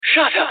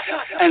Shut up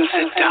and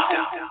sit down.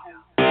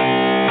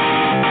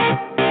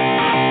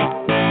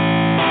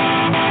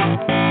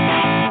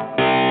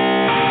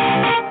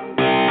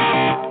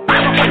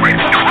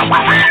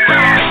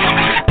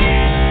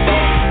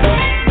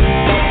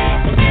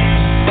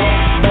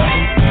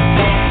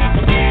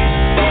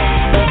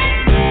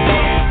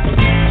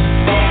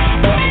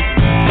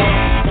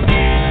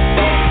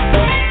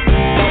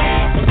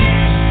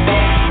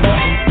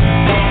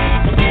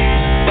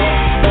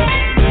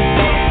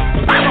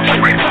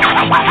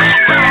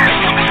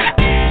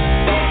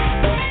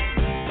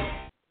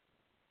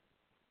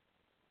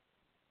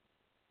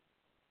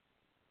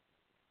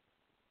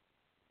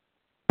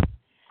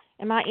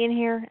 Am I in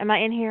here? Am I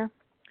in here?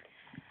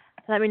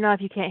 Let me know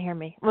if you can't hear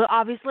me. Well,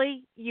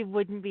 obviously, you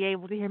wouldn't be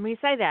able to hear me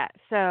say that.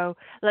 So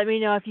let me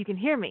know if you can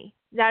hear me.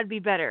 That'd be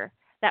better.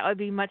 That would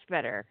be much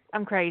better.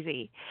 I'm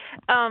crazy.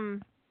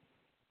 Um,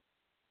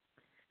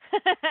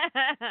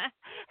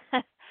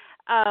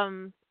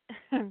 um,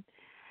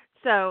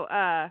 so,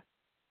 I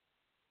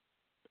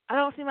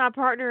don't see my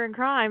partner in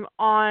crime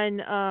on,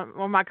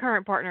 or my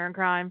current partner in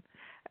crime,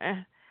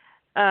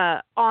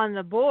 on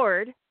the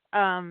board.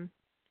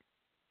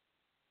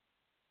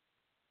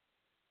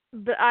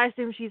 But I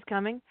assume she's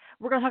coming.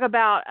 We're going to talk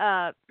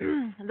about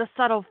the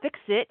subtle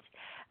fix-it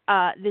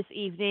this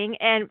evening,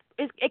 and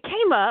it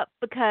came up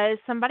because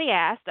somebody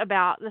asked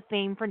about the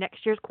theme for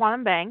next year's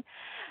Quantum Bang.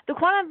 The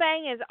Quantum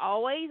Bang is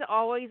always,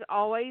 always,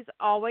 always,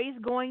 always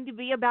going to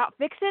be about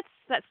fix-its.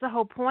 That's the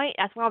whole point.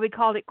 That's why we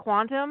called it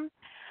Quantum.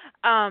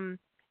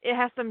 It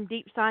has some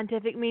deep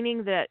scientific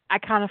meaning that I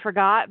kind of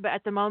forgot, but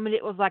at the moment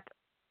it was like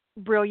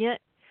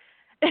brilliant.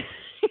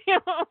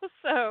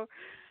 So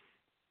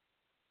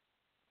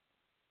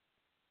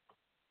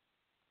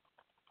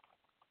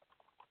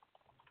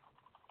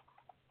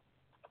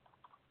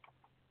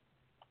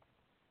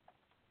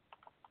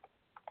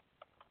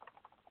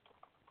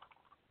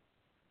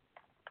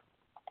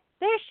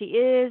there she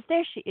is.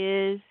 There she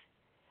is.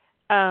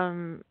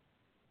 Um,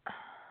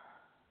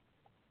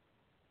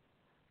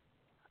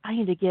 I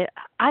need to get.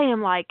 I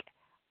am like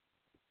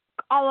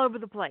all over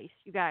the place,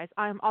 you guys.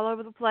 I am all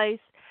over the place.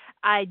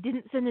 I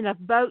didn't send enough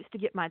boats to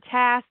get my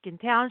task in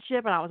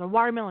township, and I was a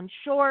watermelon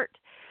short.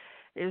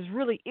 It was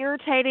really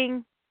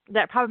irritating.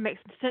 That probably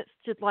makes sense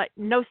to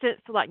no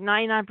sense to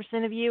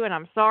 99% of you, and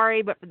I'm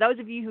sorry, but for those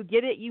of you who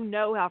get it, you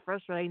know how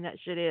frustrating that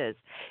shit is.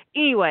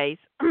 Anyways,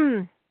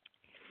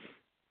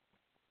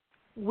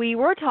 we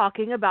were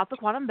talking about the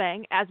quantum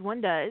bang as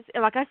one does,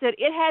 and like I said,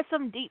 it had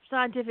some deep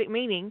scientific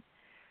meaning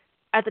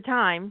at the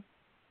time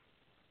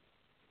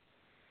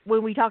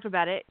when we talked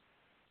about it,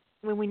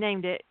 when we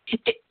named it.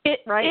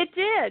 Right? It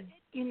did.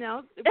 It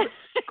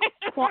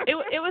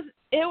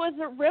was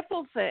a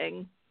ripple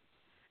thing.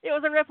 It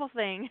was a ripple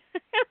thing.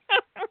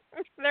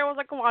 There was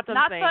a quantum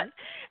thing.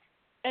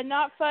 And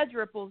not fudge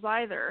ripples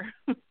either.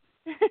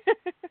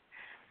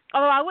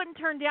 Although I wouldn't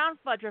turn down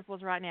fudge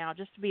ripples right now,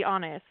 just to be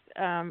honest.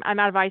 I'm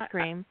out of ice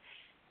cream.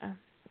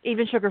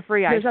 Even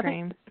sugar-free ice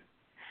cream.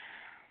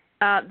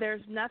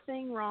 There's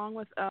nothing wrong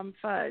with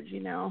fudge,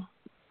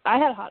 I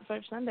had a hot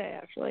fudge sundae,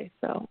 actually,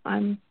 so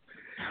I'm...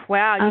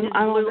 Wow, you just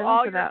blew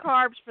all your that.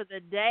 carbs for the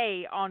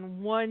day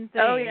on one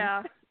thing. Oh,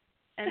 yeah.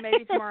 And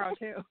maybe tomorrow,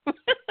 too.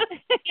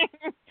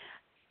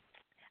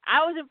 I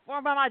was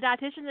informed by my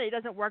dietitian that it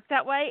doesn't work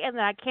that way and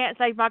that I can't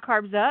save my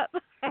carbs up.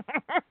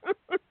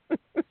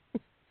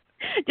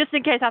 Just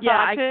in case I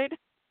thought I could.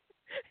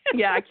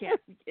 Yeah, I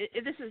can't.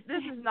 This is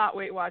not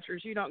Weight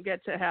Watchers. You don't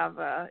get to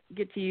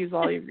use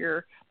all of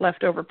your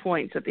leftover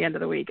points at the end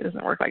of the week. It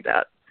doesn't work like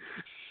that.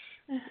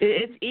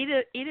 It's eat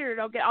it or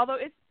don't get. Although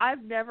I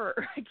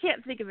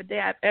can't think of a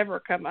day I've ever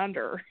come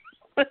under.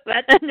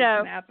 That doesn't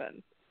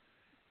happen.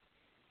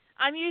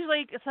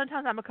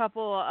 Sometimes I'm a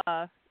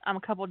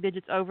couple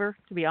digits over,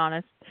 to be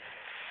honest.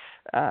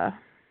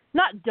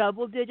 Not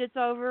double digits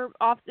over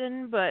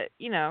often, but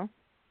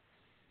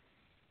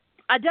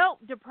I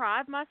don't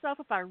deprive myself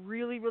if I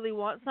really, really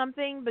want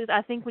something, because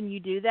I think when you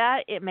do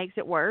that, it makes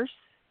it worse.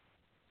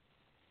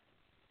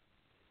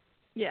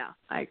 Yeah,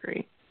 I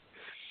agree.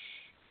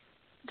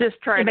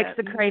 Just try to makes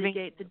the craving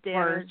mitigate the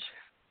damage worse.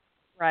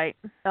 Right.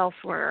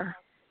 Elsewhere.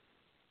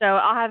 So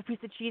I'll have a piece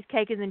of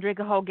cheesecake and then drink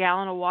a whole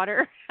gallon of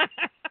water.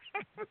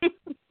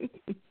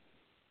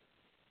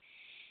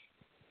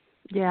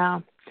 Yeah.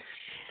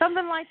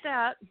 Something like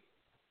that.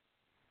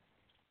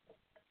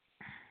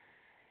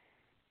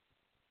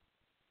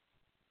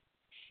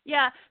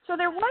 Yeah, so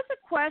there was a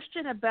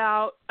question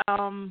about,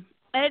 and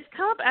it's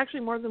come up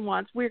actually more than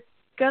once. We're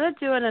going to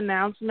do an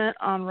announcement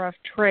on Rough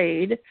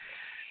Trade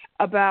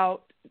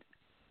about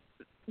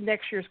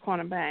next year's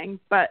Quantum Bang,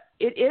 but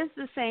it is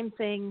the same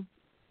thing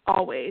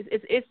always.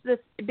 It's this,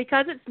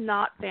 because it's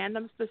not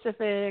fandom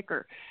specific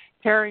or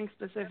pairing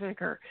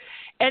specific or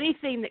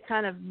anything that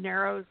kind of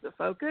narrows the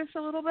focus a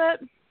little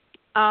bit.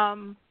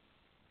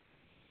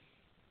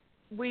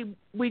 We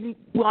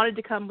wanted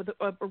to come with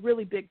a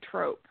really big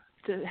trope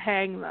to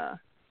hang the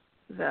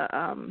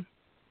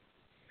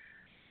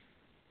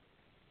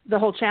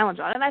whole challenge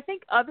on. And I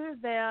think other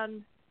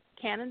than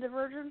canon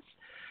divergence,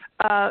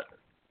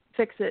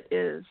 Fix-It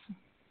is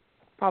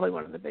probably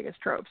one of the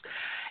biggest tropes.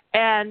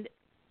 And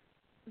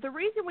the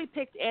reason we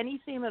picked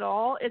any theme at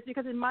all is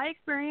because, in my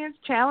experience,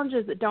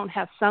 challenges that don't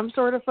have some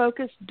sort of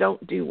focus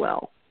don't do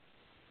well.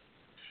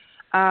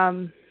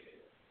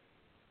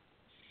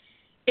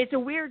 It's a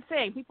weird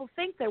thing. People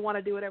think they want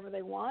to do whatever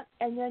they want,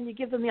 and then you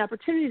give them the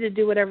opportunity to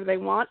do whatever they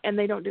want, and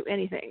they don't do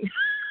anything.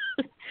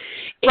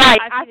 Right.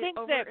 I think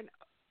that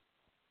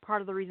part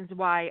of the reasons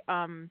why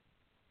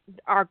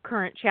our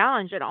current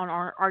challenge on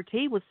our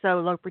RT was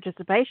so low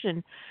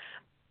participation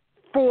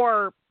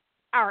for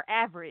our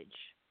average,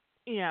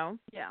 Yeah.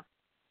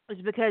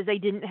 is because we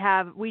didn't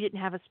have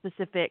a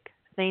specific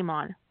theme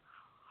on.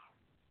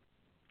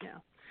 Yeah.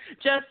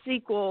 Just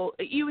sequel.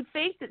 You would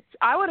think that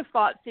I would have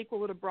thought sequel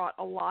would have brought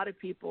a lot of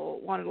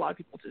people,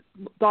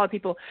 because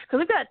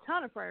we've got a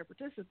ton of prior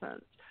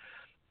participants,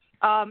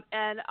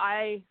 and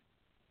I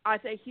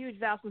say a huge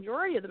vast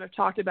majority of them have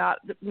talked about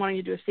wanting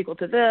to do a sequel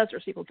to this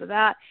or sequel to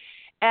that,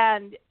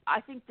 and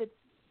I think that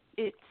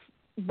it's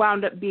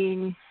wound up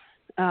being.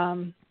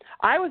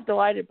 I was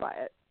delighted by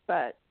it,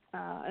 but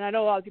and I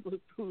know a lot of people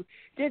who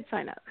did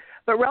sign up,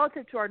 but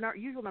relative to our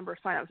usual number of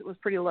signups, it was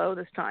pretty low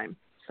this time.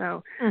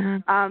 So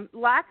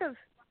lack of,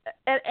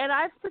 and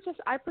I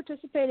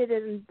participated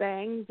in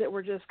bangs that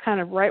were just kind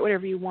of write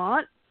whatever you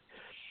want.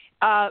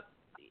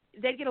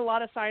 They'd get a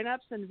lot of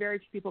signups and very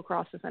few people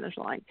cross the finish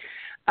line.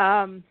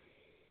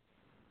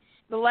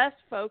 The less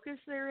focus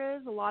there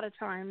is, a lot of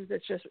times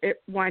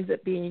it winds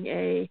up being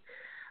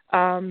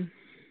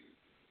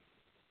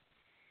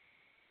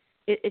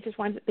it just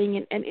winds up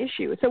being an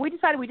issue. So we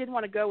decided we didn't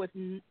want to go with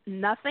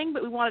nothing,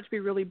 but we wanted it to be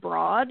really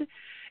broad,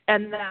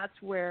 and that's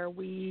where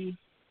we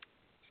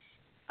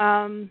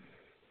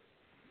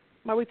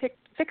picked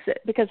Fix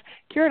It, because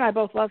Kira and I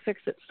both love Fix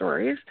It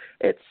stories.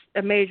 It's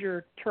a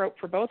major trope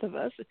for both of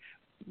us,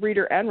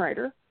 reader and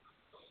writer.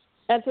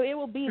 And so it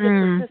will be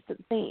the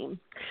persistent theme.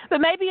 But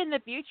maybe in the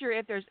future,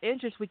 if there's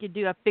interest, we could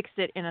do a Fix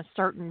It in a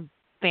certain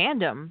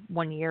fandom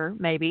one year,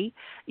 maybe.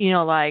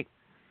 Like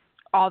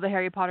all the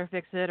Harry Potter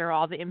Fix It or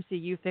all the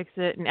MCU Fix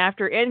It. And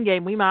after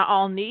Endgame, we might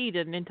all need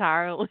an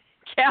entire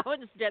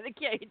challenge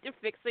dedicated to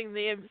fixing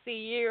the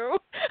MCU.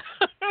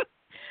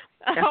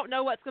 I don't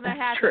know what's going to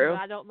happen, True.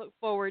 but I don't look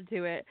forward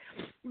to it.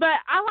 But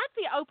I like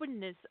the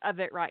openness of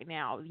it right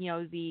now.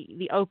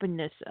 The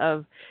openness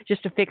of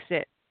just to fix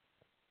it,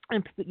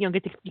 and you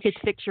get to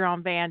fix your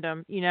own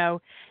fandom.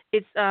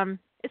 It's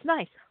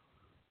nice.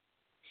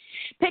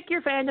 Pick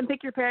your fandom,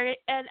 pick your parent,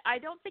 and I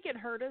don't think it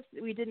hurt us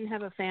that we didn't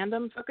have a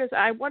fandom focus.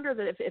 I wonder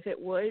that if it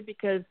would,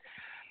 because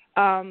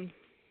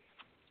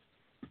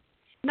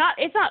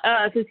it's not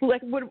us. It's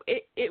like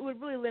it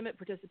would really limit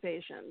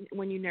participation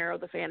when you narrow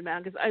the fan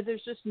down, because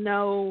there's just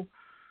no.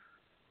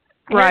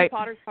 Right. Harry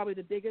Potter's probably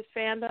the biggest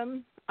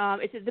fandom.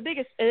 It's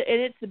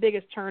the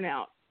biggest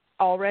turnout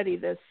already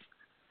this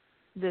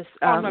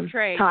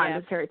trade, time. Yeah.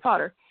 It's Harry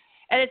Potter,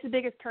 and it's the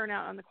biggest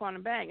turnout on the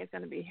Quantum Bang. It's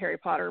going to be Harry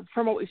Potter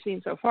from what we've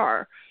seen so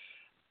far.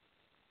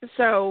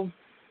 So,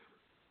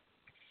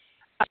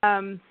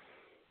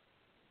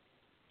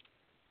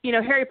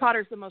 Harry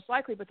Potter's the most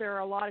likely, but there are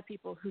a lot of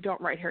people who don't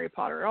write Harry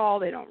Potter at all.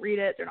 They don't read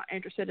it. They're not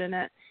interested in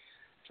it.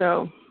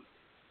 So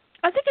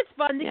I think it's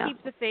fun to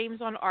keep the themes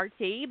on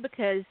RT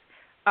because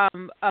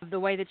of the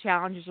way the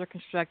challenges are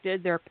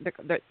constructed.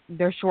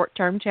 They're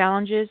short-term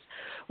challenges,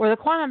 where the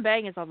Quantum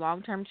Bang is a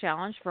long-term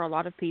challenge for a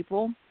lot of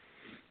people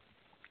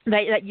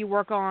that you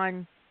work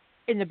on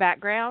in the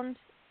background.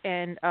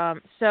 And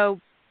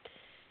so,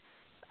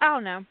 I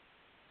don't know.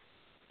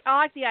 I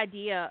like the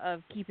idea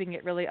of keeping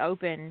it really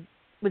open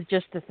with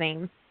just the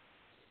theme.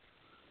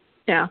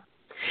 Yeah.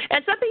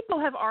 And some people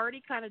have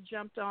already kind of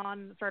jumped on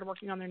and started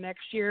working on their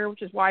next year,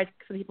 which is why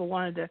some people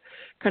wanted to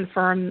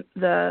confirm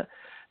the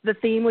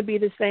theme would be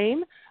the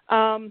same.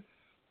 And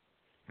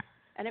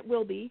it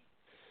will be.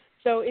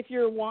 So if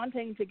you're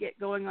wanting to get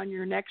going on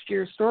your next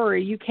year's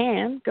story, you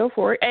can go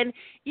for it. And,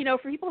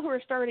 for people who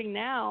are starting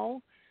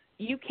now,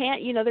 you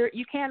can't,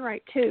 you can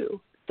write two.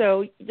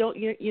 So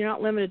you're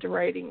not limited to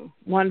writing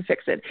one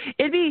Fix It.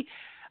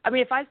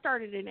 If I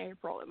started in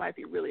April, it might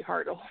be really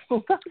hard to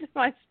hold on to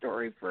my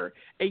story for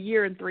a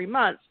year and 3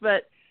 months.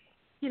 But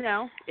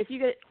if you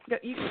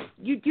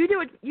do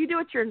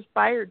what you're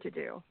inspired to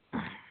do.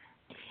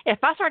 If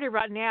I started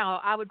right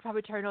now, I would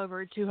probably turn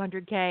over a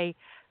 200K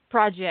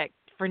project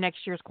for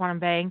next year's Quantum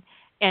Bang,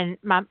 and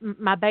my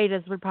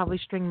betas would probably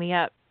string me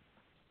up.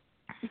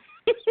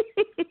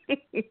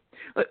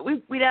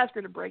 We'd ask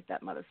her to break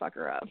that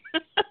motherfucker up.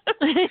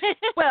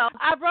 Well,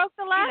 I broke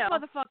the last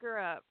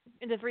motherfucker up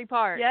into 3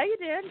 parts. Yeah, you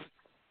did.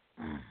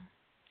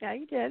 Yeah,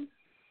 you did.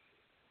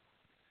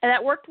 And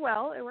that worked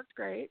well. It worked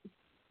great.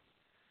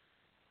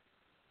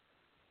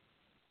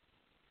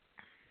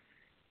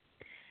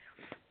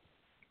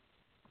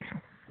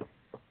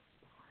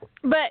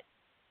 But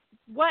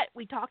what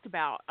we talked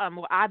about,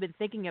 what I've been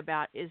thinking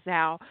about, is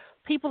how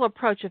people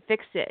approach a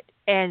Fix It,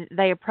 and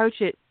they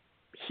approach it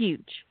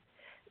huge.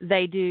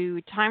 They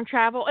do time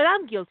travel, and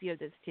I'm guilty of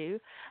this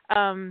too.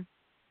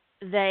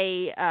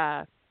 They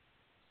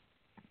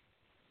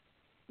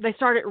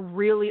start it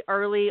really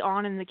early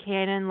on in the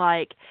canon,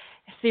 like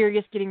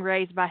Sirius getting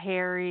raised by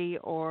Harry,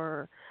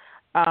 or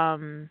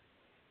um,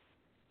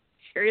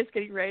 Sirius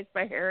getting raised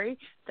by Harry.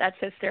 That's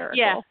hysterical.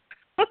 yeah,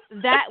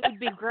 that would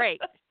be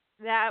great.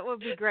 That would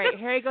be great.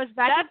 Harry goes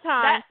back in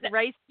time to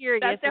raise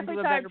Sirius that's into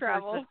definitely a time better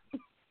travel. person.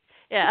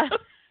 Yeah.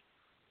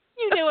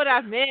 You knew what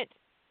I meant.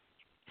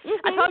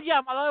 I told you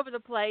I'm all over the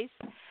place.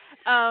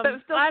 But it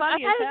was still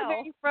funny I've as had hell. a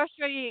very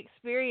frustrating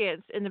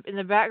experience in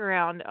the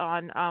background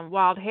on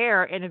Wild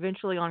Hair and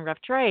eventually on Rough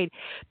Trade,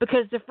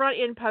 because the front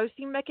end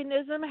posting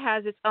mechanism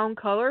has its own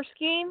color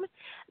scheme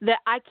that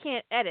I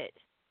can't edit.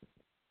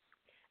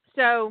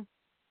 So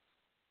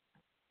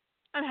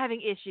I'm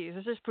having issues.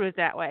 Let's just put it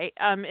that way.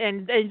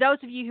 And those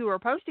of you who are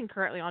posting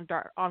currently on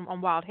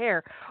Wild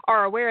Hair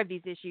are aware of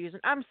these issues,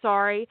 and I'm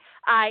sorry.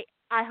 I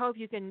hope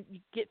you can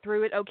get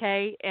through it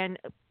okay. And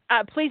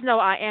please know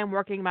I am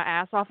working my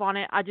ass off on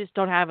it. I just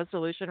don't have a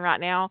solution right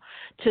now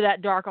to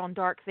that dark on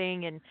dark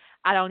thing, and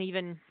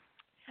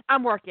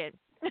I'm working.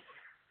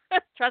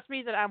 Trust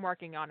me that I'm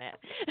working on it.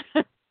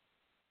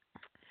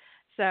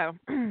 So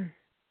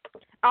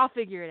I'll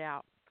figure it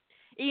out.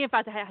 Even if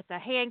I have to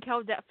hand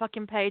code that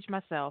fucking page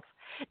myself.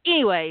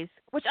 Anyways,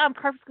 which I'm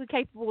perfectly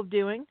capable of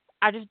doing.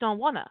 I just don't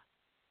want to.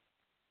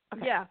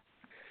 Okay. Yeah.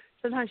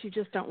 Sometimes you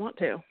just don't want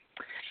to.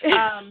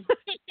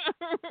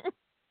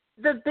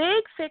 The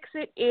big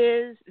Fix-It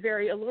is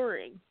very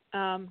alluring.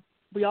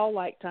 We all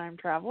like time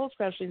travel,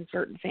 especially in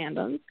certain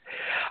fandoms.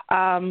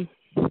 And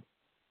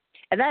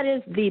that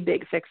is the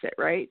big Fix-It,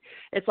 right?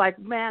 It's like,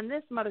 man,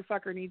 this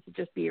motherfucker needs to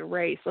just be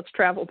erased. Let's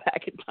travel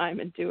back in time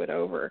and do it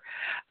over.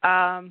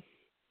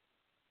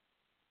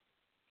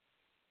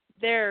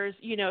 There's,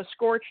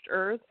 Scorched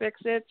Earth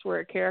Fix-Its where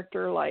a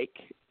character,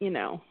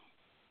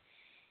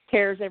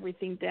 tears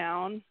everything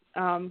down,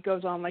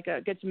 goes on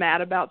gets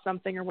mad about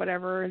something or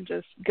whatever and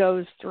just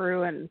goes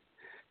through and...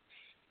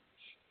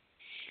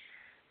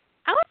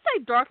 I would say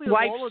Darkly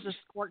Lowell is a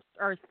Scorched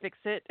Earth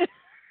Fix-It.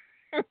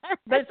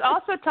 But it's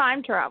also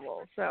time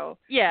travel, so...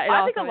 Yeah,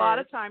 I think a lot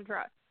of time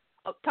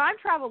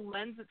travel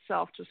lends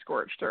itself to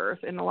Scorched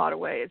Earth in a lot of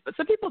ways, but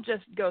some people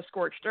just go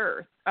Scorched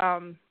Earth.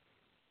 I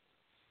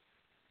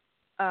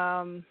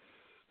wouldn't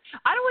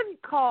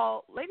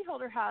call... Lady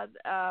Holder had...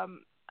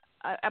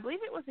 I believe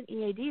it was an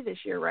EAD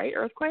this year, right?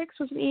 Earthquakes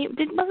was an EAD.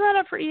 Wasn't that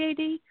up for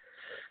EAD?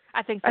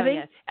 I think so.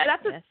 Yes. And I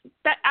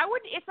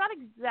wouldn't. It's not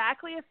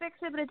exactly a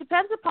Fix-It, but it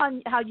depends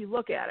upon how you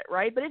look at it,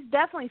 right? But it's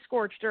definitely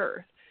Scorched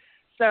Earth.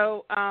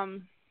 So,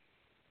 and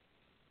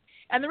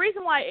the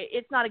reason why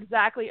it's not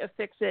exactly a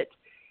Fix-It,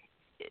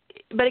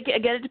 but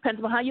again, it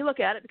depends on how you look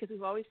at it, because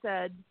we've always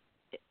said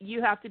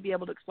you have to be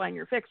able to explain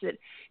your Fix-It,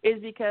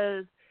 is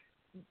because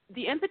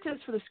the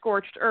impetus for the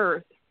Scorched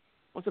Earth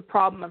was a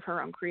problem of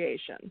her own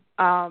creation.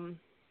 And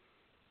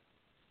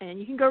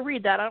you can go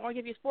read that. I don't want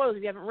to give you spoilers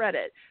if you haven't read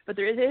it, but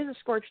there is a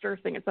Scorched Earth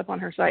thing. It's up on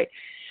her site.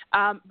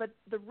 But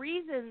the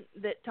reason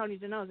that Tony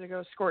DeNoza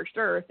goes Scorched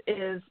Earth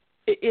is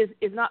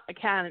not a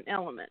canon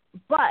element.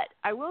 But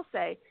I will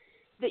say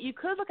that you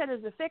could look at it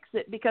as a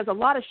Fix-It because a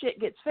lot of shit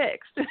gets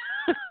fixed.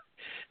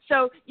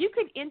 So you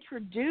could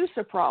introduce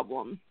a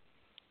problem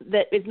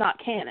that is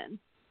not canon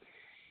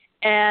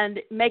and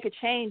make a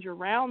change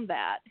around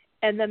that,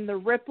 and then the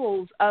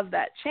ripples of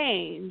that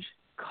change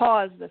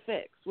cause the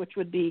fix, which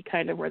would be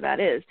kind of where that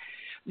is.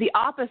 The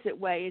opposite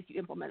way is you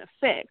implement a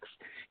fix,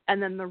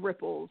 and then the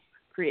ripples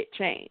create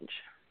change.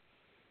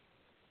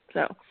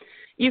 So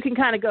you can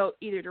kind of go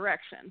either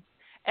direction,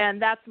 and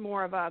that's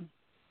more of a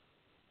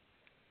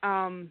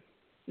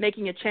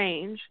making a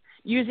change,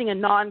 using a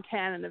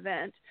non-canon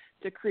event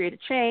to create a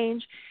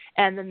change,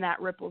 and then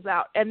that ripples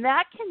out. And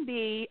that can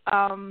be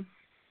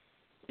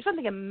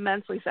something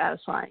immensely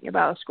satisfying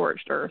about a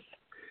Scorched Earth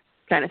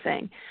kind of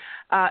thing.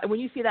 And when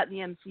you see that in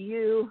the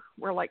MCU,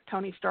 where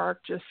Tony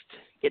Stark just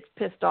gets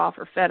pissed off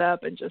or fed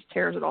up and just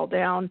tears it all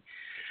down,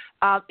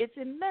 it's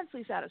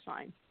immensely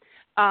satisfying.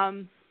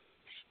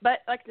 But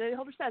like the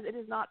Holder says, it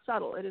is not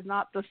subtle. It is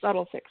not the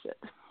subtle Fix-It.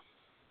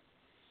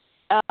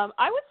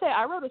 I would say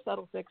I wrote a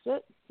subtle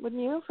Fix-It,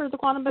 wouldn't you, for the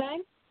Quantum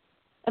Bang?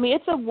 I mean,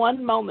 it's a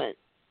one moment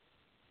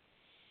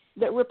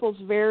that ripples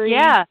very...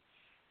 Yeah.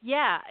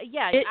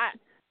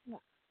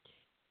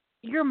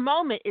 Your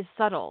moment is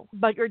subtle,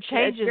 but your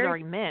changes are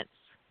immense.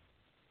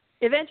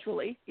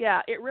 Eventually,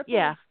 yeah, it ripples.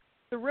 Yeah.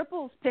 The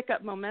ripples pick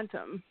up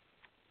momentum,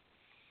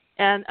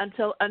 and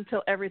until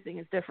everything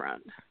is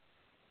different.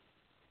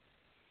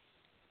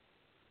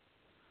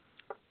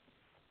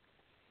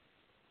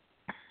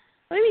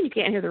 What do you mean you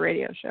can't hear the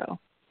radio show?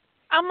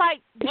 I'm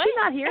like, is she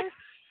not here?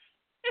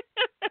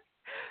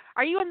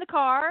 Are you in the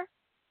car?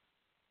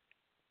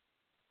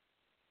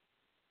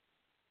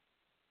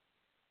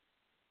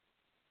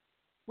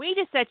 We need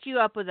to set you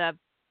up with a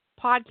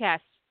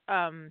podcast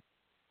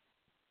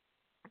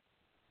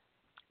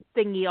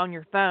thingy on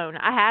your phone.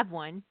 I have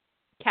one.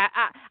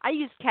 I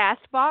use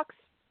Castbox.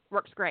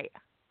 Works great.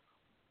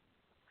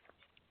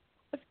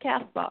 What's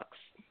Castbox?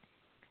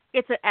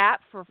 It's an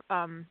app for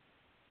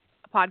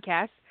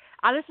podcasts.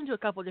 I listen to a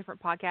couple of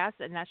different podcasts,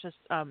 and that's just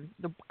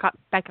the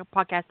backup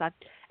podcast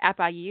app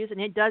I use,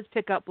 and it does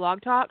pick up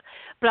Blog Talk,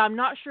 but I'm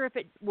not sure if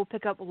it will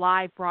pick up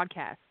live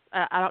broadcasts.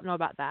 I don't know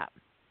about that.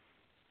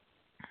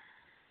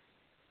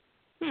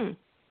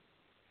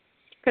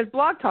 Because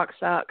Blog Talk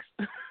sucks.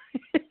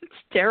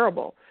 It's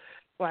terrible.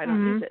 Well, I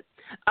don't use it.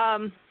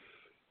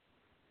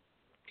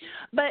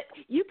 But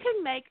you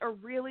can make a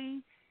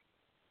really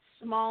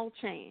small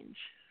change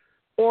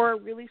or a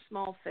really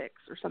small fix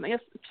or something.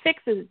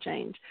 Fix is a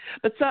change,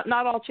 but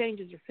not all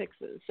changes are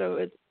fixes.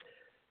 So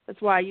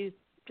that's why I use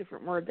a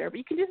different word there. But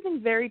you can do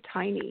something very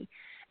tiny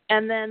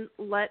and then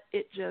let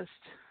it just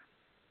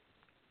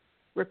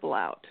ripple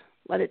out.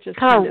 Let it just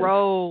kind of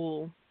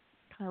roll.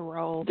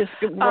 Just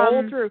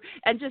roll through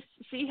and just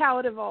see how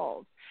it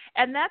evolves.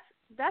 And that's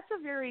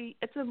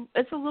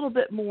it's a little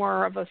bit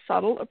more of a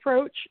subtle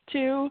approach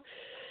to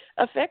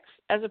a fix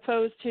as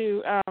opposed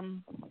to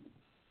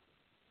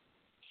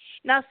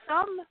now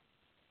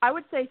I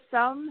would say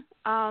some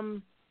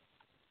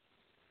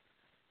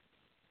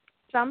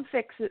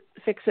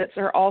fix-its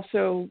are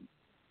also,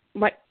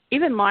 like,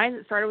 even mine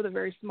that started with a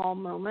very small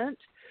moment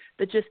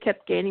that just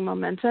kept gaining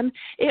momentum.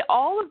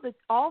 All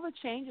the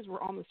changes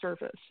were on the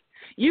surface.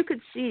 You could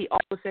see all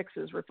the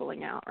fixes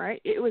rippling out,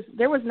 right?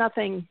 There was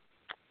nothing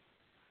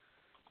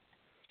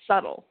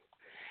subtle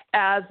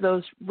as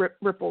those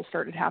ripples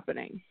started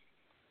happening.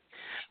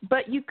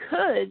 But you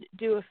could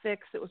do a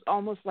fix that was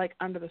almost like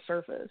under the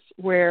surface,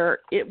 where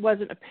it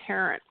wasn't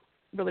apparent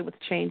really what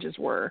the changes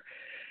were,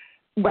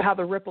 how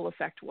the ripple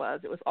effect was.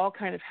 It was all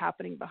kind of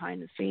happening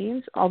behind the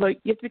scenes, although you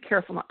have to be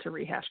careful not to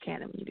rehash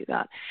canon when you do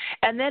that.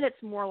 And then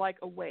it's more like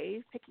a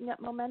wave picking up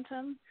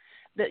momentum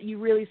that you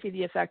really see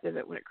the effect of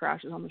it when it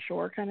crashes on the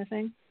shore kind of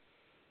thing.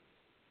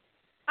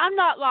 I'm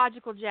not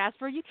logical,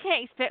 Jasper. You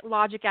can't expect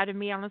logic out of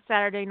me on a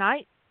Saturday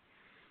night.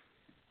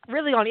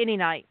 Really on any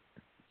night.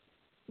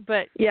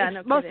 But yeah,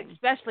 no most kidding.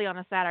 Especially on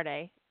a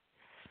Saturday.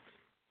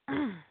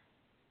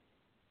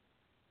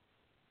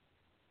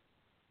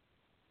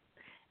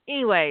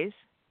 Anyways.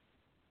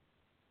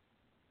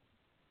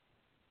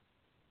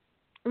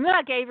 And then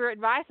I gave her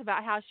advice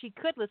about how she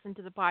could listen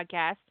to the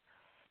podcast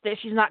that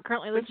she's not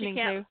currently listening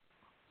to.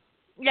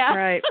 Yeah.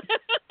 Right.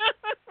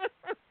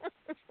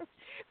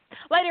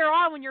 Later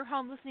on, when you're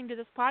home listening to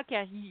this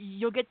podcast,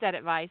 you'll get that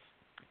advice.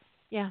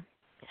 Yeah.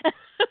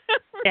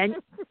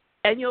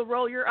 and you'll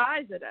roll your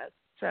eyes at us.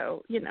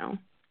 So, you know.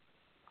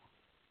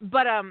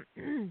 But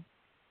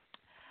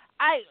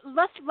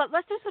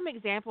let's do some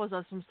examples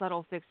of some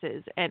subtle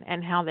fixes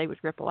and how they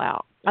would ripple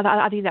out.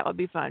 I think that would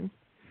be fun.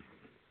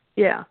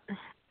 Yeah.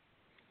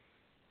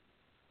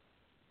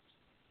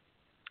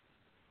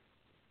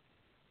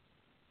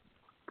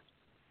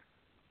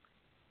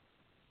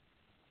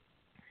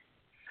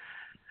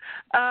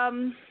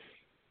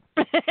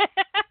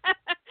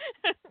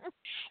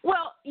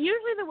 Well,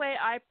 usually the way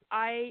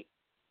I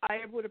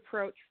would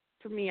approach,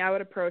 for me, I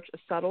would approach a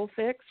subtle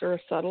fix or a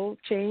subtle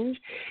change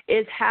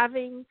is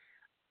having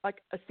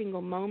like a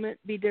single moment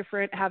be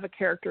different, have a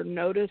character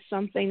notice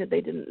something that they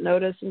didn't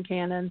notice in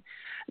canon,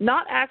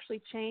 not actually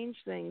change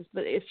things,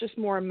 but it's just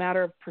more a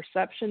matter of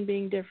perception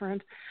being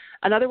different.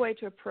 Another way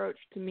to approach,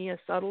 to me, a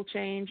subtle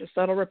change, a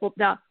subtle ripple.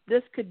 Now,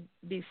 this could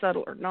be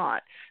subtle or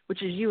not,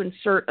 which is you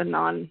insert a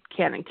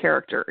non-canon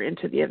character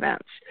into the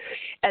events,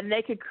 and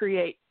they could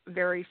create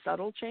very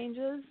subtle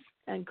changes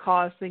and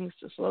cause things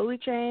to slowly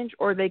change,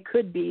 or they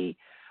could be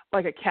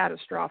like a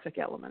catastrophic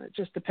element. It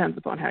just depends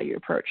upon how you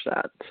approach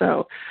that.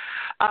 So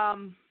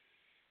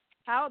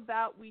how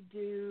about we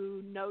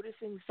do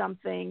noticing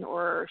something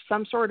or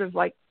some sort of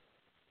like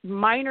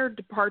minor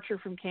departure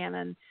from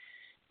canon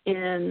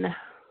during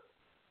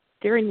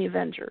the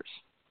Avengers?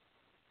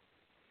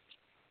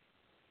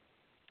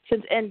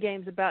 Since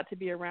Endgame's about to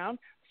be around,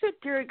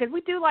 because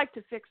we do like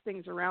to fix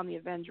things around the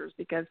Avengers,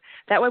 because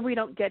that way we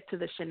don't get to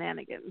the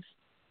shenanigans.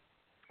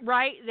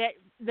 Right?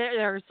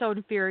 They're so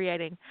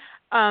infuriating.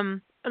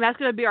 And that's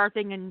going to be our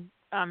thing in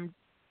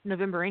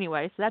November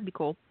anyway, so that'd be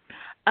cool.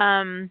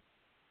 Now,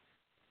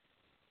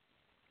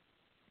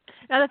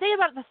 the thing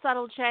about the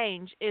subtle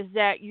change is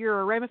that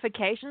your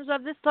ramifications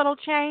of this subtle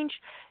change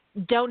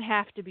don't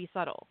have to be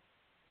subtle.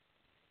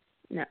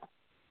 No.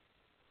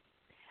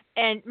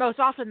 And most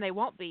often they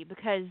won't be,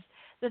 because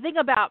the thing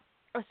about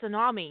a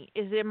tsunami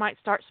is that it might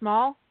start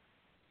small,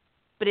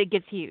 but it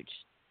gets huge.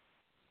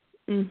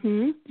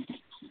 Mm-hmm.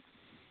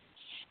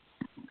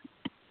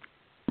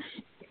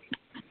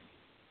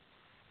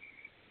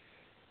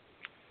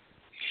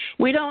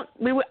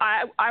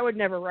 I would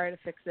never write a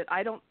fix-it.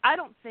 I don't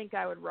think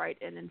I would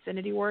write an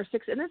Infinity War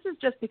fix-it. And this is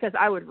just because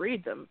I would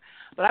read them,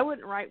 but I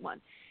wouldn't write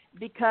one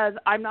because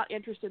I'm not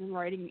interested in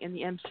writing in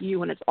the MCU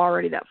when it's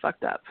already that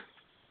fucked up.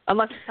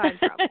 Unless it's time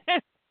travel.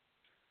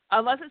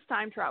 Unless it's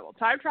time travel.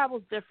 Time travel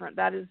is different.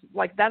 That is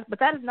like that, but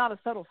that is not a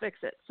subtle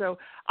fix-it. So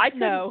I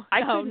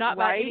couldn't not write,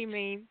 by any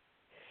means.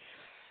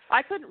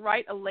 I couldn't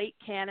write a late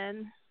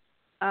canon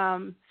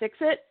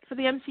fix-it for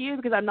the MCU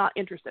because I'm not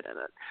interested in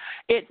it.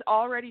 It's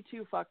already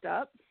too fucked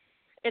up.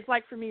 It's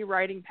like for me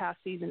writing past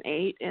season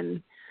 8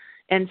 in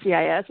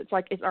NCIS. It's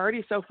like it's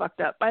already so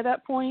fucked up by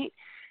that point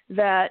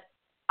that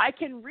I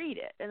can read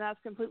it, and that's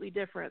completely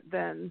different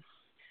than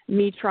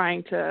me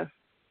trying to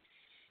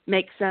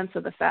make sense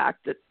of the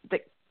fact that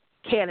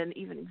canon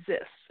even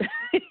exists.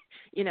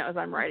 As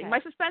I'm writing. Okay. My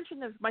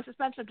suspension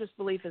of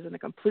disbelief is in a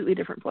completely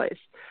different place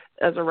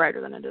as a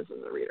writer than it is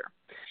as a reader.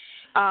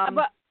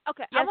 But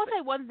okay, yes, I want to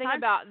say one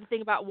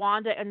thing about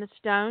Wanda and the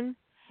stone.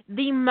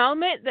 The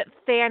moment that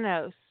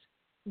Thanos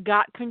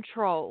got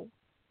control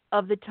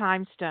of the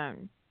time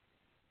stone,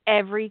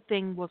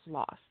 everything was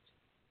lost.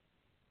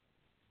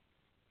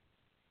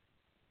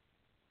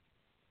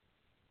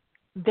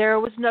 There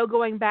was no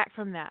going back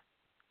from that.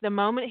 The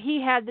moment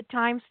he had the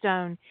time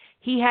stone,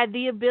 he had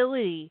the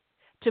ability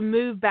to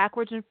move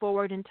backwards and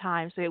forward in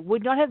time. So it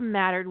would not have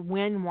mattered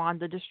when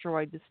Wanda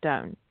destroyed the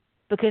stone,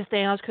 because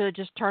Thanos could have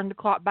just turned the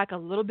clock back a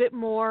little bit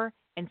more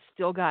and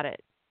still got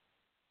it,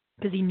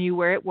 because he knew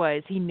where it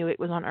was. He knew it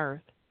was on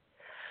Earth.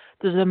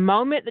 So the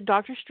moment that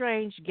Doctor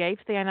Strange gave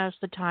Thanos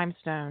the time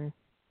stone,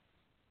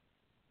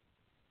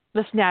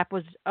 the snap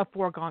was a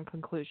foregone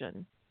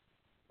conclusion.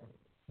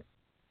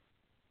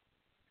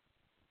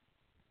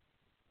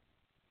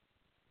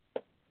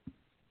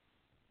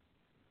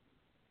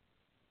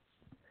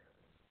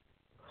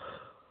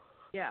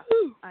 Yeah,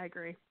 I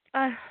agree.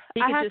 I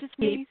He could have just to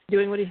sneeze. keep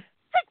doing what he...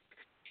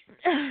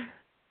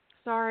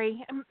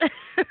 Sorry.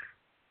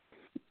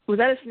 Was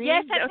that a sneeze?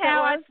 Yes, Is that that's what that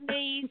how I was?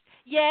 sneeze.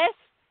 Yes,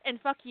 and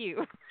fuck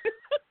you.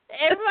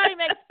 Everybody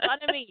makes fun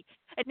of me.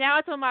 And now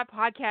it's on my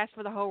podcast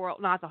for the whole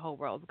world. Not the whole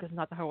world, because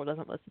not the whole world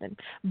doesn't listen.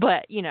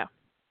 But, Yeah,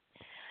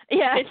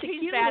 It's a she's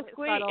cute bad little at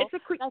squeak. subtle.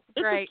 That's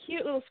great. It's a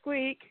cute little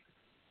squeak.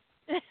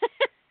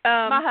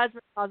 My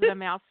husband calls it a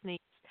mouse sneeze.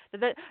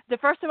 The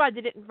first time I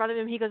did it in front of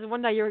him, he goes,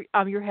 "One day your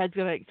head's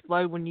gonna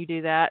explode when you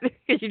do that,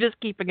 because you're just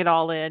keeping it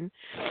all in."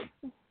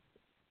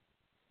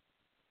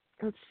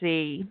 Let's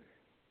see.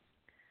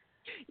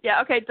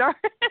 Yeah, okay.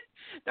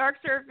 Dark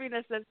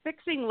Surfiness says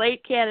fixing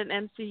late canon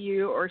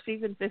MCU or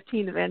season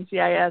 15 of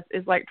NCIS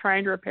is like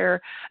trying to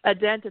repair a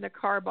dent in a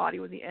car body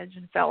when the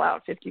engine fell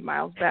out 50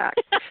 miles back.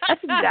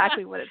 That's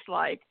exactly what it's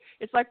like.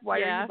 It's like, why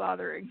are you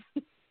bothering?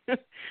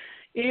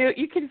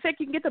 You can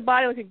get the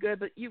body looking good,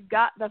 but you've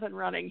got nothing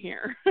running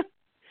here.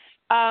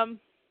 I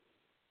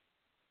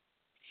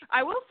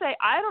will say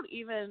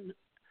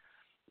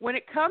when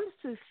it comes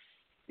to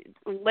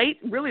late,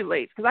 really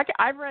late, because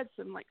I've read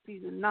some like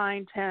season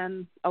 9,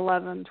 10,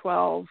 11,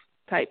 12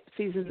 type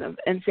seasons of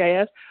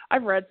NCIS.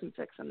 I've read some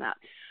fics in that.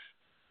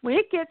 When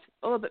it gets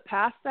a little bit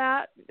past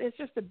that, it's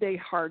just a big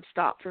hard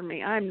stop for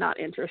me. I'm not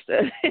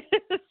interested.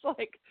 It's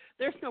like,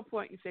 there's no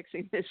point in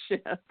fixing this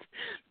shit.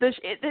 This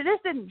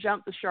didn't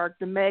jump the shark.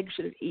 The Meg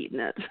should have eaten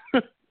it.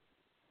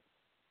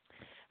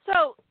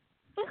 So,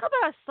 let's talk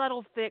about a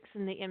subtle fix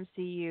in the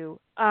MCU.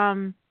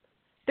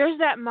 There's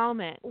that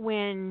moment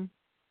when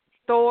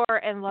Thor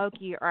and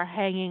Loki are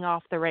hanging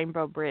off the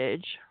Rainbow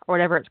Bridge, or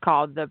whatever it's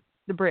called, the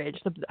bridge,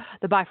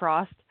 the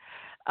Bifrost.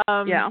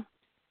 Yeah.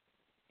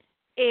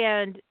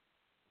 And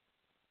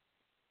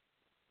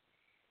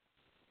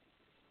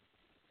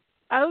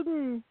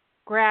Odin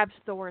grabs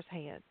Thor's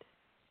hand.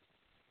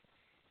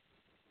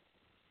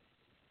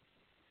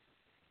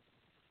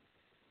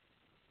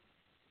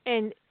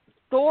 And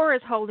Thor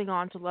is holding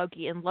on to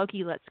Loki, and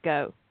Loki lets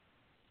go.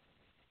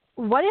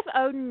 What if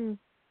Odin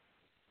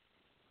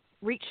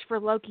reached for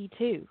Loki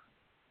too?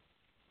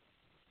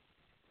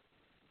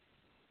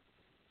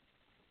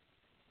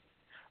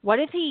 What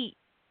if he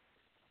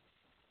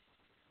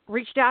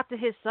reached out to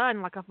his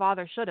son like a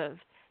father should have,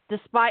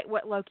 despite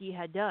what Loki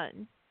had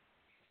done?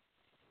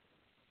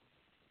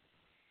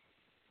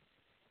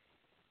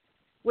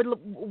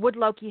 Would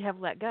Loki have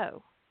let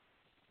go?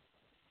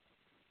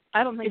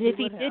 I don't think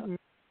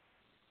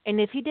And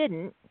if he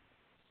didn't,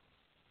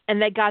 and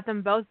they got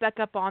them both back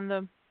up on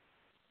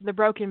the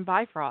broken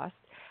Bifrost,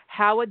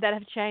 how would that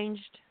have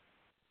changed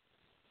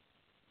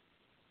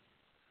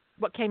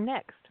what came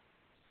next?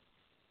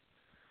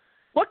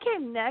 What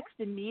came next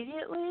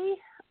immediately?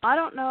 I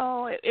don't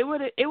know. It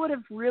would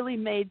have really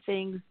made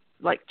things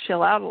like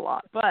chill out a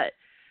lot, but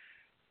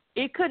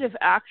it could have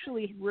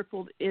actually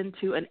rippled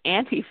into an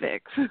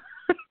anti-fix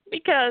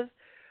because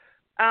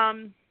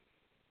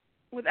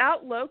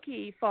without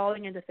Loki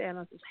falling into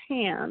Thanos'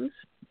 hands,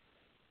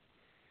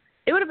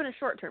 it would have been a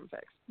short-term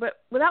fix.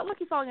 But without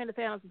Loki falling into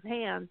Thanos'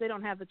 hands, they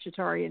don't have the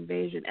Chitauri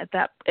invasion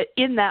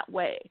in that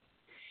way.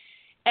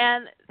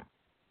 And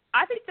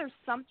I think there's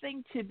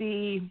something to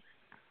be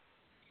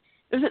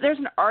there's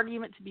an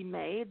argument to be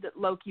made that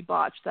Loki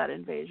botched that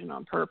invasion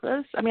on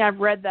purpose. I mean, I've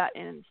read that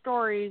in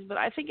stories, but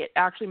I think it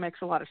actually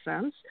makes a lot of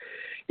sense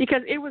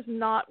because it was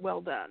not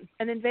well done.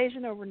 An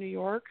invasion over New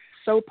York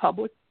so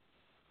publicly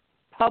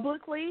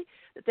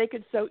that they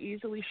could so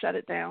easily shut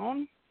it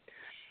down.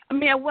 I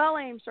mean, a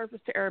well-aimed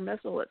surface-to-air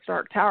missile at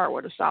Stark Tower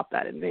would have stopped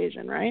that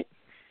invasion, right?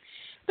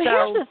 But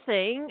here's the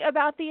thing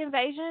about the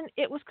invasion.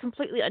 It was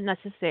completely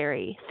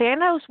unnecessary.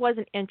 Thanos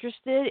wasn't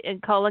interested in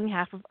culling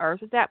half of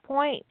Earth at that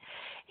point.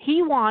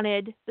 He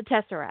wanted the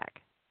Tesseract.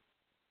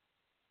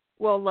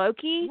 Well,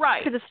 Loki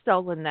could have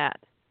stolen that.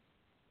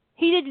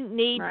 He didn't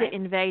need to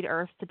invade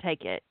Earth to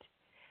take it.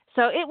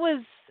 So it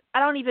was,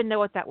 I don't even know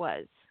what that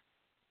was.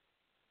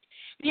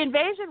 The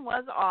invasion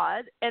was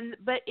odd,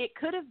 but it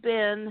could have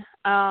been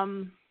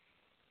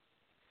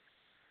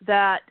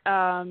that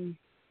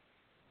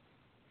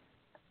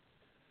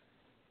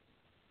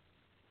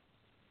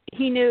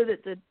he knew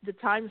that the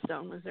time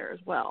stone was there as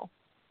well,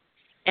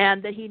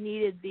 and that he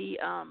needed the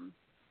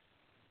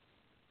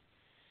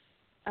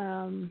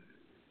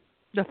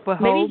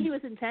foothold. maybe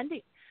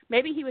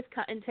he was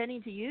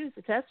intending to use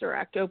the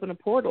Tesseract to open a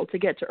portal to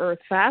get to Earth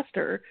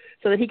faster,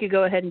 so that he could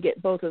go ahead and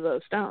get both of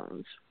those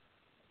stones.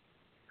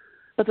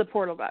 But the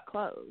portal got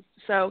closed.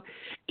 So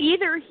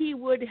either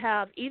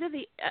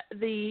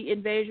the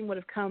invasion would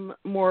have come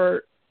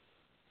more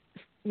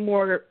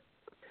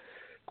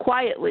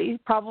quietly,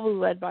 probably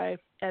led by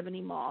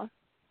Ebony Maw,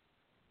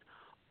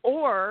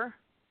 or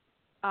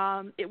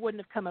it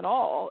wouldn't have come at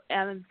all,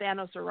 and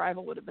Thanos'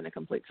 arrival would have been a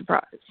complete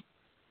surprise.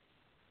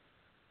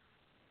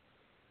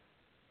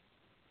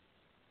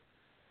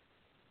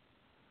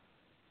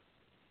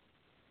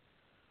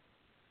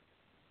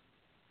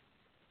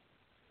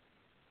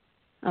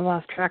 I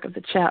lost track of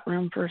the chat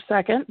room for a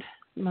second.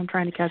 I'm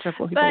trying to catch up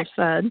what people have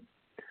said.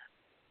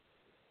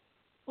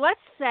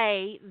 Let's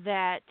say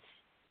that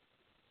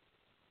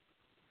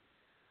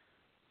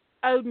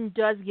Odin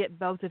does get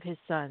both of his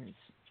sons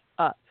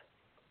up.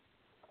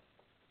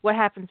 What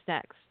happens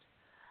next?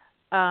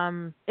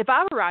 If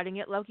I were writing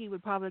it, Loki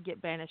would probably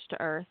get banished to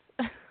Earth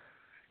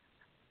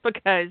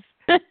because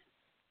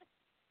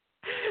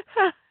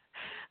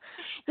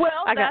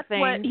well, I got that's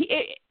things.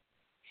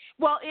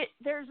 what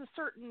there's a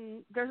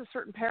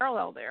certain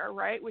parallel there,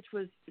 right? Which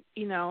was,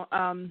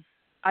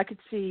 I could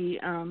see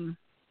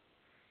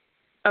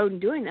Odin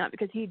doing that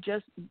because he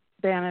just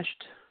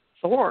banished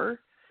Thor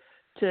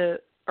to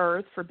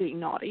Earth for being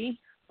naughty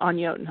on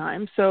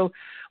Jotunheim. So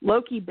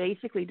Loki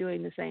basically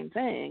doing the same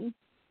thing.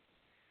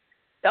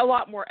 A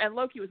lot more, and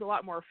Loki was a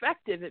lot more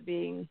effective at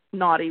being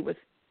naughty with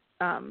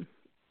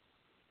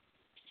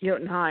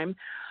Jotunheim.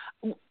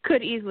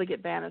 Could easily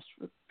get banished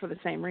for the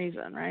same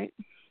reason, right?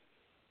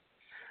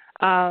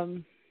 What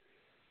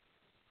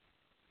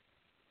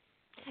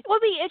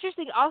would be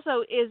interesting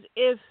also is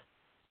if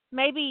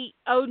maybe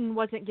Odin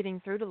wasn't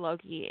getting through to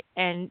Loki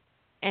and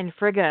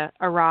Frigga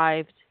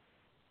arrived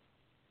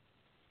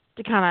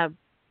to kind of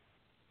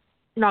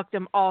knock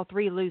them all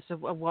three loose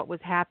of what was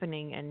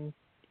happening, and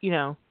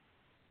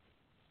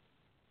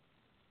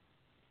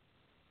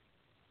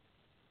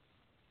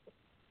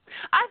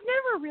I've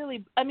never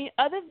really,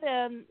 other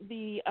than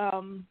the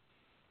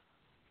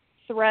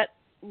threat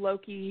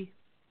Loki.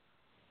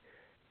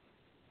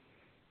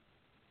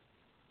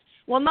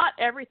 Well, not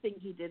everything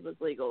he did was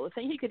legal. The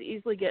thing he could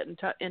easily get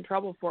in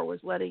trouble for was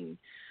letting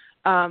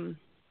the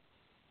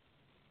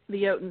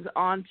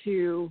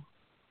Jotuns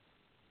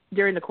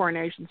during the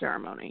coronation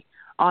ceremony,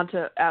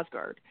 onto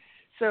Asgard.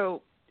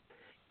 So,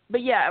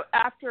 but yeah,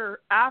 after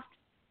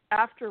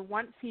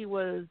once he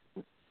was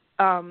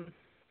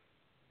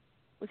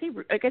he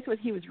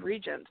was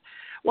regent.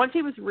 Once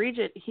he was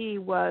regent,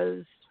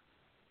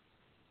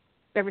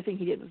 everything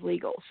he did was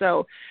legal.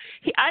 So,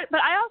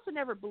 but I also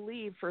never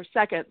believed for a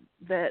second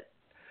that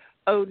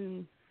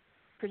Odin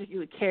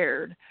particularly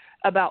cared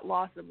about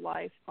loss of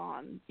life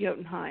on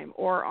Jotunheim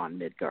or on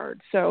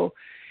Midgard. So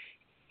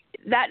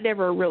that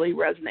never really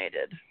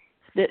resonated.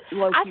 That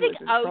Loki was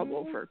in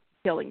trouble for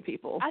killing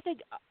people. I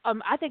think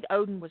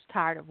Odin was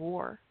tired of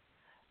war,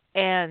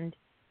 and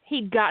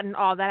he'd gotten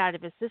all that out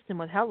of his system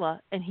with Hela,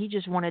 and he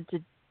just wanted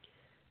to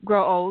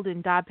grow old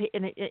and die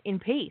in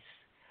peace.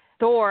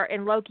 Thor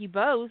and Loki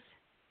both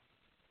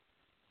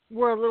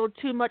were a little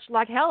too much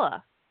like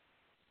Hela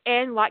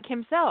and like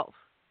himself.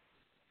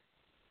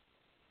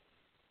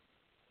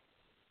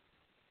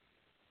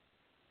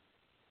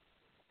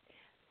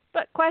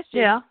 But question.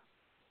 Yeah.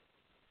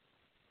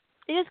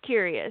 It is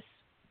curious.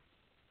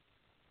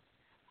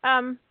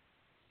 Thor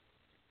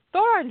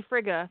and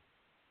Frigga.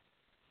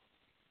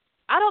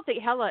 I don't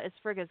think Hela is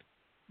Frigga's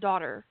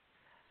daughter.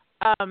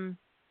 Where the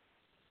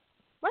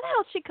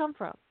hell did she come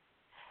from?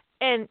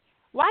 And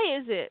why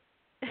is it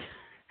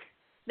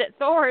that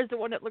Thor is the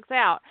one that looks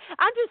out?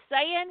 I'm just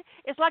saying,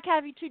 it's like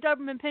having two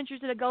Doberman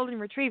Pinschers and a Golden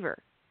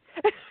Retriever.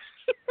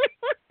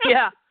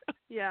 Yeah.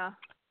 Yeah.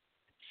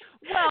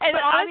 Well, and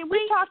but honestly,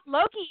 we talked.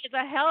 Loki is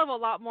a hell of a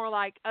lot more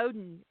like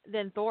Odin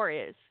than Thor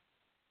is.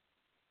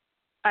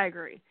 I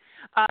agree.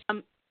 I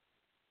don't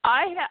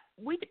know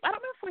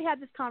if we had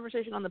this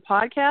conversation on the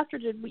podcast or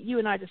did you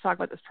and I just talk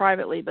about this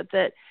privately, but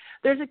that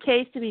there's a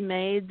case to be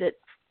made that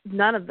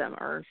none of them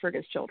are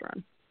Frigga's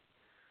children.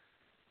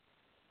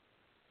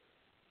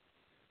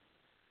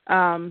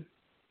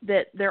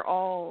 That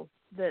all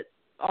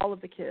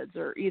of the kids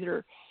are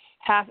either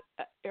half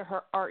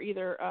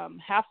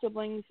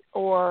siblings,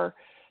 or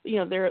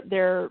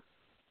they're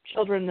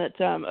children that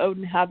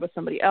Odin had with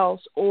somebody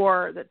else,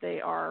 or that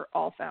they are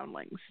all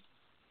foundlings.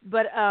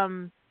 But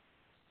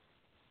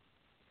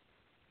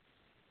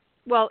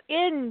well,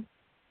 in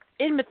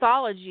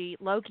mythology,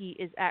 Loki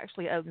is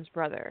actually Odin's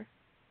brother.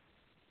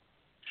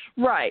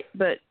 Right,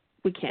 but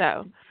we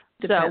can't.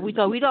 So we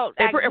don't.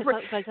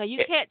 So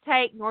you can't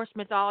take Norse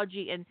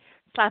mythology and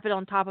slap it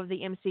on top of the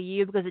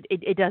MCU because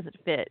it doesn't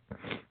fit.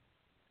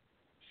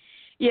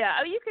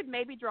 Yeah, you could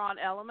maybe draw on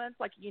elements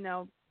like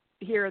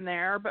here and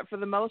there, but for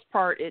the most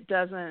part, it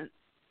doesn't.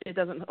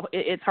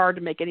 It's hard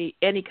to make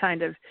any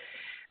kind of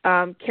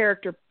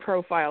character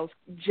profiles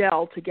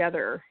gel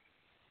together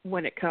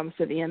when it comes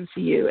to the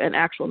MCU and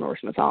actual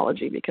Norse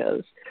mythology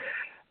because,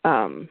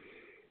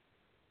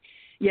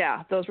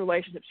 those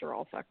relationships are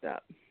all fucked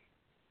up.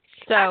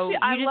 So actually,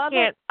 I you love just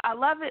can't. it. I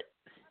love it.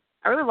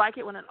 I really like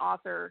it when an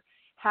author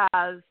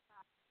has,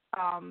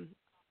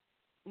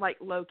 like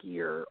Loki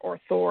or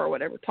Thor or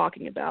whatever,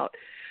 talking about,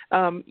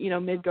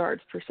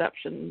 Midgard's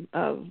perception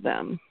of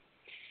them,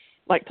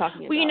 like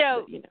talking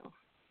about,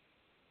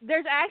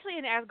 There's actually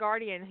an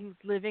Asgardian who's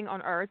living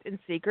on Earth in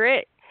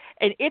secret,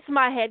 and it's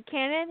my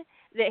headcanon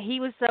that he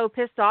was so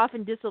pissed off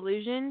and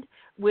disillusioned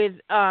with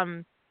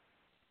Odin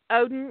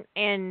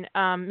and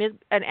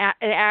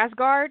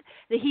Asgard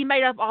that he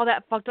made up all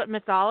that fucked up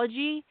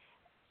mythology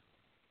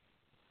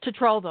to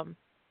troll them.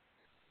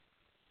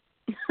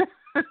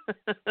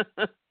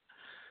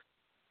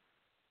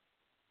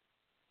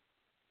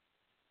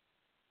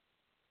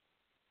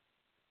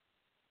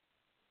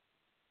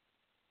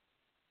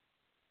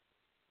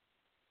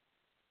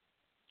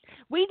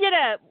 We did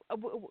a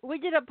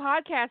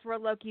podcast where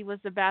Loki was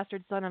the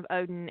bastard son of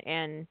Odin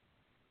and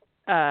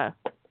the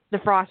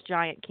Frost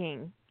Giant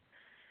King.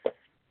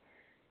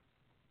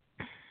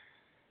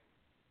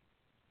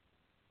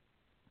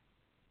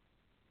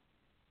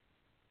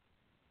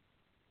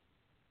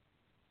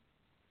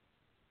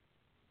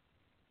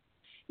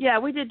 Yeah,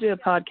 we did do a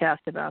podcast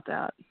about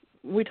that.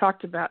 We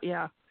talked about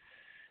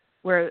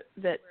where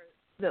that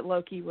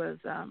Loki was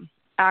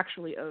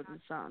actually Odin's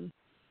son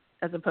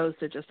as opposed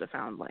to just a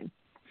foundling.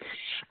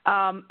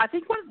 I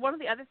think one of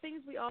the other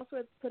things we also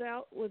had put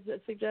out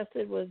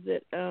suggested was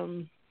that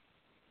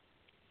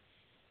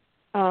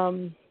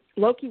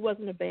Loki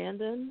wasn't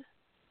abandoned,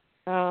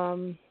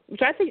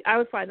 which I think I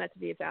would find that to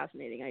be a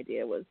fascinating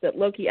idea. Was that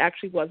Loki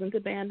actually wasn't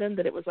abandoned?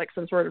 That it was like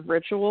some sort of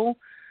ritual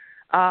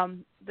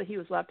that he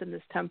was left in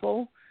this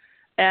temple,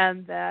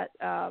 and that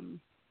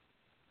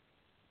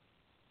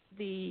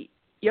the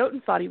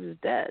Jotun thought he was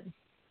dead.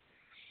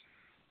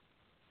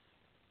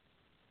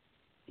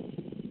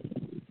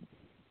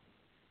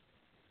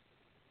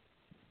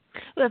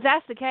 Well, if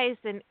that's the case,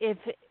 then if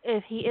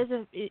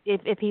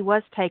he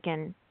was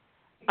taken,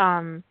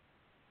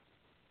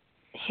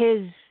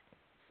 his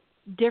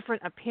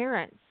different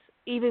appearance,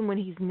 even when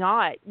he's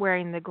not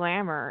wearing the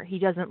glamour, he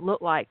doesn't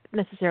look like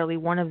necessarily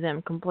one of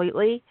them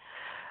completely.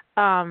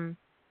 You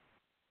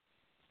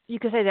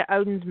could say that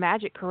Odin's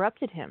magic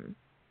corrupted him.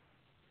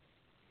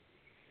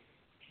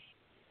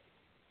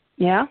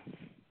 Yeah,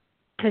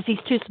 because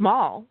he's too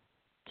small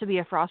to be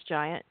a frost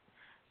giant,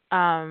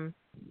 and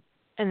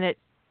that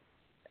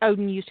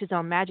Odin used his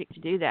own magic to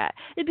do that.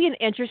 It'd be an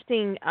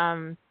interesting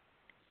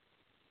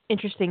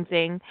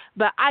thing.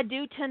 But I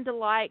do tend to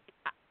want,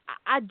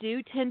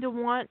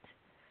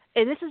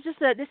 and this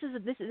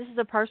is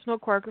a personal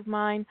quirk of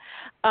mine,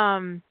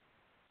 and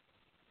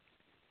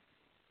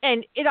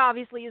it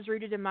obviously is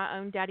rooted in my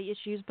own daddy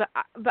issues. But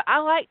I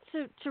like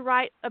to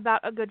write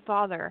about a good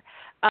father,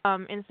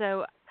 and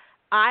so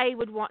I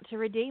would want to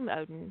redeem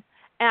Odin.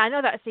 And I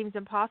know that seems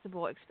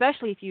impossible,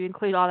 especially if you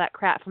include all that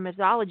crap from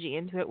mythology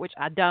into it, which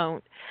I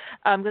don't,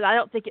 because I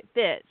don't think it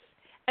fits.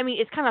 I mean,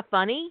 it's kind of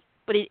funny,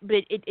 but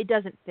it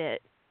doesn't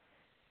fit.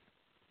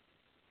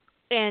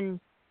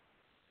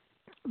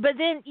 But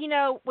then,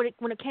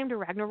 when it came to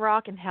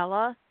Ragnarok and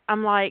Hela,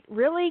 I'm like,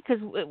 really? Because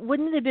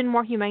wouldn't it have been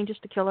more humane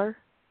just to kill her?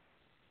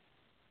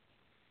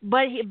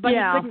 But he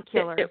couldn't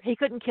kill her. He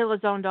couldn't kill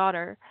his own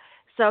daughter,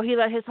 so he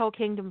let his whole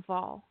kingdom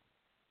fall.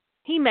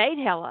 He made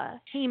Hela.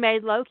 He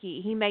made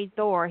Loki. He made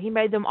Thor. He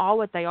made them all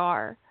what they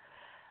are.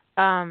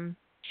 Well,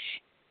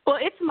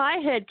 it's my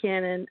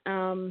headcanon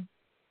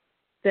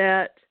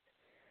that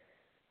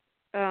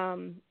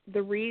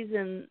the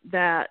reason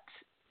that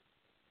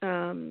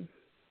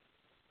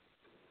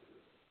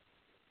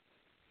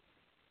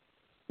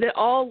that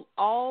all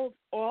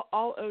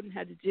Odin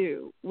had to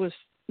do was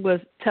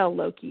tell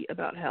Loki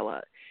about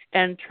Hela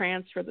and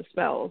transfer the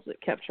spells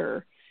that kept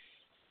her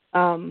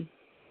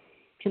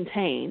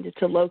contained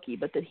to Loki,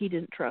 but that he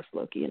didn't trust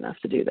Loki enough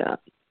to do that.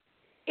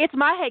 It's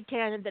my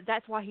headcanon that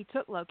that's why he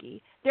took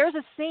Loki. There's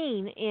a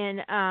scene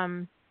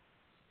in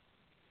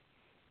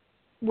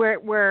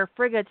where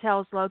Frigga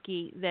tells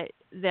Loki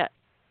that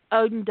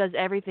Odin does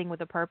everything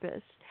with a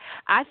purpose.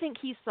 I think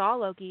he saw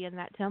Loki in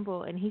that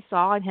temple, and he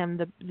saw in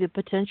him the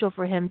potential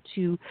for him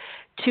to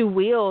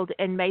wield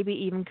and maybe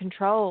even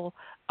control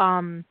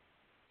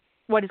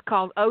what is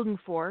called Odin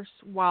Force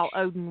while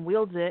Odin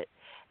wields it.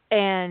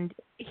 And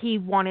he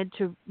wanted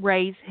to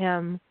raise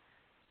him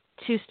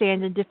to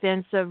stand in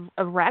defense of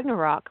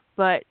Ragnarok,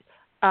 but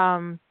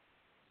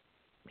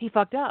he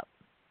fucked up.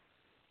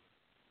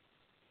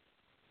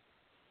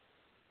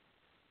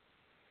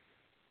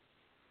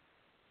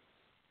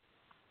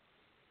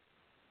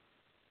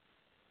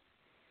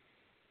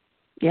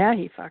 Yeah,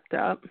 he fucked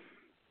up.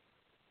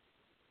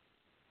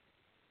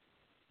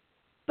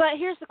 But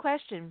here's the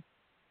question.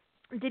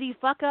 Did he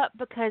fuck up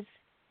because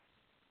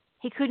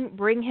he couldn't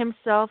bring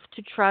himself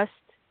to trust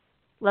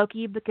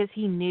Loki because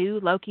he knew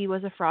Loki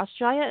was a frost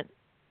giant?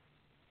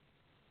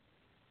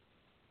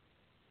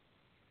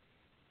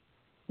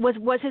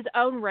 was his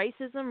own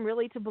racism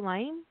really to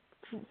blame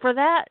for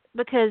that?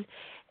 Because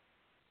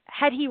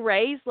had he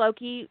raised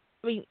Loki,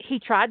 I mean, he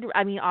tried to.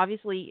 I mean,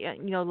 obviously,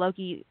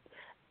 Loki,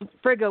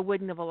 Frigga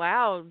wouldn't have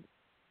allowed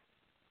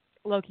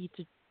Loki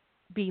to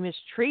be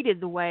mistreated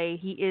the way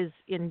he is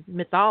in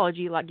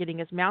mythology, like getting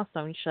his mouth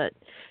sewn shut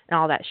and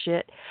all that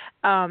shit.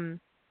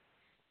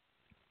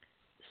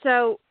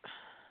 So,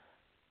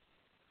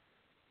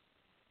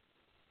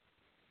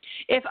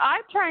 if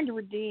I'm trying to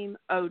redeem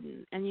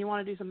Odin and you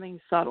want to do something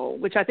subtle,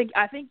 which I think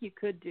you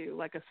could do,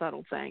 like a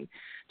subtle thing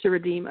to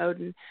redeem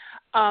Odin,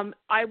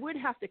 I would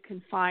have to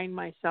confine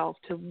myself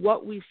to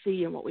what we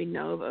see and what we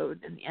know of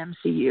Odin in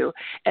the MCU,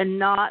 and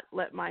not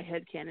let my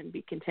headcanon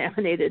be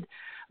contaminated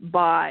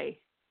by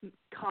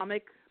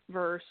comic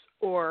verse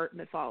or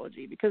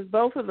mythology, because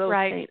both of those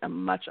paint a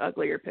much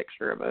uglier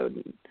picture of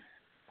Odin.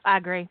 I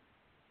agree.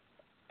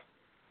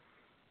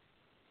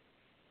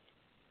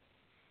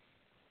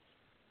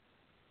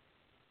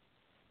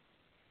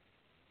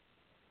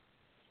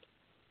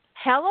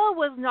 Hela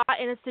was not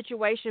in a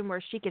situation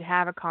where she could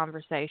have a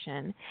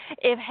conversation.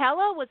 If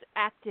Hela was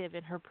active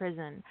in her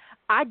prison,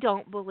 I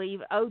don't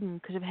believe Odin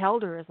could have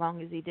held her as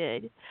long as he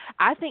did.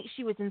 I think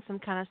she was in some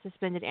kind of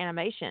suspended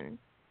animation.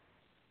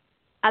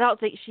 I don't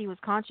think she was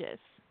conscious.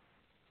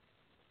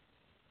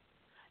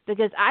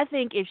 Because I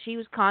think if she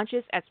was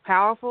conscious, as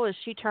powerful as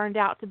she turned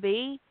out to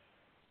be,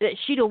 that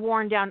she'd have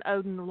worn down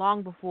Odin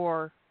long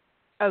before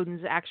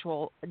Odin's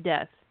actual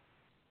death.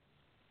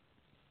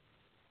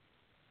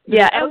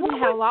 Yeah, Odin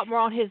had a lot more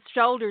on his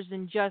shoulders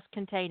than just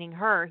containing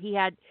her.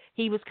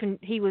 He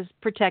was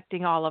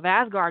protecting all of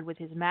Asgard with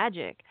his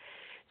magic.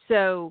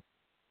 So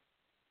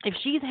if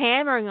she's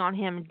hammering on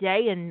him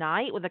day and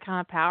night with the kind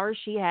of power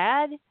she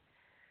had,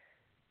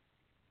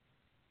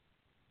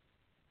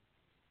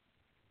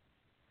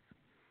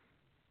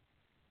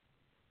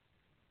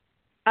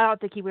 I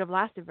don't think he would have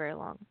lasted very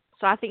long.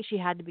 So I think she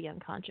had to be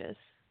unconscious.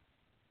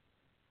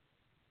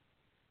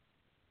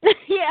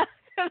 Yeah.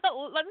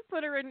 Let's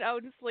put her in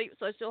Odin's sleep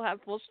so she'll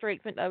have full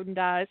strength when Odin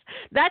dies.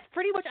 That's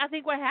pretty much, I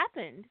think, what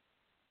happened.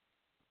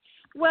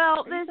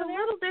 Well, there's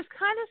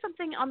kind of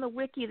something on the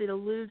wiki that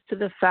alludes to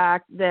the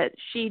fact that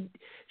she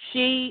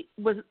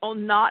was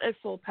not at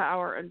full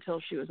power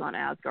until she was on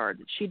Asgard.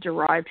 That she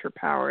derived her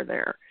power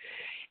there,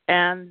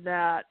 and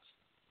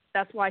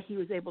that's why he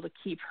was able to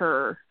keep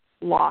her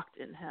locked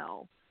in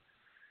hell,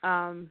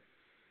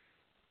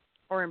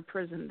 or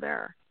imprisoned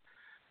there.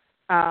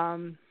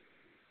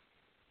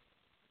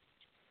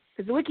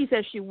 Because the wiki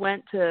says she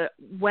went to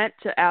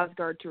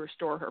Asgard to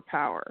restore her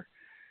power.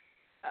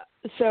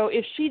 So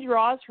if she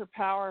draws her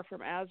power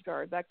from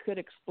Asgard, that could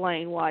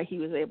explain why he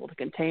was able to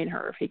contain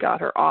her if he got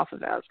her off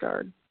of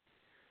Asgard.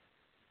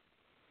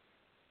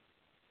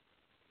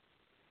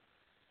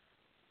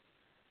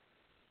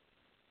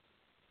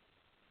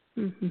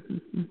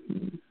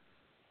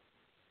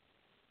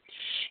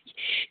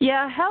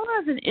 Yeah,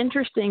 Hela is an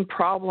interesting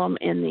problem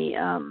in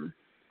the.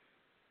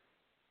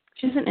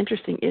 She's an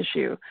interesting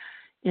issue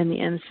in the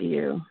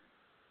MCU.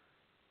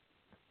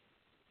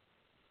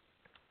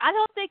 I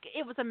don't think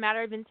it was a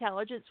matter of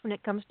intelligence when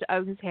it comes to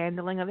Odin's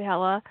handling of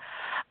Hela.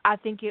 I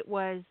think it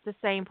was the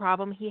same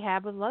problem he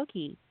had with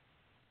Loki,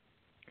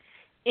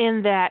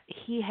 in that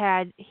he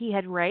had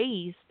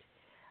raised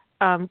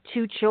 2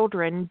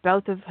 children,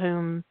 both of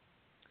whom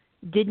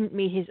didn't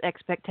meet his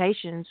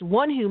expectations.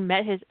 One who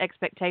met his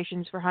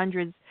expectations for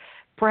hundreds,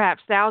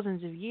 perhaps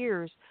thousands of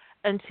years,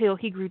 until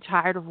he grew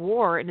tired of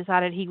war and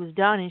decided he was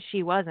done and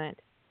she wasn't.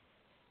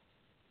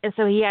 And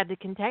so he had to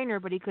contain her,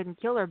 but he couldn't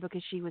kill her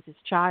because she was his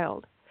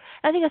child.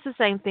 I think that's the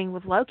same thing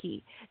with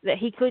Loki, that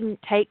he couldn't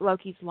take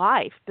Loki's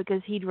life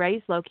because he'd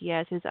raised Loki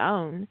as his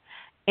own,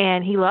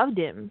 and he loved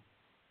him.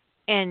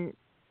 And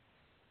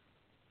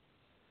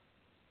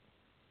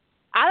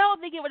I don't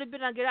think it would have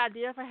been a good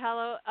idea for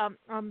Hela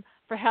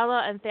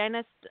and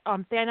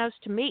Thanos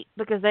to meet,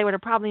 because they would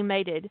have probably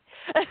mated.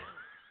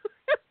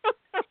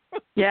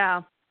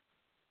 Yeah.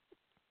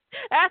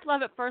 That's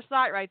love at first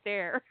sight right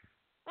there.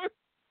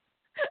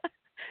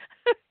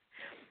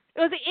 It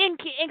was in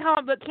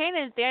comic book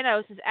canon.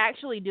 Thanos is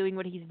actually doing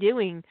what he's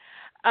doing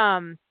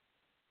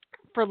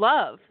for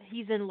love.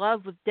 He's in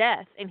love with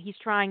Death, and he's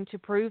trying to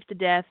prove to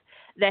Death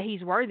that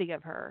he's worthy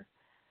of her.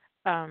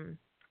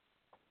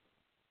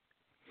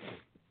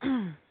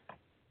 It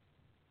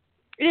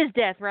is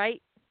Death,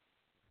 right?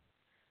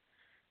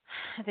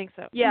 I think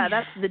so. Yeah,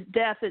 that's the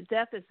Death.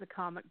 Death is the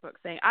comic book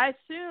thing. I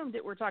assumed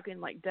that we're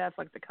talking like Death,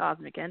 like the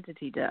cosmic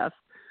entity Death.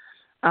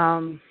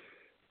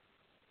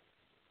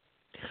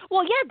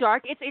 Well, yeah,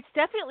 Dark. It's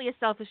definitely a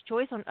selfish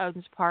choice on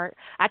Odin's part.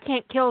 I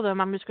can't kill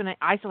them. I'm just going to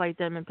isolate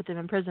them and put them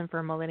in prison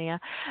for millennia,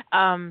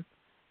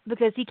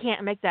 because he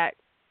can't make that.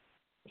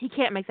 He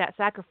can't make that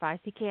sacrifice.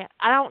 He can't.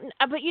 I don't.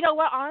 But you know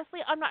what? Honestly,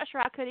 I'm not sure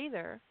I could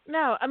either.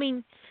 No, I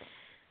mean,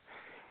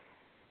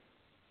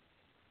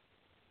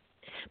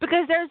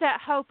 because there's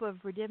that hope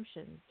of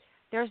redemption.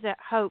 There's that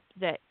hope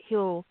that he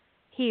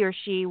or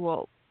she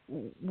will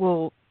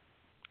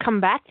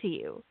come back to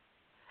you.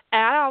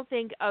 And I don't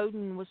think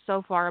Odin was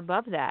so far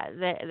above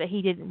that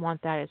he didn't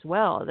want that as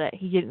well. That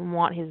he didn't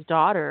want his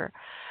daughter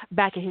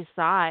back at his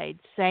side,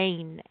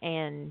 sane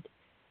and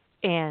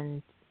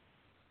and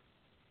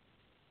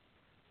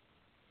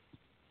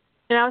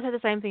I would say the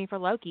same thing for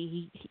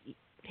Loki.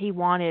 He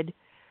wanted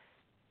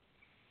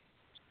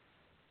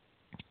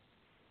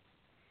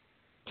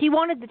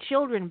the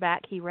children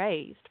back he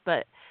raised,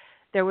 but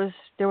there was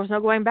no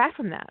going back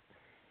from that.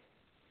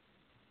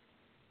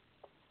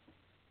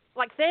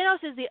 Like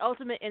Thanos is the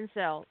ultimate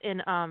incel in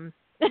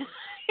in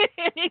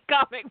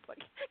comic book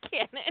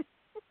canon.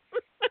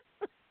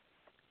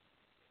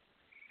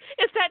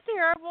 Is that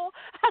terrible?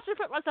 I should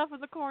put myself in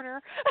the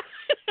corner.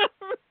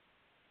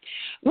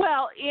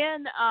 Well,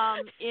 in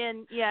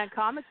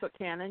comic book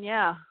canon,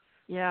 yeah,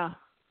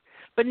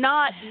 but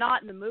not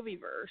in the movie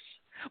verse.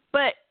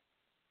 But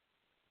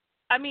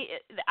I mean,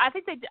 I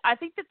think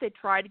that they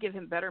tried to give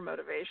him better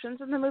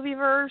motivations in the movie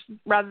verse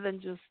rather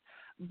than just,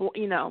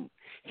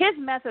 his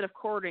method of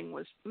courting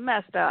was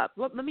messed up.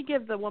 Let me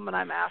give the woman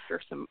I'm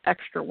after some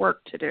extra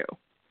work to do.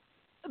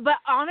 But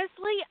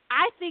honestly,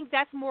 I think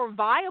that's more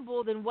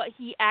viable than what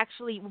his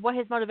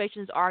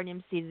motivations are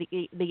in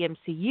the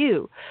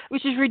MCU,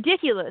 which is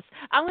ridiculous.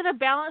 I'm going to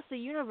balance the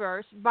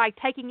universe by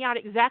taking out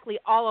exactly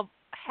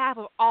half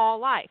of all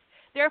life.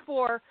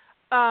 Therefore,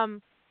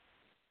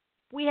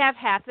 we have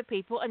half the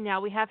people, and now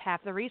we have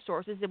half the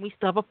resources, and we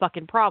still have a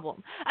fucking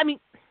problem. I mean,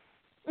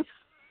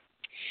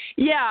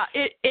 yeah,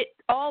 it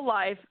all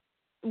life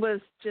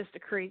was just a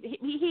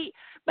crazy.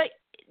 But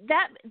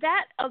that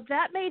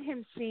made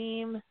him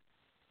seem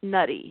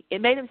nutty.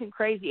 It made him seem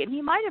crazy, and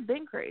he might have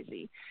been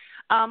crazy,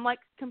 like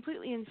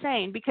completely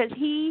insane, because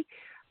he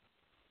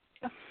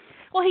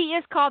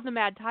is called the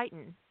Mad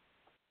Titan.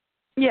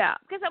 Yeah,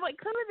 because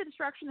clearly the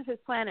destruction of his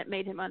planet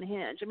made him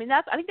unhinged. I mean,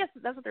 I think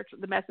that's what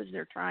the message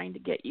they're trying to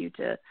get you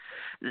to,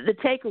 the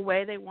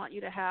takeaway they want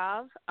you to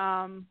have,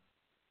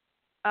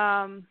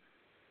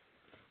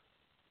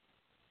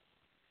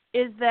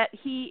 is that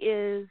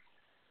he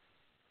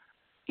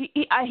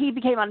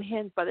became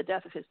unhinged by the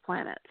death of his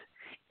planet.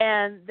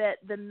 And that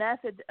the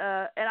method,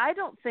 and I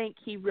don't think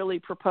he really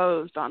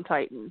proposed on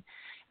Titan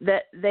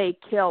that they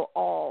kill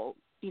all,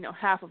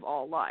 half of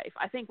all life.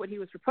 I think what he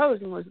was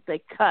proposing was that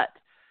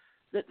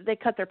they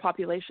cut their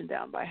population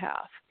down by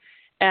half,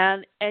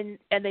 and they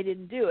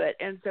didn't do it.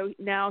 And so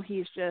now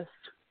he's just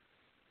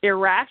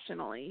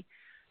irrationally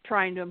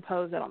trying to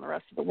impose that on the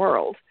rest of the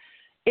world.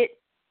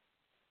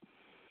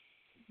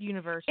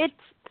 Universe. It's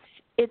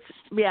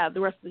the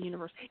rest of the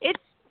universe.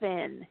 It's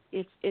thin.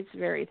 It's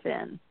very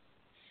thin.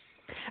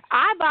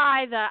 I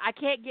buy the I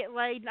can't get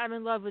laid and I'm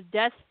in love with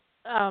death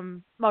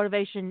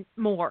motivation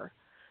more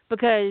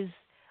because,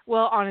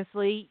 well,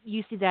 honestly,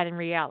 you see that in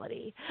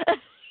reality.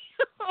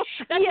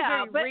 That's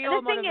a very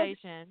real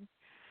motivation.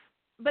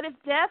 But if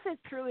death is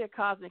truly a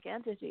cosmic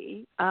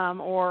entity,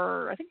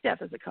 or I think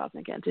death is a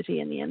cosmic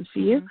entity in the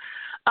MCU,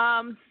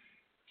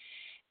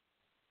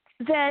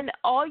 then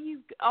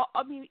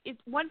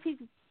once he's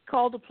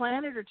called a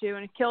planet or two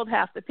and killed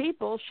half the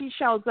people, she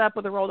shows up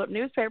with a rolled up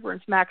newspaper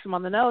and smacks him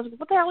on the nose.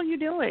 What the hell are you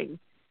doing?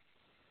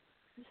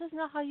 This is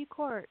not how you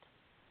court.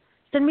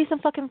 Send me some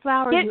fucking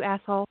flowers, you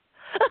asshole.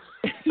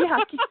 Yeah,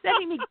 keep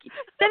giving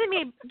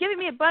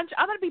me a bunch.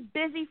 I'm gonna be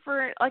busy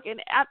for like an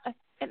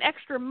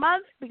extra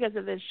month because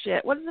of this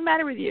shit. What is the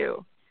matter with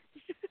you?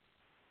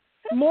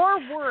 More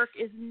work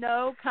is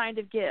no kind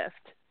of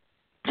gift.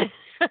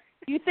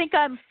 You think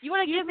I'm? You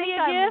want to give me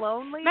a gift?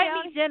 Lonely? Make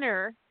me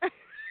dinner.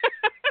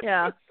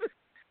 Yeah,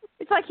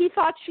 it's like he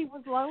thought she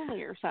was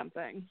lonely or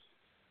something.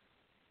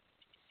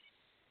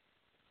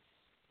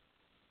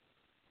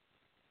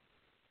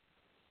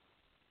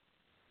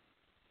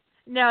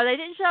 No, they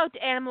didn't show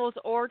animals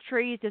or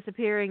trees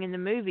disappearing in the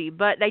movie,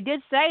 but they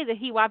did say that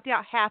he wiped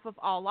out half of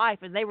all life,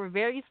 and they were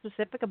very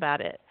specific about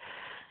it.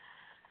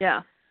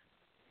 Yeah.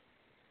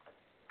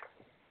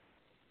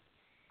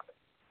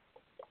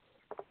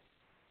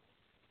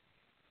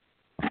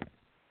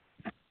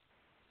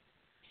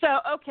 So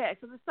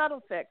the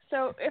subtle fix.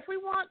 So if we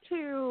want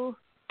to,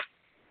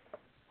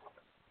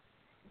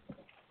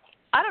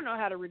 I don't know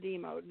how to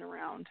redeem Odin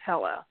around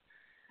Hela.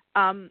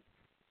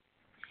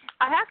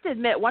 I have to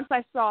admit, once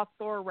I saw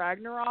Thor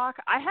Ragnarok,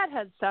 I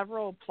had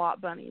several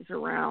plot bunnies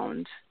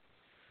around.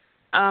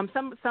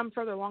 Some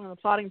further along in the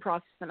plotting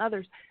process than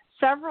others.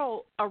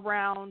 Several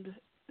around,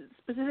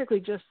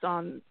 specifically just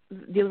on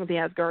dealing with the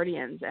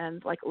Asgardians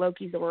and like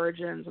Loki's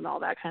origins and all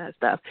that kind of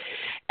stuff.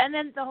 And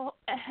then the whole,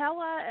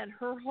 Hela and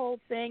her whole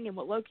thing and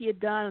what Loki had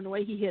done and the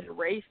way he had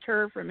erased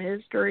her from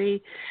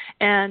history,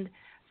 and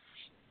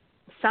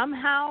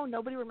somehow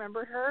nobody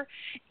remembered her.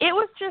 It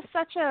was just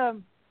such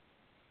a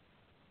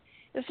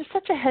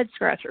head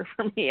scratcher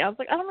for me. I was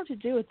like, I don't know what to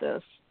do with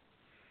this.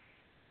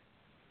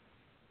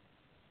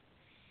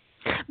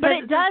 But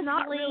it does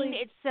not lean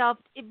itself.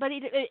 But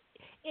it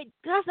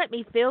does let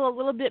me feel a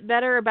little bit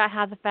better about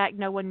how the fact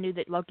no one knew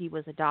that Loki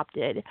was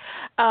adopted.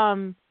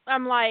 I'm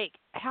like,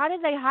 how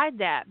did they hide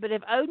that? But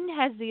if Odin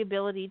has the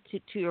ability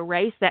to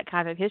erase that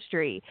kind of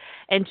history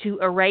and to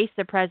erase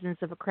the presence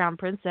of a crown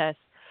princess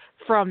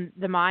from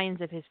the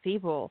minds of his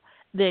people,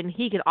 then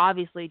he could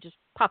obviously just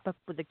pop up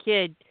with a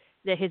kid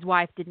that his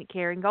wife didn't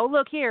carry and go,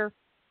 look here.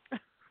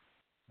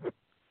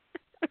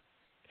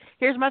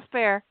 Here's my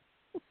spare.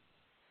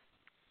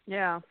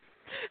 Yeah.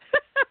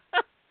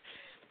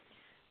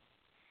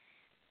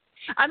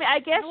 I mean, I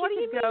guess what do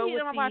you you could go mean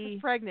with my wife was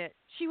pregnant?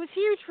 She was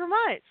huge for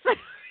months.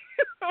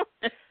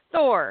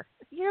 Thor,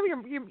 you know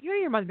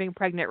your mother being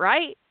pregnant,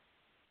 right?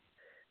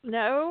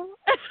 No.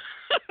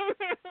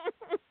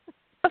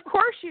 Of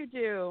course you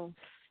do.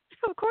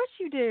 Of course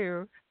you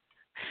do.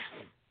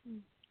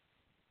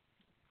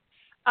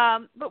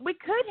 But we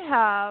could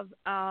have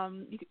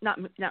not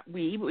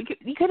we, but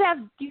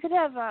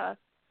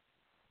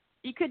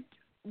you could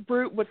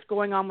root what's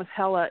going on with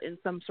Hela in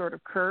some sort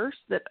of curse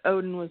that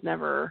Odin was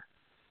never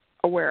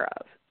aware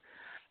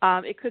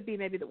of. It could be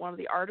maybe that one of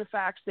the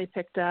artifacts they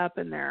picked up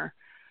and they're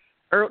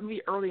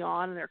early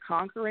on and they're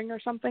conquering or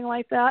something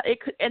like that.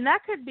 That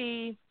could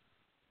be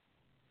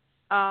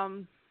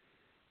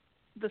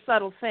the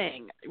subtle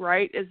thing,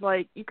 right? Is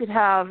like you could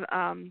have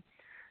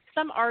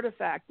some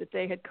artifact that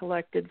they had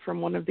collected from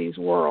one of these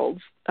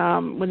worlds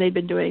when they'd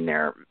been doing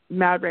their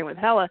Mad Rain with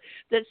Hela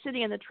that's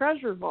sitting in the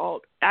treasure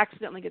vault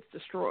accidentally gets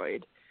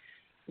destroyed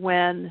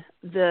when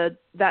that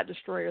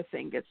destroyer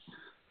thing gets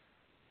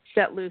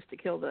set loose to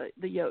kill the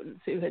Jotuns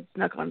who had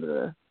snuck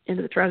into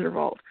the treasure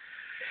vault.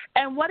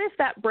 And what if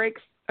that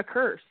breaks a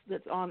curse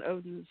that's on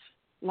Odin's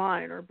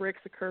line or breaks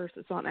a curse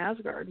that's on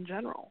Asgard in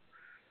general?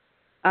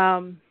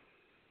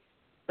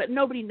 But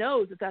nobody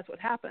knows that that's what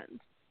happened.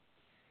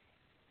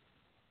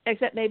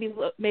 Except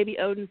maybe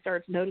Odin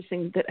starts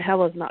noticing that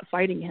Hela's not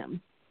fighting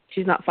him.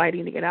 She's not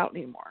fighting to get out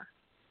anymore.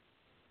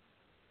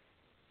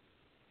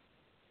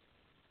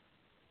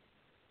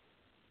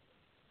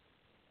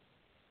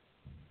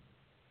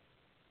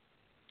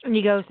 And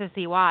he goes to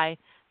see why,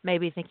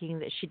 maybe thinking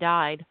that she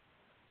died.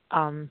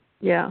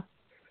 Yeah.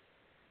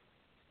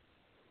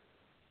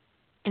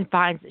 And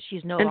finds that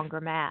she's no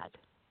longer mad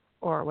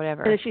or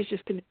whatever. And she's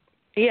just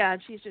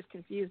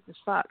confused as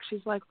fuck.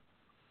 She's like,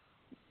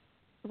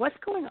 what's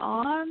going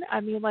on? I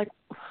mean, like,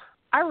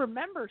 I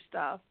remember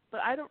stuff,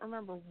 but I don't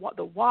remember what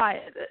the why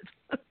of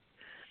it.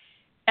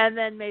 And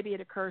then maybe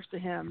it occurs to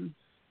him.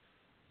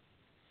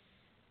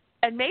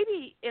 And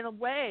maybe in a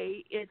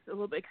way it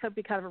could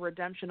be kind of a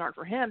redemption arc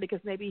for him because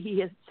maybe he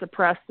has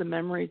suppressed the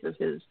memories of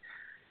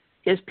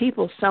his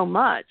people so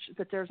much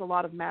that there's a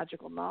lot of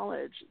magical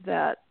knowledge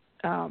that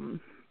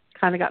kind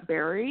of got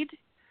buried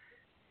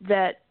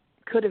that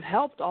could have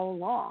helped all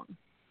along.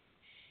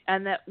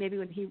 And that maybe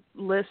when he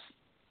lists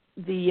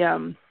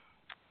the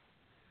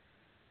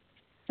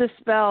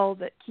spell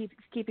that keeps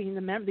keeping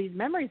these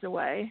memories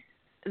away,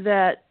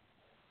 and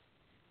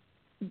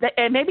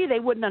maybe they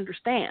wouldn't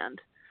understand.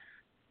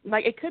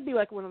 Like it could be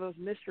like one of those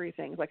mystery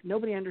things, like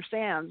nobody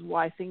understands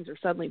why things are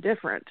suddenly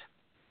different.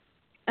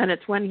 And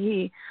it's when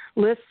he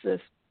lists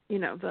this,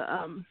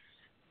 the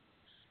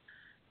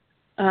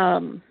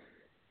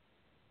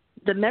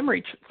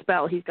memory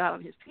spell he's got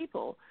on his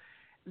people,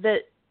 that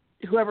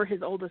whoever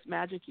his oldest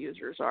magic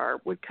users are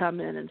would come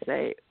in and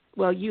say,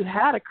 well, you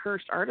had a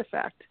cursed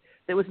artifact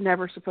that was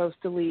never supposed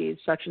to leave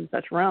such and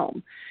such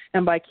realm.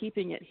 And by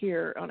keeping it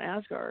here on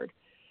Asgard,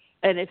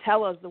 and if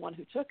Hela's the one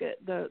who took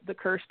it, the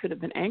curse could have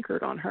been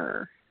anchored on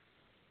her.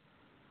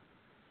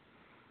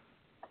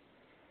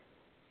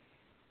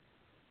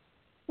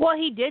 Well,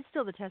 he did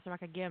steal the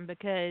Tesseract again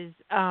because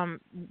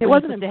it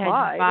wasn't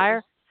implied.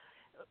 Fire.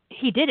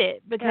 He did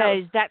it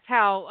because that's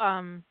how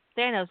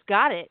Thanos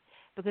got it.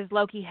 Because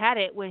Loki had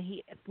it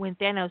when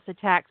Thanos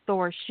attacked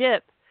Thor's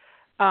ship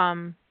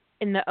in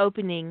the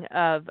opening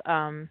of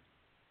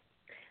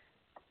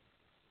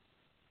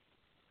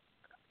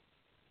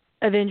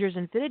Avengers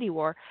Infinity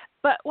War.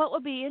 But what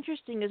would be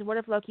interesting is what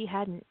if Loki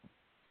hadn't?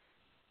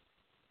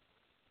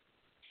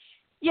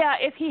 Yeah,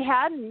 if he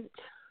hadn't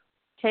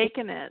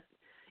taken it,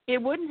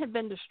 it wouldn't have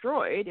been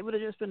destroyed. It would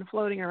have just been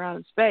floating around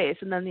in space,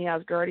 and then the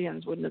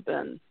Asgardians wouldn't have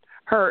been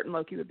hurt, and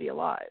Loki would be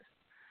alive.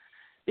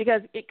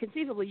 Because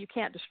conceivably you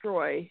can't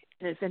destroy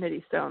an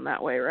Infinity Stone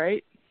that way,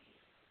 right?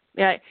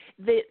 Yeah,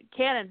 the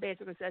canon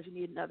basically says you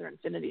need another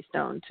Infinity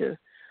Stone to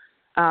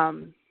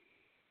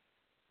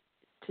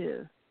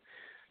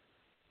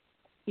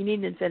you need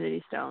an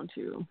Infinity Stone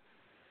to.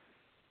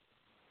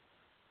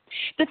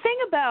 The thing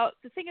about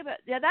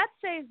that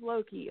saves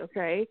Loki,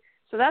 okay?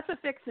 So that's a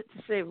fix it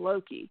to save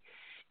Loki.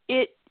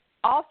 It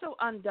also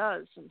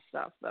undoes some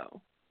stuff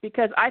though,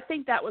 because I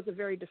think that was a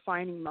very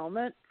defining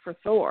moment for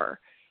Thor,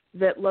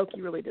 that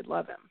Loki really did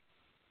love him.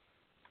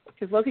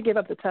 Because Loki gave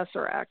up the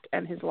Tesseract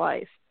and his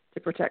life to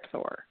protect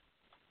Thor.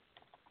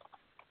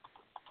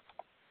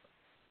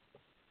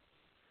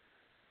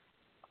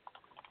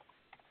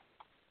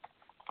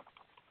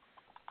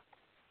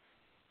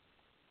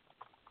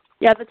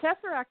 Yeah, the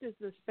Tesseract is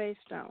the Space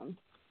Stone.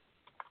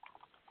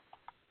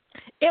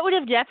 It would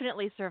have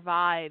definitely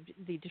survived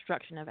the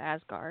destruction of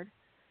Asgard.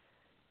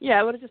 Yeah,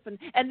 it would have just been,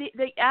 and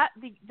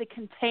the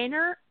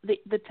container, the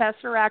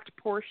Tesseract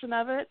portion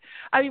of it.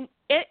 I mean,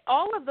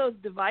 all of those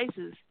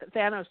devices that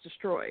Thanos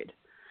destroyed.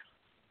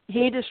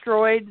 He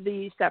destroyed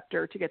the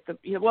scepter to get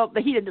he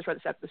didn't destroy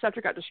the scepter. The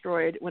scepter got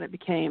destroyed when it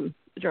became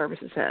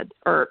Jarvis's head,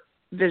 or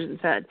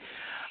Vision's head.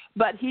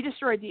 But he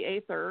destroyed the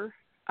Aether.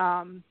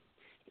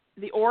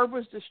 The orb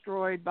was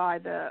destroyed by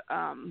the,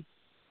 it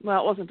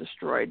wasn't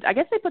destroyed. I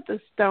guess they put the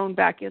stone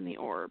back in the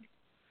orb.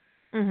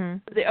 Mm-hmm.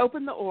 They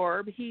opened the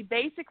orb. He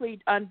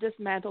basically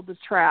dismantled the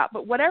trap.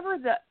 But whatever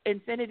the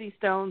Infinity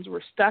Stones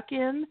were stuck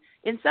in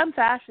some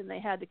fashion, they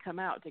had to come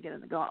out to get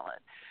in the gauntlet.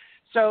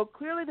 So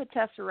clearly the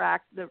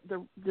Tesseract,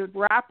 the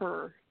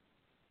wrapper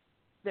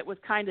that was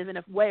kind of in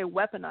a way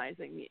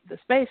weaponizing the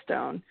Space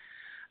Stone,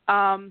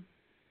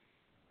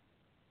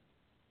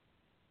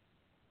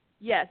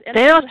 yes. And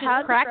they also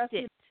just cracked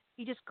it.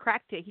 He just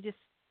cracked it. He just,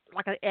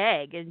 like an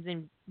egg, and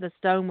then the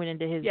stone went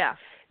into his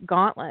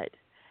gauntlet.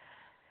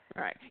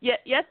 Right. Yes,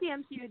 the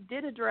MCU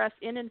did address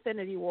in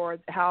Infinity War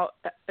how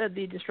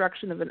the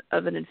destruction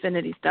of an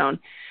Infinity Stone,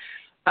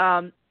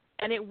 and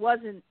it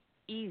wasn't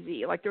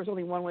easy. Like, there was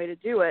only one way to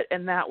do it,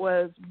 and that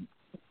was,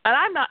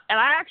 I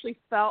actually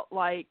felt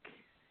like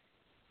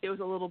it was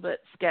a little bit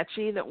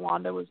sketchy that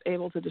Wanda was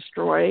able to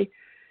destroy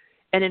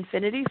an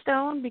Infinity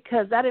Stone,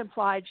 because that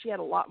implied she had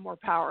a lot more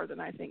power than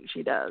I think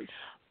she does.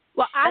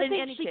 Well, I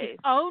think she could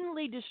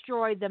only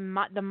destroy the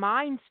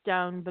Mind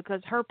Stone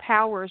because her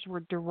powers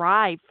were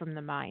derived from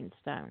the Mind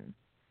Stone.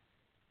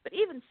 But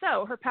even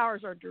so, her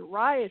powers are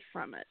derived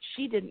from it.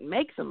 She didn't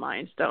make the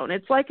Mind Stone.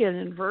 It's like an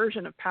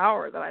inversion of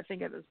power that I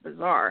think of as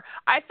bizarre.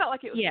 I felt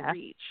like it was a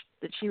reach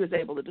that she was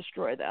able to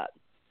destroy that.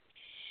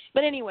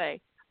 But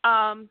anyway,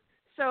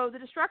 so the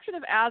destruction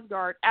of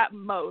Asgard at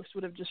most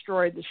would have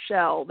destroyed the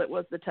shell that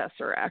was the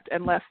Tesseract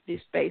and left the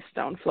Space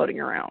Stone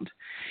floating around.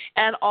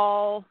 And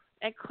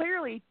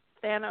clearly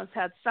Thanos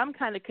had some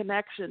kind of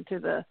connection to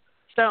the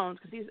stones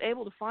because he was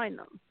able to find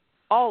them,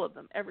 all of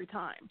them, every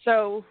time.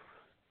 So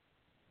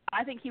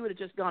I think he would have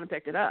just gone and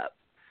picked it up,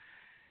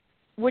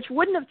 which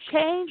wouldn't have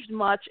changed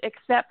much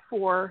except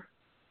for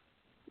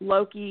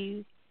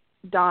Loki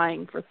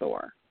dying for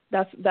Thor.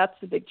 That's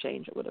the big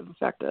change it would have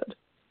affected.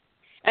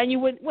 And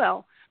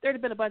there'd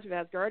have been a bunch of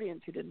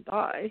Asgardians who didn't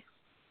die,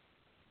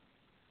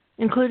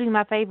 including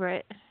my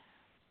favorite.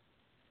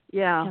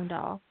 Yeah.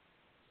 Heimdall.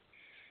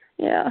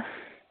 Yeah.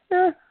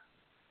 That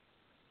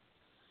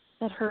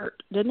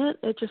hurt, didn't it?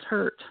 It just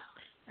hurt.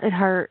 It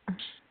hurt.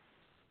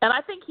 And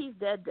I think he's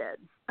dead.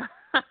 I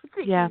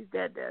think he's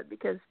dead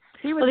because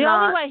he was the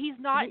only way he's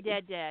not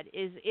dead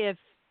is if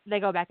they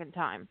go back in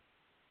time.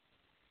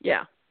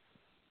 Yeah.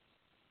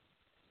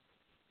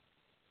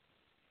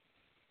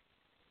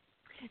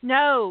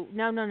 No.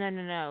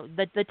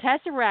 The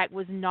Tesseract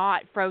was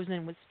not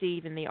frozen with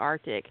Steve in the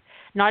Arctic.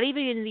 Not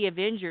even in the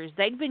Avengers.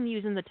 They've been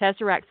using the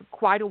Tesseract for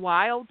quite a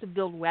while to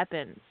build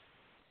weapons.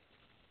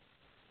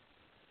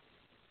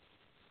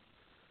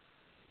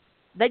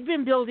 They'd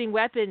been building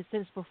weapons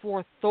since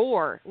before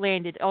Thor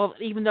landed,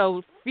 even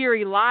though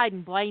Fury lied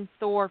and blamed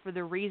Thor for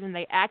the reason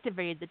they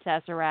activated the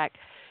Tesseract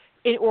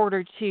in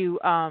order to...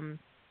 I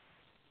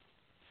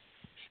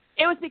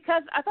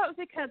thought it was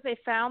because they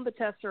found the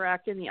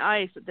Tesseract in the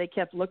ice that they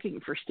kept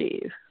looking for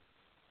Steve.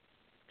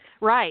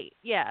 Right,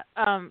 yeah.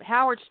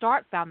 Howard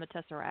Stark found the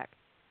Tesseract.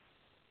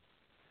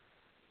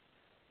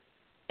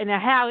 And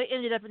how it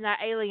ended up in that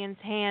alien's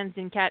hands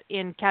in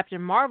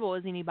Captain Marvel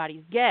is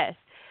anybody's guess.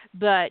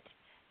 But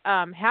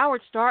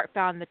Howard Stark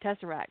found the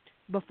Tesseract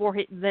before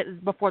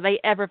they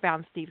ever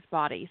found Steve's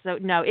body. So,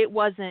 no, it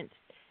wasn't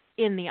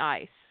in the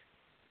ice.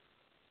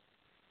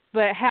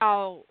 But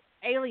how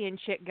Alien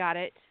Chick got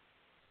it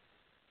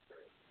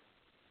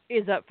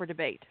is up for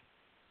debate.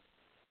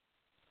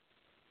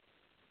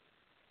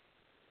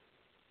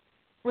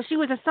 Well, she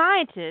was a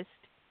scientist,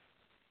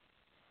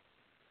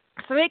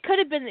 so it could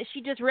have been that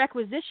she just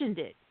requisitioned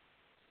it,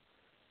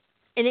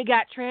 and it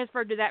got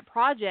transferred to that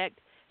project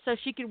so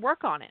she could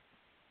work on it.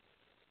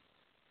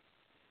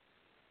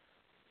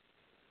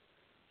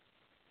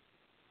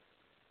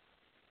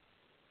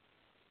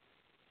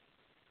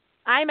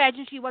 I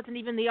imagine she wasn't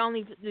even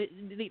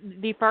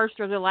the first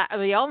or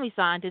the only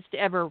scientist to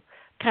ever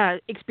kind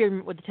of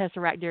experiment with the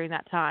Tesseract during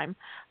that time.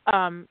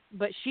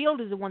 But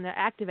S.H.I.E.L.D. is the one that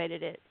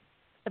activated it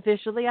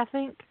officially, I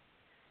think.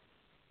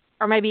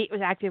 Or maybe it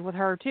was active with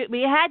her too. But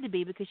it had to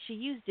be because she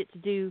used it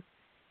to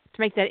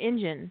make that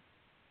engine.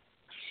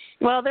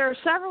 Well, there are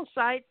several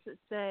sites that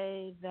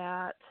say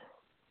that...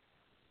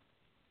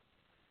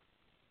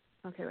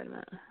 Okay, wait a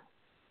minute.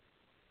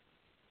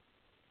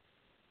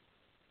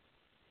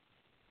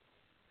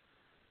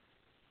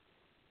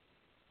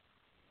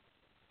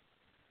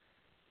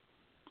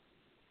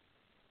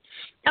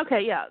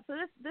 Okay, yeah. So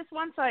this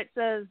one site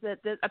says that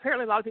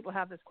apparently a lot of people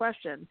have this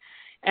question,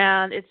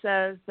 and it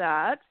says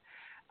that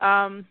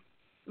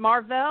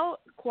Marvel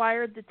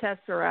acquired the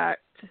Tesseract,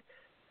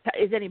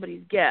 is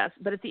anybody's guess,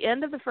 but at the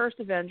end of the first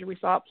Avenger, we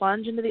saw it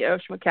plunge into the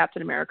ocean with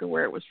Captain America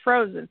where it was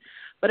frozen.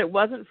 but it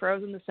wasn't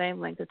frozen the same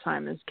length of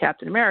time as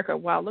Captain America.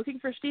 While looking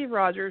for Steve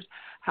Rogers,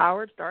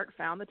 Howard Stark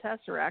found the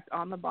Tesseract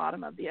on the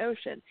bottom of the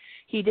ocean.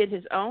 He did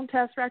his own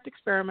Tesseract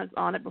experiments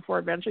on it before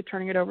eventually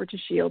turning it over to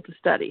S.H.I.E.L.D. to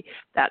study.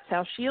 That's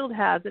how S.H.I.E.L.D.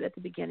 has it at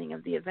the beginning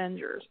of the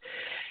Avengers.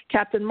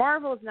 Captain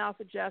Marvel is now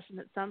suggesting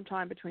that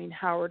sometime between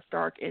Howard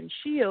Stark and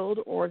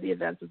S.H.I.E.L.D., or the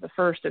events of the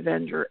first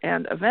Avenger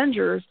and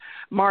Avengers,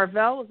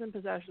 Mar-Vell was in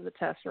possession of the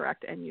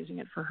Tesseract and using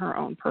it for her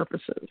own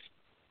purposes.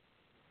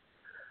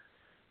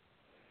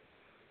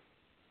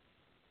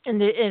 And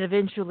it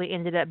eventually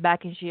ended up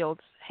back in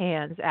S.H.I.E.L.D.'s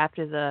hands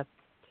after the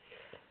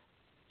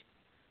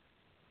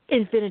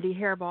Infinity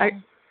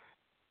Hairball.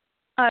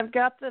 I've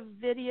got the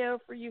video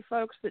for you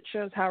folks that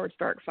shows Howard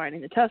Stark finding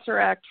the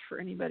Tesseract for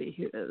anybody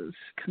who is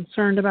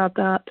concerned about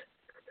that.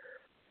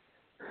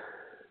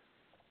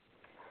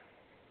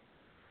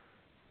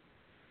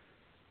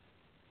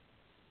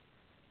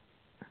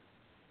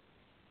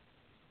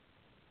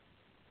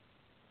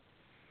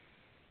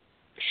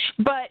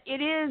 But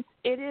it is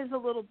a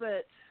little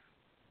bit.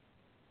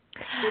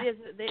 It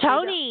is.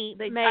 Tony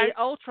made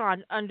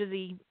Ultron under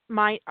the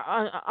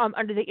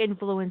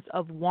influence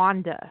of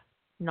Wanda,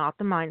 not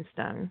the Mind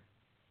Stone.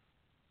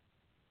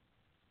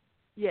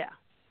 Yeah.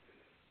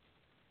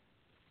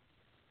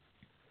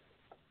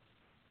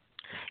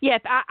 Yeah,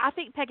 I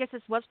think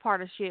Pegasus was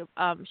part of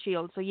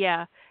S.H.I.E.L.D. So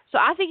yeah, so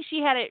I think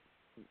she had it.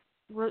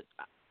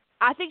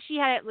 I think she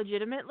had it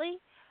legitimately.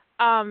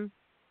 And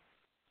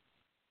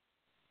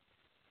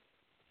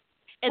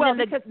then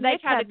they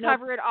tried to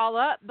cover it all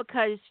up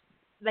because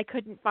they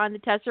couldn't find the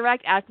Tesseract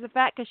after the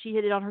fact because she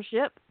hid it on her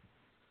ship.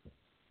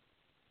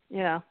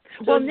 Yeah.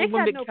 So well, Nick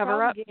had no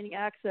problem gaining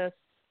access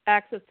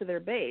to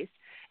their base,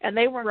 and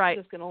they weren't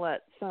just going to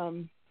let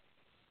some.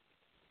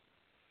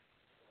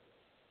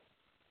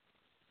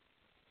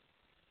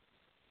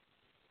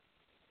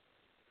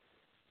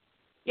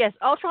 Yes,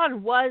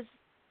 Ultron was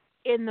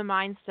in the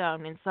Mind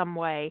Stone in some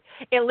way,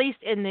 at least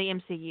in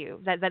the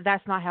MCU.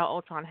 That's not how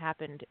Ultron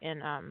happened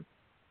in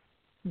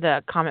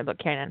the comic book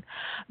canon,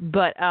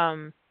 but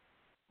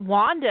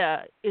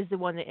Wanda is the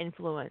one that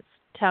influenced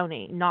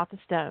Tony, not the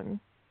Stone.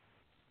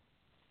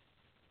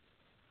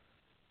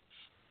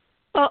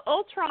 Well,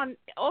 Ultron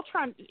was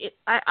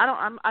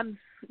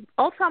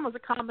a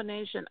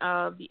combination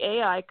of the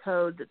AI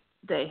code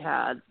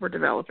that were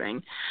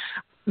developing,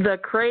 the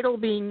cradle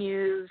being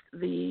used,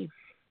 and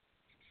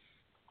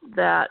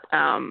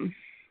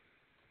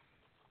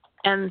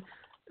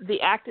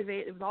it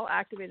was all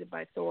activated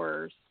by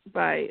Thor's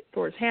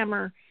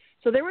hammer.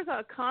 So there was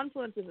a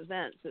confluence of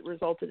events that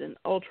resulted in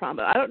Ultron,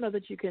 but I don't know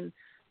that you can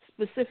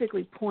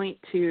specifically point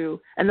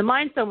to, and the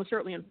Mind Stone was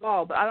certainly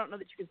involved, but I don't know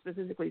that you can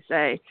specifically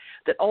say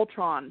that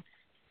Ultron,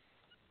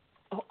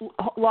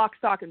 lock,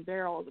 stock, and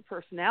barrel as a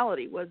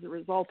personality, was the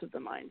result of the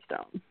Mind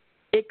Stone.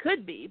 It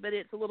could be, but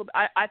it's a little bit,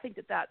 I think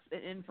that's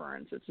an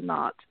inference. It's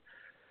not.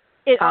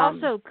 It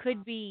also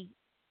could be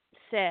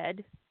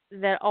said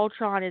that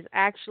Ultron is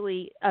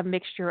actually a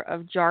mixture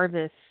of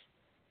Jarvis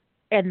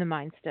and the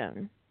Mind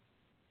Stone.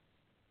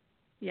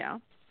 Yeah.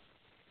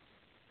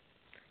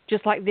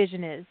 Just like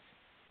Vision is.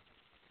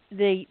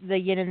 The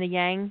yin and the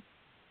yang.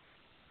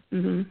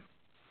 Mhm.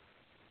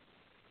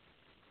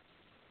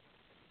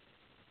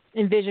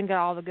 And Vision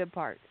got all the good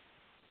parts.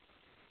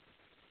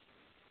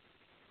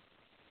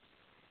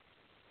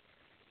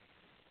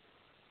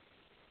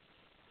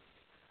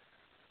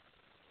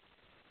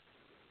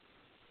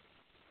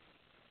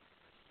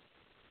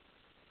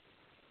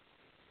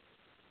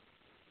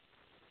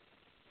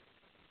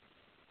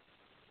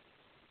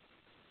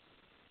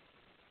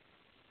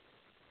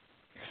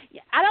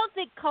 Yeah, I don't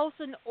think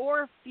Coulson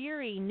or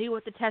Fury knew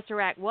what the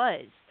Tesseract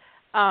was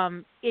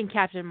in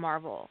Captain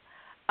Marvel.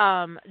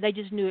 They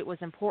just knew it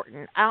was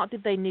important. I don't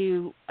think they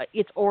knew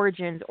its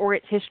origins or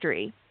its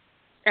history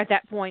at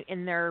that point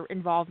in their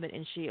involvement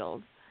in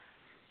S.H.I.E.L.D.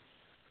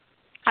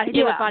 I think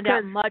they would find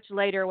out much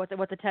later what the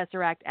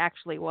Tesseract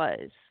actually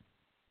was.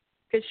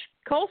 Because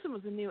Coulson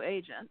was a new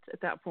agent at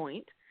that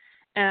point,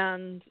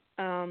 and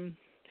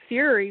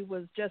Fury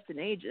was just an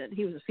agent.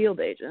 He was a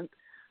field agent.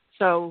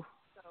 So,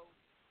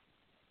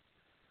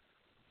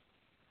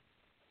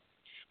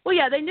 well,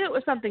 yeah, they knew it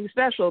was something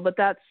special, but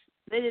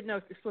they didn't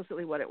know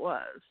explicitly what it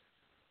was.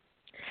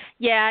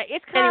 Yeah,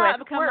 it's kind of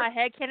become my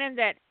headcanon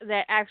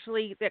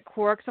that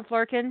Quark's a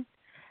Flurkin.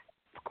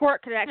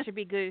 Quark could actually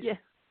be Goose. Yeah.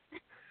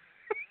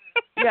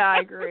 Yeah, I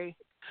agree.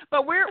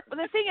 But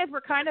the thing is,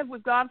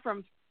 we've gone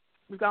from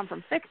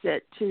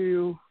Fix-It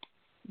to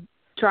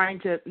trying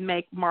to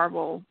make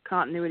Marvel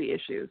continuity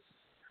issues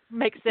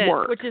make sense,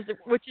 work. which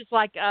is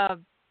like a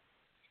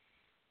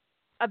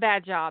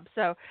bad job.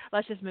 So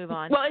let's just move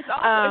on. Well, it's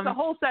also it's a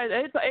whole side.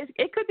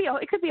 It could be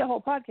a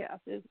whole podcast.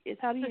 Is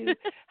how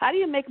do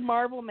you make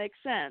Marvel make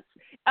sense?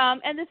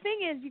 And the thing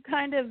is, you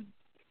kind of,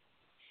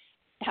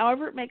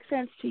 however it makes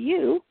sense to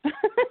you.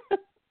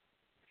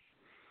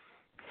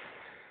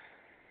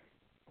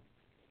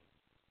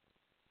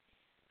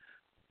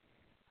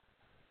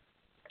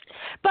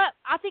 But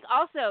I think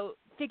also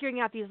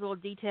figuring out these little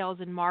details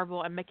in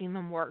Marvel and making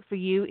them work for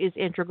you is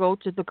integral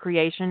to the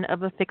creation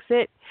of a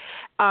Fix-It.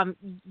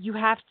 You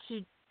have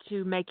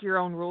to make your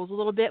own rules a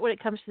little bit when it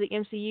comes to the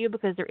MCU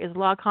because there is a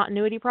lot of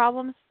continuity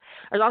problems.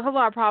 There's also a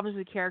lot of problems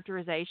with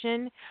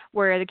characterization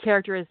where the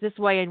character is this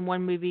way in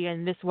one movie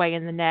and this way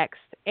in the next.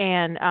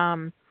 And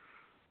they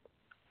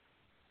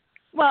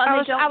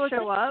don't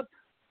show up.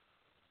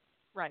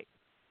 Right.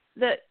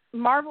 That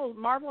Marvel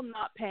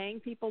not paying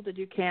people to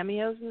do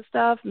cameos and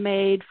stuff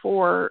made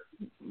for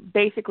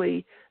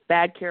basically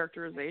bad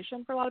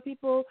characterization for a lot of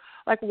people.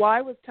 Like,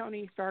 why was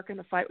Tony Stark in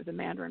a fight with the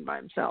Mandarin by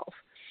himself?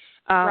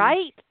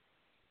 Right.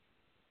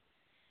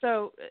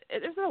 So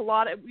there's a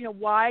lot of,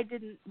 why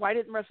didn't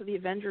the rest of the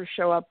Avengers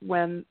show up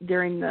when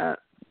the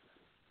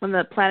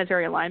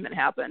planetary alignment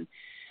happened?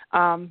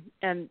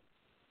 And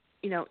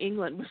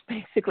England was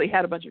basically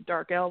had a bunch of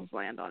dark elves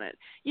land on it.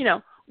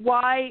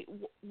 Why?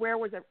 Where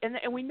was it?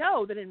 And we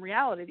know that in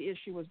reality the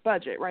issue was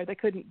budget, right? They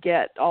couldn't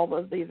get all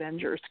of the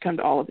Avengers to come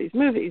to all of these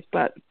movies,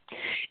 but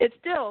it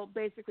still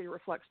basically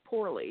reflects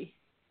poorly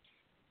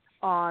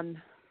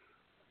on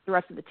the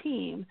rest of the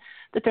team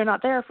that they're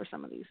not there for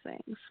some of these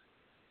things.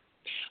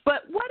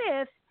 But what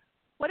if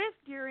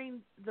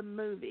during the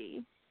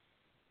movie,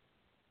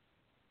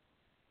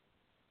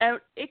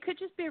 and it could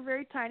just be a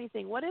very tiny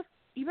thing. What if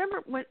you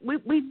remember when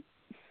we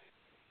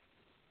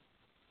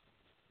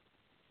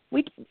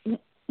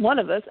one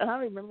of us, and I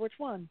don't remember which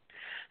one,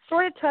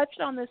 sort of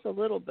touched on this a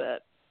little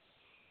bit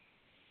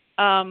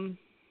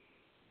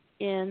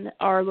in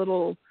our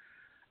little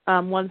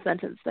one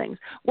sentence things.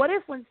 What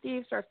if when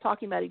Steve starts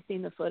talking about he'd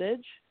seen the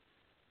footage,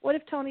 what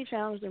if Tony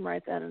challenged him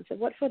right then and said,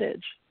 "What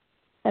footage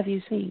have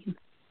you seen?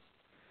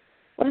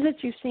 What is it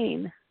you've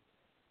seen?"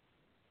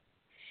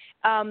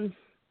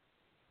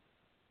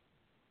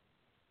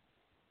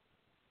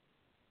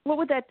 What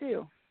would that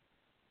do?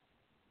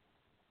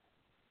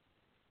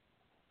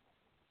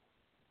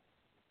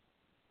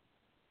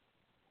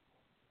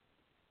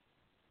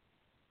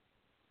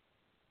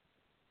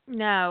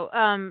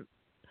 No.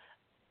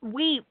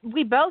 We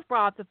both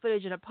brought up the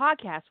footage in a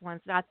podcast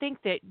once, and I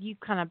think that you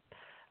kind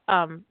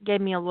of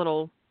gave me a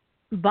little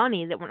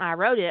bunny that when I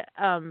wrote it,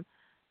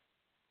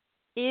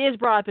 it is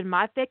brought up in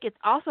my fic. It's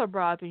also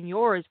brought up in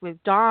yours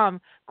with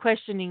Dom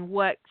questioning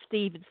what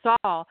Steve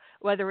saw,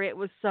 whether it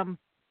was some,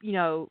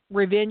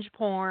 revenge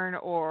porn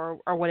or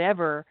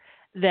whatever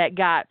that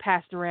got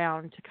passed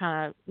around to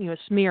kind of,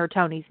 smear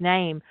Tony's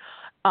name.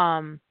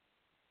 And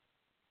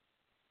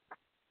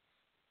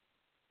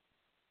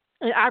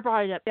I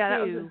brought it up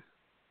too,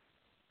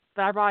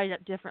 but I brought it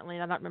up differently,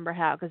 and I don't remember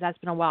how because that's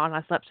been a while and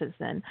I slept since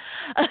then.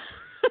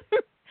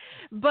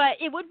 But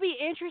it would be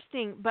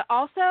interesting. But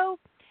also,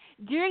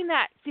 during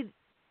that, see,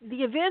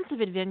 the events of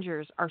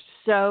Avengers are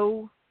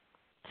so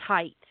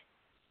tight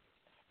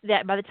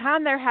that by the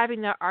time they're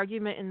having their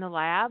argument in the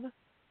lab,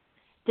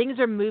 things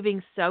are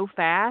moving so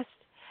fast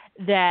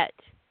that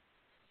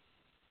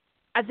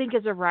I think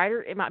as a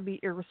writer, it might be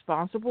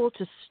irresponsible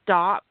to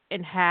stop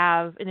and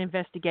have an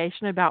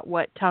investigation about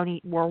what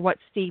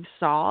Steve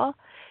saw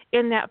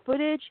in that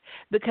footage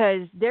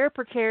because they're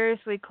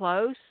precariously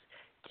close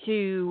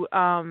to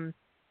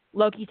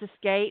Loki's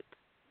escape,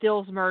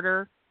 Phil's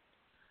murder,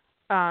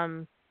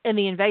 and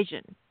the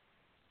invasion.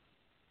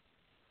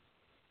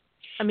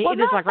 I mean, it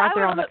is like right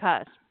there on the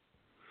cusp.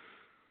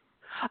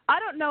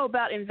 I don't know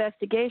about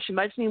investigation,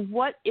 but I just mean,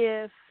 what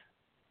if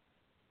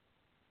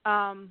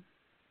Tony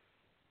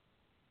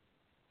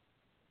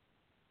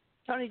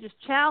just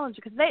challenged,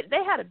 because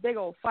they had a big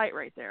old fight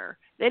right there.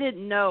 They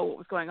didn't know what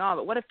was going on,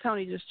 but what if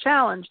Tony just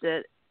challenged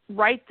it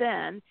right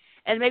then,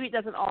 and maybe it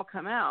doesn't all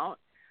come out,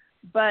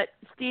 but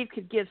Steve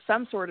could give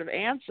some sort of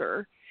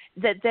answer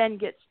that then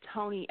gets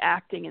Tony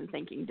acting and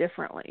thinking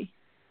differently.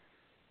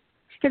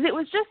 Because it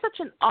was just such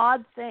an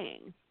odd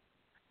thing.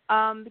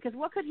 Because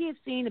what could he have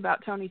seen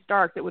about Tony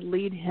Stark that would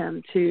lead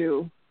him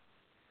to...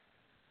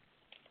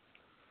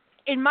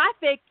 In my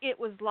fic, it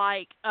was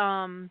like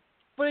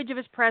footage of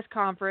his press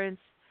conference,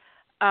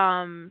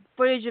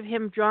 footage of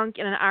him drunk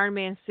in an Iron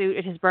Man suit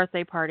at his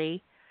birthday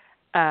party,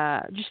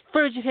 just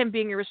footage of him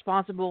being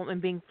irresponsible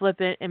and being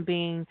flippant and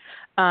being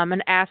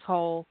an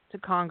asshole to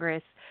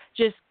Congress.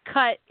 Just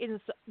cut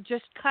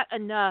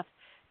enough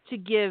to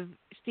give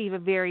Steve a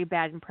very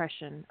bad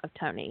impression of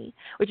Tony,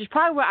 which is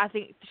probably what I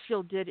think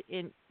S.H.I.E.L.D.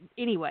 did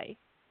anyway.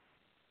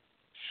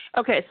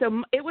 Okay,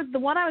 so it was the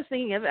one I was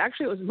thinking of.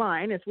 Actually, it was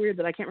mine. It's weird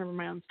that I can't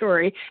remember my own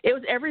story. It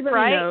was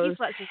Everybody Knows.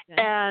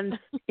 And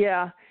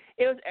yeah,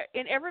 it was,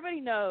 and Everybody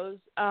Knows.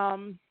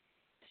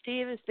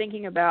 Steve is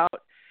thinking about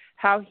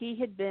how he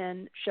had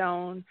been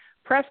shown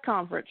press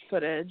conference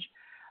footage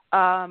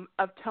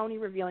of Tony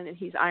revealing that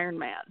he's Iron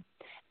Man,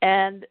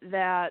 and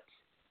that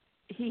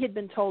he had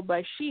been told by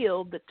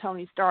S.H.I.E.L.D. that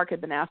Tony Stark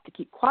had been asked to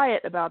keep quiet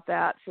about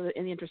that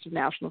in the interest of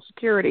national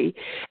security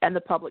and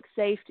the public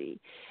safety,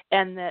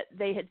 and that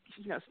they had,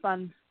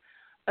 spun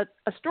a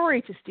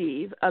story to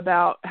Steve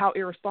about how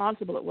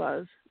irresponsible it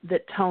was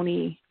that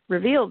Tony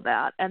revealed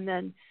that, and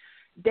then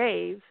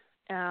Dave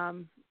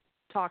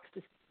talks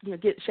to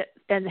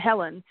and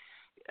Helen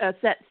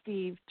set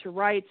Steve to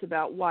rights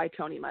about why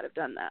Tony might have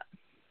done that.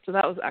 So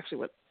that was actually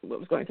what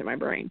was going through my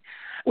brain,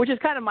 which is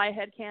kind of my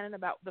headcanon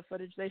about the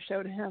footage they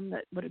showed him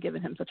that would have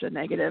given him such a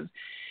negative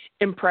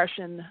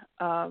impression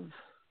of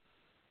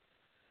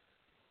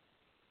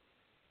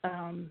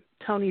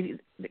Tony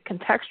that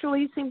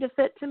contextually seemed to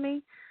fit to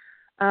me,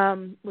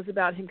 was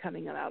about him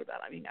coming out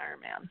about being Iron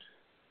Man.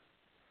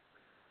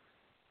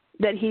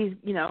 That he's,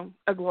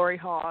 a glory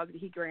hog,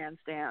 he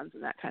grandstands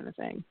and that kind of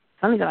thing.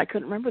 Funny that I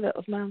couldn't remember that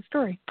was my own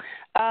story.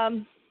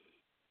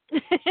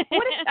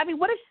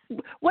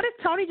 What if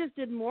Tony just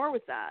did more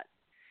with that?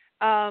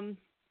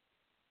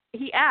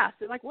 He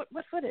asked, like, what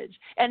footage?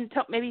 And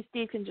maybe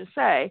Steve can just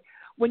say,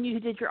 when you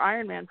did your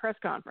Iron Man press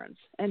conference,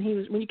 and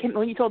when you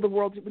were told the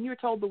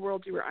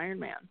world you were Iron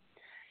Man,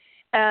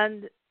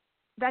 and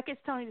that gets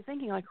Tony to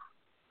thinking, like,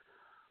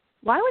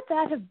 why would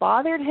that have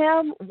bothered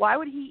him? Why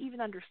would he even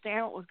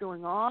understand what was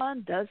going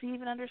on? Does he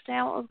even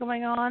understand what was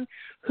going on?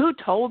 Who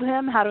told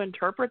him how to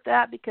interpret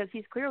that? Because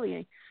he's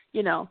clearly,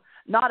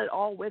 not at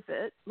all with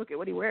it. Look at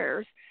what he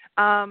wears.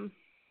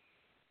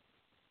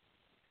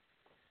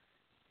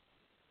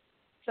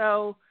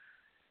 So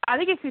I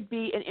think it could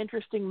be an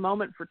interesting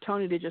moment for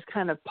Tony to just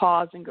kind of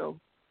pause and go,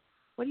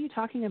 what are you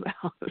talking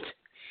about?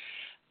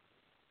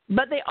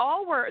 But they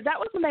all were, that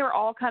was when they were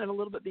all kind of a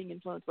little bit being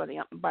influenced by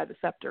the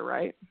scepter,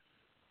 right?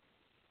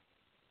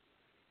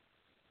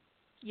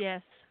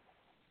 Yes.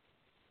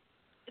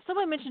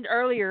 Someone mentioned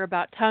earlier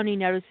about Tony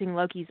noticing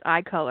Loki's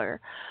eye color,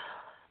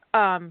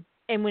 and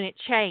when it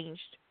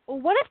changed.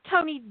 Well, what if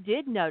Tony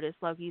did notice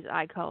Loki's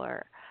eye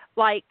color,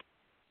 like,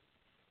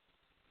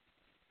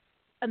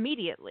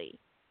 immediately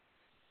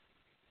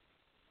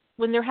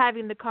when they're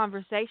having the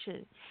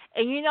conversation?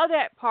 And you know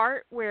that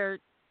part where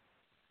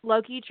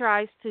Loki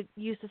tries to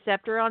use the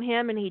scepter on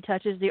him and he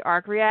touches the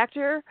arc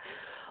reactor?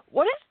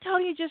 What if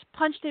Tony just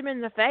punched him in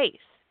the face?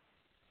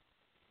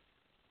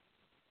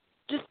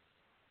 Just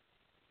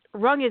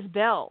rung his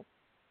bell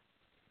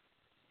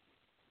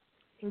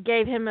and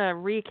gave him a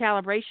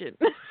recalibration.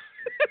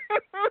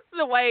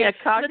 The way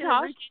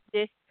Natasha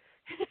did.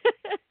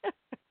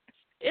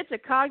 It's a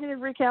cognitive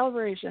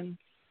recalibration.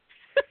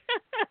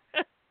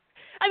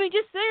 I mean,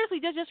 just seriously,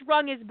 just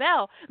rung his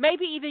bell.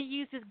 Maybe even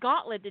used his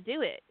gauntlet to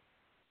do it.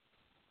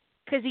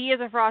 Because he is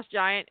a frost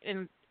giant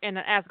and an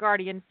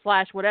Asgardian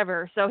 /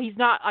 whatever, so he's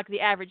not like the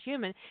average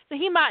human. So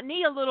he might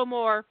need a little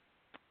more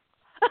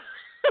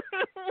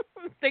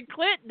than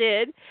Clint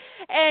did,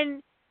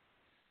 and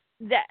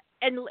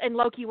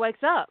Loki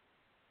wakes up.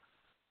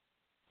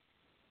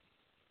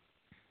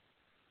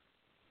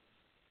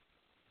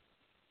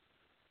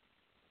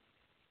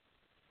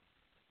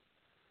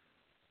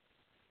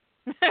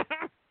 It's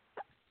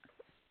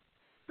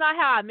not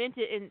how I meant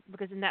it,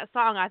 because in that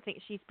song I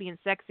think she's being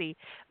sexy.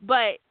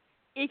 But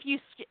if you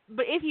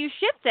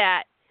ship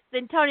that,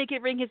 then Tony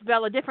could ring his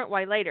bell a different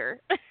way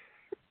later.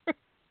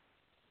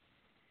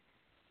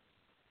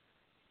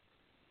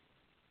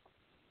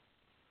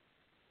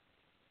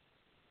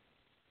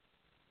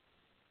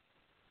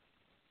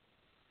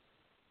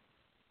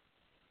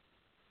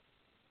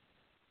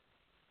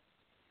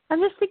 I'm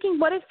just thinking,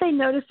 what if they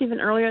noticed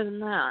even earlier than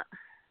that?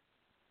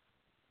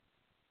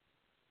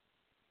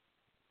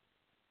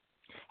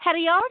 Had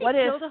he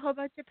already killed a whole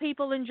bunch of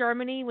people in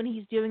Germany when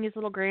he's doing his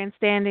little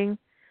grandstanding?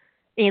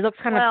 And he looks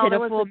kind of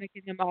pitiful,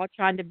 making them all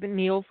trying to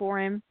kneel for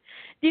him.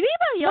 Did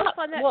anybody else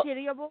find that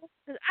pitiable?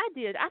 Because I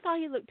did. I thought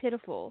he looked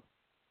pitiful.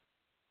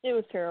 It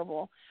was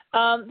terrible.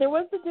 There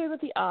was the dude with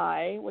the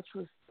eye, which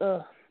was,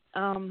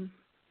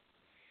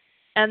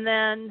 and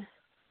then,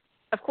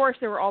 of course,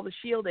 there were all the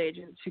SHIELD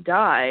agents who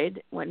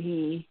died when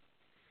the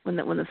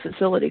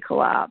facility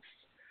collapsed.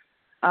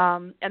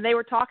 And they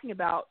were talking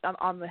about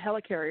on the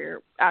helicarrier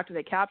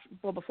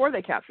before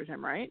they captured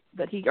him, right?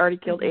 That he already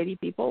killed 80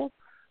 people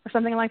or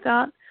something like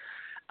that.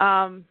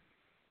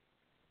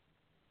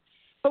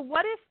 But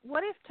what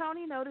if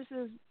Tony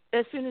notices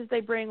as soon as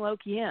they bring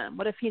Loki in?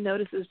 What if he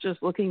notices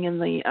just looking in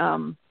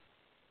the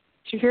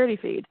security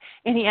feed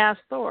and he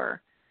asks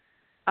Thor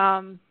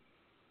about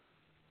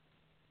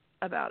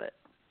it?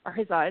 Are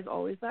his eyes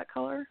always that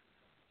color?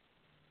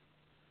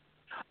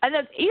 And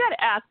then you had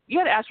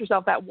to ask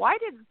yourself that. Why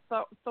did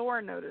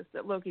Thor notice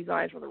that Loki's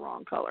eyes were the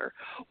wrong color?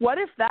 What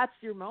if that's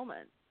your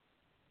moment?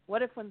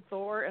 What if when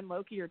Thor and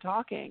Loki are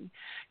talking?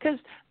 Because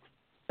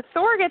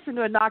Thor gets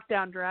into a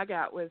knockdown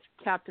drag-out with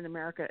Captain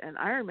America and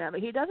Iron Man,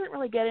 but he doesn't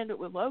really get into it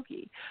with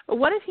Loki. But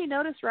what if he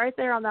noticed right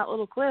there on that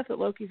little cliff that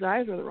Loki's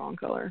eyes were the wrong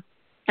color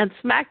and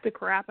smacked the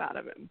crap out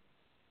of him?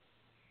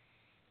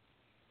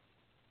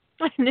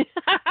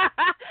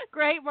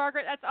 Great,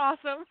 Margaret. That's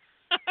awesome.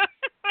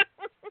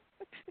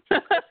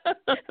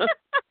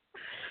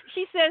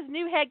 She says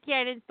new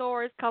headcanon,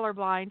 Thor is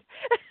colorblind.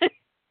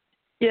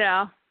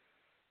 Yeah.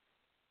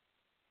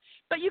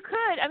 But you could,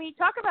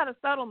 talk about a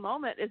subtle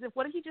moment.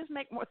 What if you just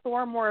make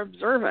Thor more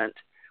observant,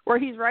 where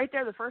he's right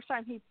there the first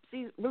time he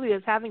really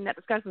is having that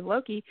discussion with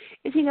Loki,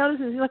 is he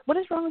notices, he's like, what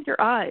is wrong with your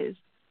eyes?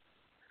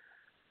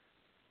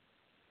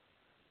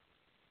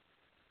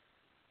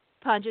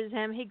 Punches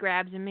him, he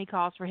grabs him, he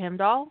calls for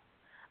Heimdall.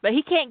 But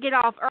he can't get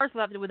off Earth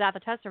without the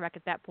Tesseract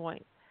at that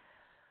point.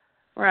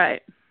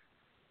 Right.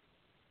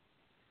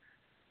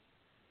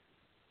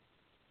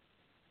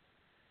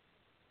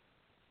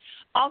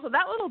 Also,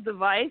 that little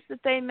device that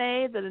they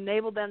made that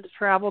enabled them to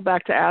travel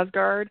back to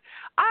Asgard,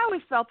 I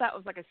always felt that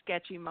was like a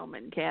sketchy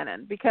moment in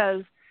canon,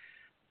 because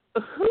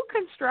who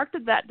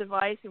constructed that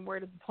device and where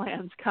did the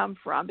plans come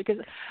from? Because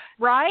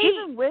right,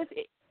 even with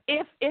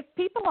if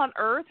people on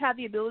Earth had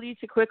the ability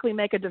to quickly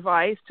make a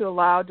device to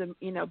allow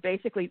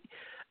basically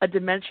a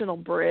dimensional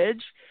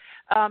bridge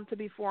to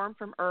be formed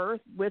from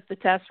Earth with the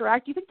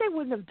Tesseract, you think they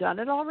wouldn't have done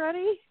it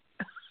already?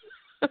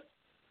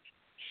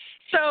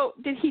 So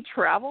did he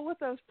travel with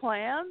those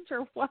plans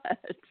or what?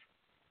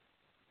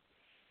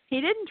 He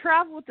didn't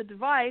travel with the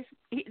device.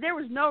 There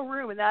was no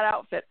room in that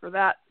outfit for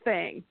that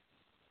thing.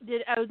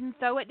 Did Odin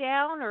throw it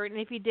down? Or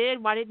if he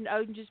did, why didn't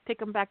Odin just pick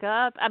them back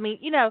up? I mean,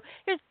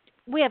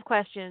 we have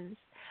questions.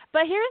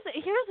 But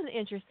here's an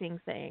interesting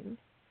thing.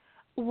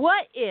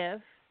 What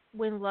if,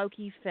 when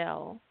Loki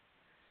fell,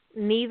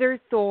 neither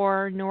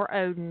Thor nor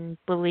Odin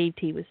believed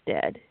he was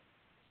dead?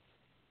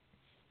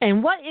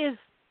 And what if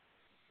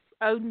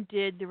Odin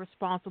did the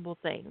responsible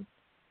thing?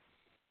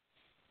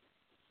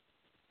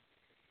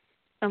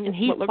 And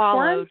he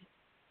followed.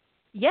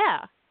 Yeah.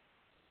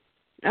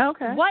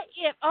 Okay. What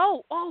if?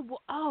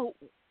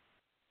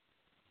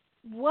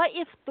 What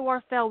if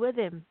Thor fell with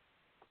him?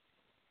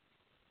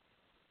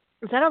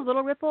 Is that a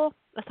little ripple?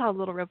 That's not a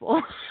little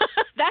ripple.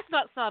 That's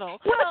not subtle.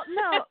 Well,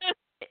 no.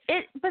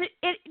 Because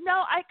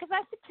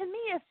I think, to me,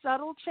 a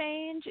subtle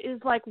change is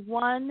like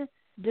one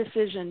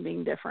decision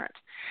being different,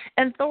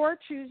 and Thor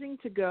choosing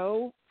to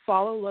go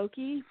follow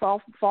Loki,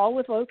 fall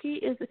with Loki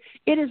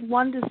is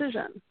one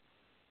decision.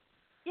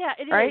 Yeah,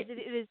 it is. Right? It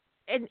is,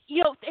 and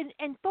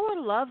and Thor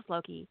loves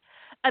Loki.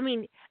 I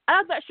mean,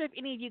 I'm not sure if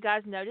any of you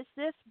guys noticed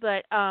this,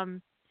 but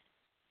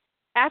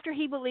after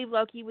he believed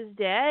Loki was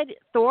dead,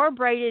 Thor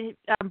braided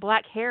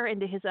black hair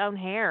into his own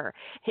hair.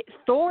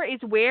 Thor is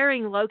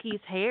wearing Loki's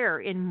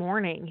hair in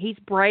mourning. He's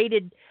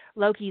braided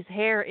Loki's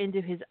hair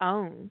into his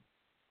own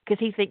because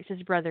he thinks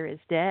his brother is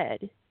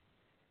dead.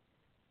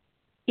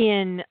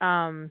 In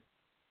the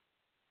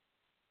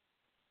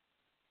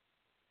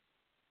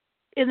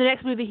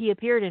next movie he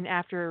appeared in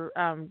after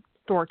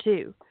Thor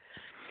 2.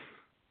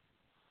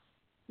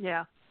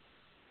 Yeah.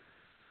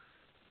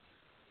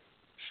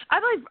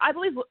 I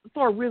believe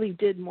Thor really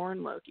did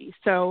mourn Loki.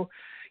 So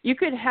you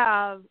could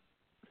have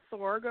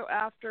Thor go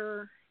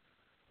after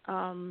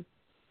him,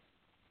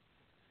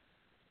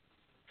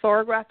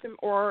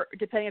 or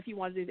depending if you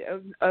want to do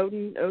the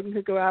Odin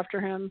could go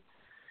after him.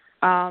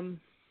 I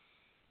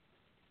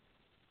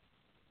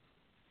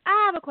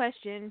have a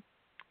question,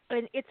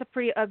 and it's a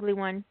pretty ugly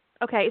one.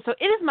 Okay, so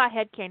it is my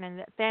headcanon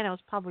that Thanos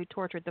probably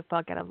tortured the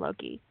fuck out of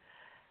Loki.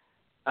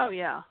 Oh,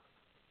 yeah.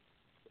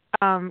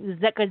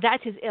 Because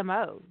that's his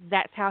MO.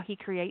 That's how he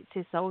creates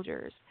his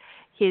soldiers,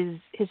 his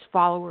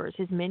followers,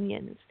 his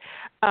minions.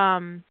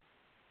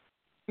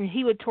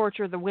 He would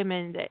torture the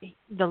women,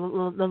 the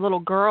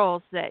little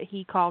girls that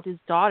he called his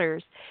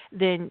daughters.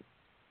 Then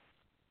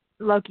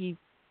Loki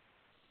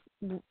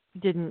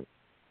didn't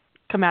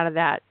come out of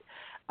that.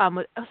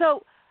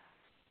 So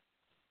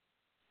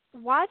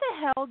why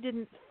the hell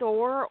didn't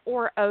Thor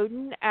or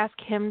Odin ask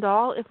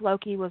Heimdall if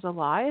Loki was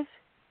alive?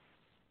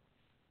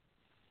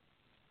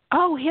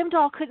 Oh,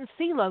 Heimdall couldn't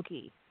see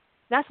Loki.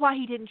 That's why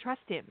he didn't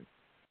trust him.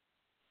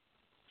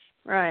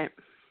 Right.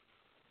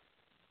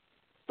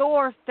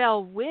 Thor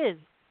fell with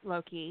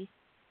Loki.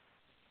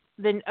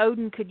 Then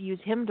Odin could use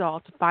Heimdall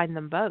to find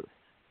them both.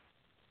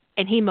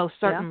 And he most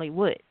certainly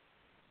would.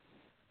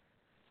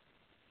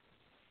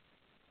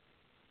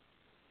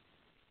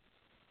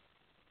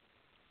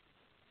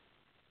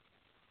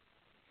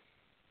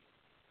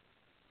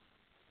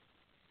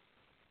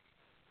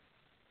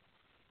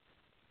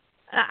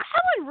 I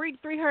would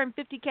read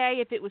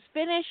 350K if it was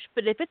finished,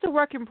 but if it's a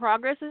work in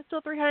progress, it's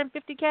still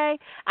 350K.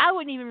 I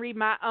wouldn't even read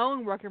my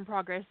own work in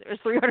progress. It was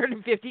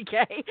 350K.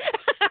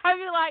 I'd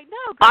be like,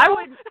 no, girl.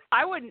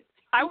 I wouldn't.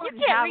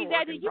 You can't read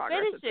that until you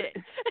finish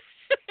it.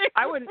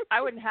 I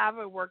wouldn't have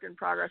a work in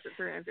progress at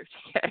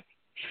 350K.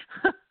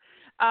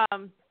 I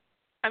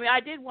mean, I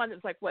did one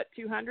that was like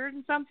 200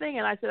 and something,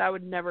 and I said I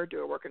would never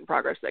do a work in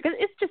progress because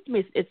it's just to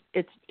me,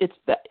 it's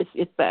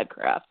bad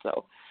craft.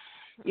 So,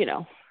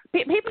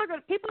 people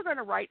are going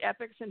to write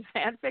epics and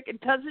fanfic. It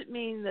doesn't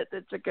mean that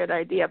it's a good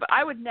idea, but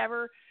I would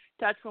never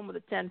touch one with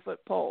a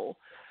 10-foot pole.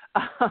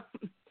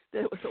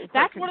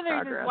 That's one of the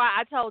reasons why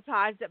I told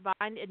Ties That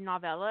Bind in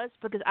novellas,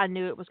 because I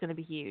knew it was going to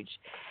be huge,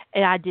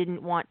 and I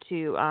didn't want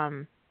to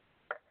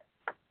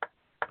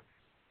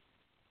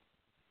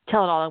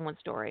tell it all in one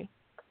story.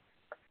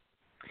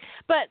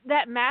 But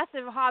that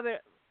massive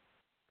Hobbit,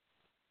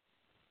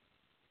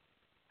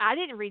 I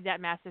didn't read that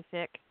massive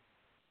fic.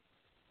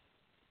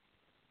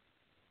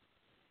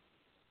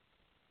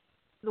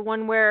 The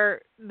one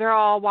where they're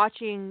all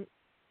watching.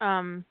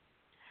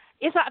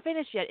 It's not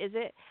finished yet, is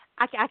it?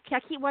 I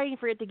keep waiting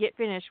for it to get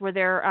finished. Where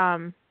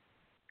they're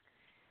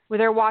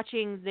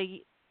watching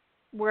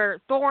where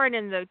Thorin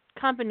and the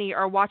company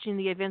are watching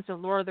the events of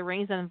Lord of the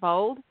Rings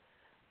unfold,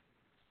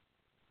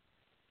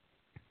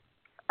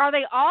 Are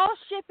they all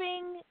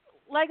shipping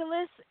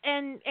Legolas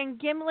and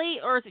Gimli,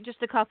 or is it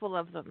just a couple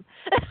of them?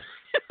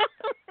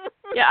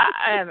 Yeah,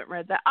 I haven't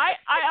read that. I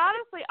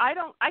honestly,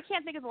 I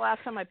can't think of the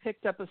last time I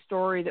picked up a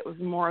story that was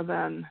more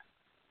than,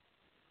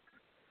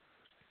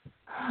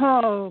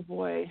 oh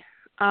boy,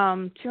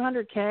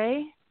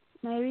 200K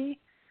maybe.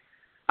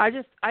 I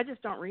just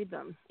don't read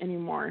them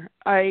anymore.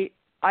 I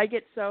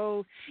get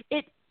so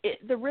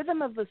the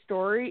rhythm of the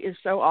story is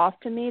so off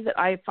to me that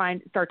I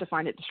start to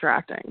find it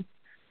distracting.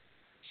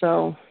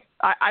 So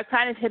I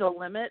kind of hit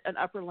an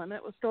upper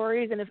limit with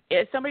stories, and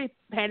if somebody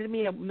handed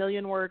me a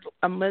million word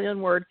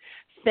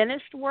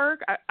finished work,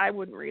 I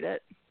wouldn't read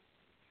it.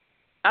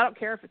 I don't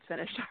care if it's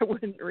finished. I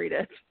wouldn't read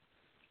it.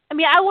 I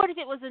mean, I would if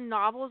it was in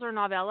novels or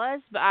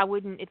novellas, but I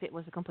wouldn't if it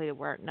was a completed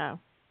work. No.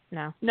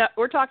 No,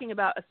 we're talking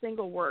about a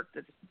single work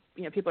that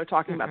people are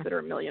talking about that are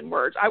a million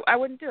words. I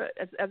wouldn't do it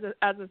as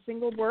a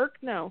single work.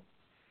 No.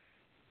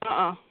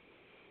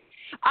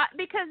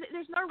 Because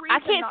there's no reason. I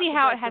can't see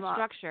how it has up.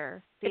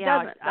 structure. It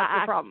doesn't.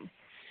 That's the problem.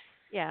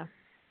 Yeah.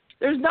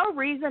 There's no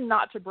reason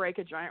not to break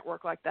a giant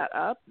work like that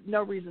up.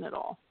 No reason at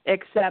all,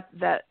 except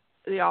that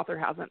the author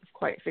hasn't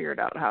quite figured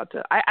out how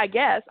to. I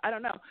guess I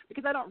don't know,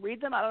 because I don't read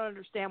them. I don't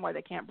understand why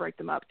they can't break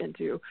them up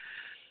into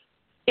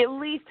at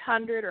least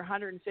 100 or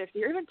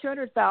 150 or even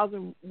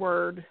 200,000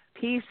 word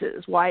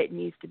pieces. Why it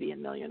needs to be a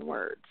million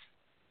words.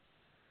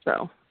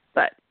 So,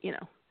 but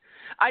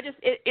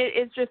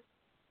it's just.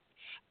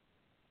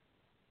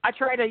 I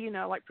try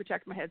to,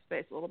 protect my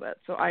headspace a little bit,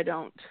 so I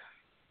don't.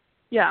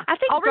 Yeah, I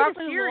think I'll read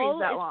Darkly a series Loyal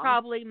that is long.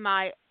 probably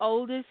my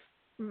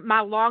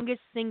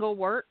longest single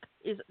work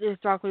is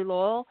Darkly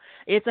Loyal.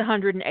 It's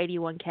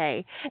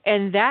 181K,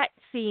 and that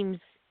seems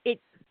it.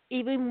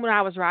 Even when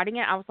I was writing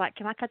it, I was like,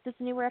 "Can I cut this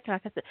anywhere? Can I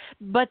cut this?"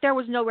 But there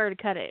was nowhere to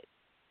cut it.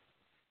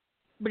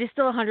 But it's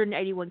still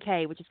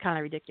 181K, which is kind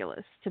of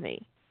ridiculous to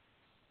me.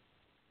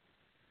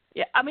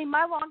 Yeah, I mean,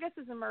 my longest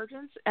is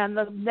Emergence, and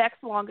the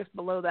next longest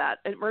below that,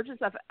 Emergence,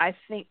 I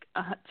think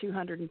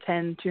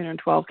 210,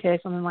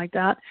 212K, something like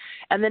that.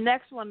 And the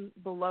next one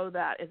below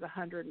that is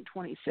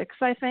 126,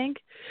 I think,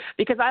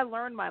 because I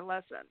learned my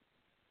lesson.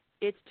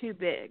 It's too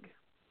big.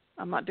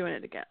 I'm not doing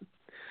it again.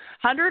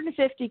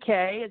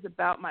 150K is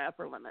about my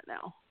upper limit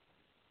now.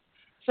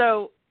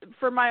 So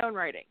for my own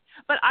writing.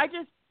 But I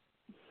just,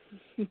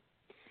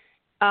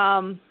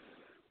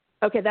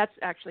 okay, that's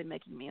actually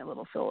making me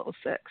feel a little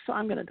sick, so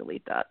I'm going to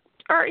delete that.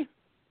 Sorry.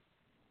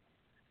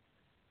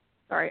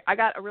 I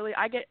get really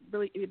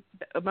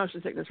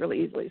motion sickness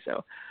really easily,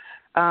 so.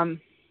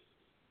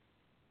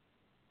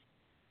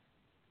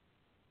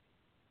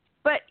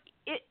 But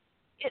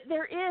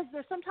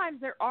sometimes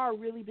there are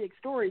really big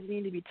stories that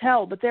need to be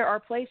told, but there are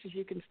places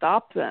you can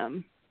stop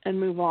them and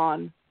move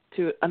on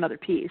to another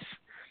piece,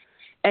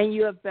 and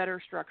you have better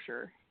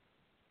structure.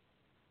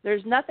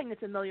 There's nothing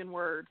that's a million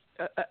words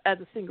as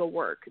a single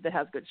work that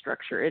has good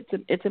structure.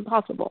 It's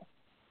impossible.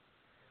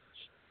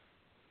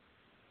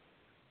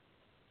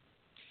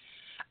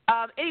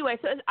 Anyway,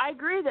 so I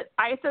agree that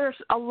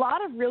there's a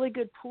lot of really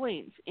good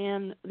points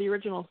in the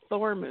original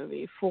Thor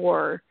movie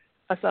for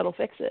a subtle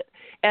fix-it,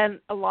 and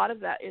a lot of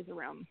that is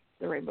around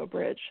the Rainbow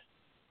Bridge.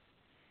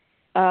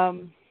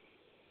 And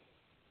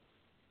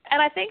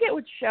I think it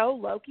would show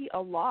Loki a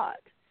lot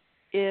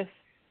if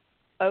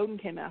Odin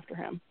came after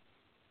him.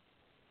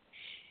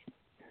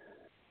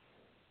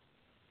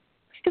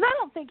 Because I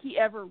don't think he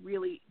ever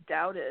really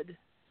doubted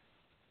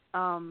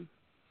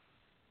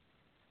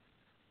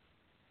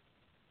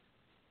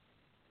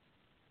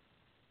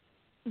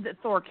that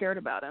Thor cared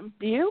about him.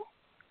 Do you?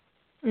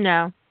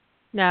 No.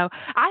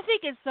 I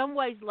think in some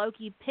ways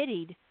Loki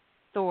pitied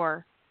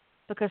Thor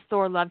because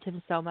Thor loved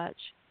him so much.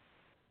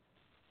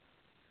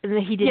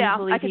 And he didn't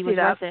believe he was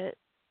worth it.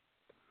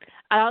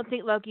 I don't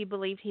think Loki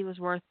believed he was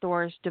worth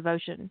Thor's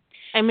devotion.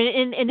 I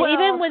mean,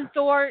 even when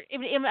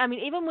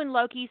even when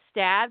Loki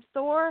stabbed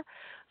Thor,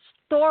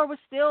 Thor was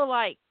still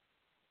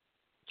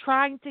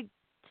trying to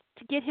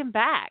get him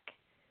back.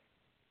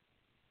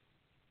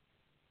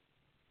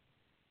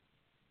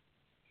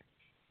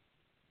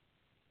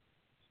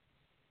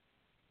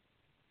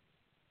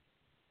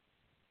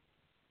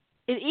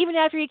 And even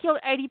after he killed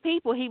 80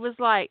 people, he was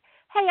like,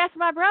 "Hey, that's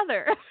my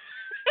brother.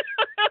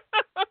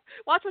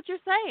 Watch what you're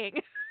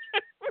saying."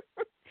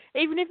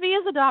 Even if he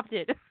is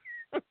adopted.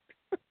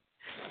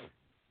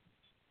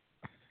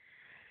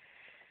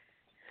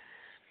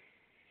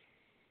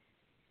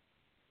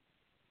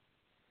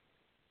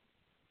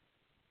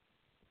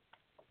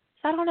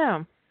 I don't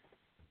know.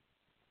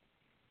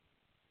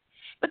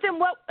 But then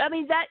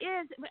that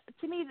is,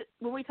 to me,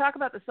 when we talk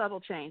about the subtle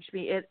change, to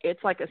me,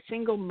 it's like a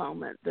single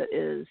moment that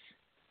is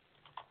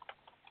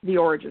the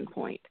origin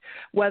point,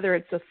 whether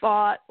it's a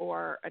thought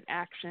or an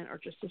action or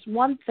just this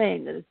one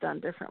thing that is done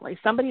differently.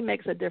 Somebody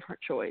makes a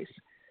different choice.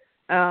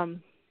 And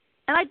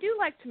I do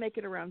like to make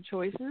it around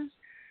choices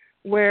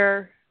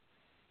where,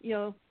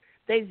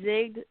 they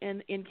zigged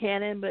in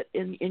canon, but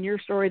in your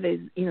story, they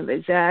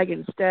zag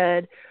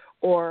instead,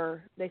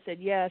 or they said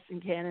yes in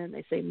canon,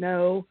 they say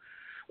no.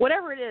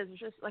 Whatever it is, it's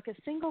just like a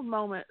single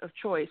moment of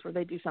choice where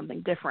they do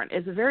something different.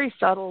 It's a very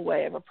subtle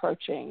way of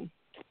approaching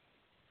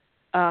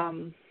a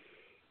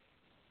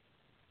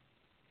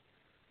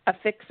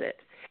fix-it.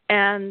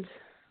 And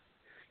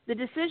the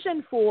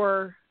decision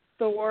for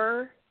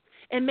Thor,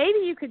 and maybe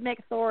you could make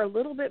Thor a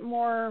little bit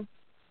more,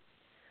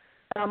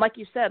 like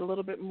you said, a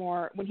little bit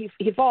more, when he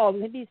falls,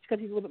 maybe it's because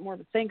he's a little bit more of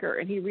a thinker,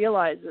 and he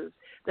realizes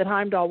that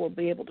Heimdall will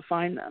be able to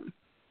find them.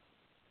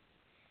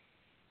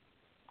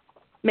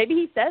 Maybe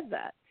he says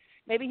that.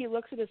 Maybe he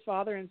looks at his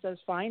father and says,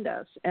 find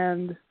us,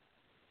 and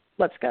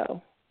let's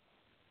go.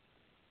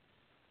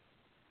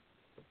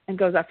 And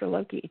goes after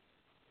Loki.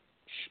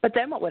 But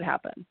then what would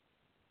happen?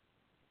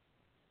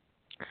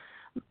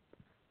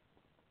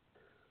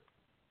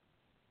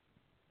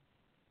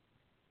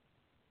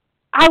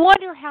 I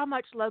wonder how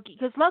much Loki,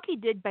 because Loki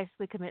did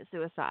basically commit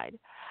suicide.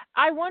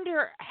 I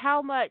wonder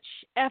how much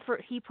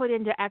effort he put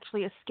into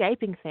actually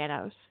escaping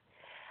Thanos.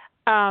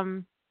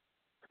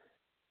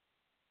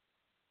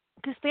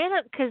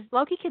 Because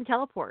Loki can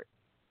teleport.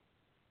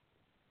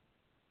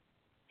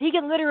 He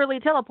can literally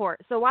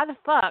teleport. So why the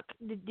fuck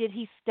did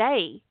he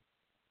stay?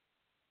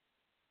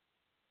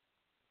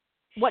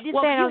 What did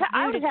Thanos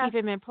do to keep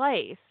him in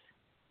place?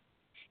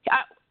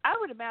 I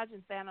would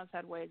imagine Thanos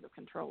had ways of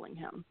controlling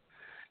him,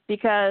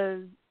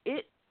 because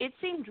it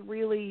seemed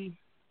really...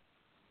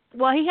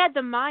 Well, he had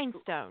the Mind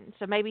Stone,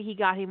 so maybe he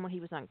got him when he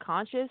was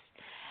unconscious,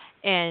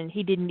 and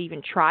he didn't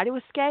even try to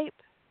escape.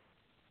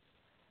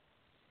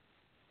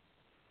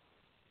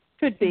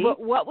 Could be.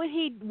 What would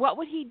he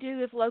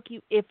do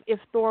if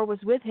Thor was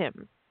with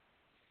him?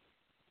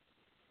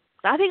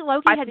 I think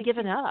Loki had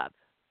given up.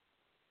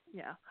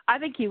 Yeah, I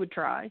think he would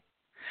try.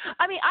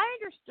 I mean, I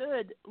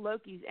understood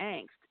Loki's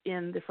angst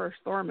in the first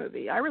Thor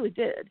movie. I really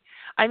did.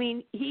 I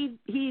mean,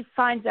 he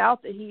finds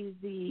out that he's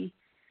the...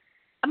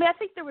 I mean, I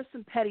think there was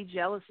some petty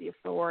jealousy of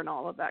Thor and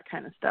all of that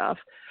kind of stuff.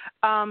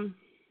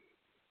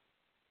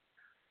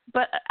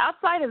 But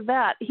outside of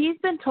that, he's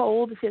been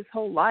told his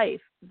whole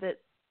life that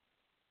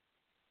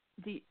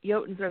the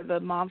Jotuns are the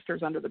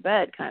monsters under the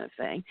bed kind of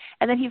thing.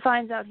 And then he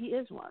finds out he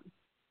is one.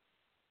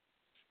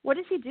 What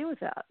does he do with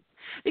that?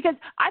 Because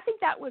I think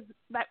that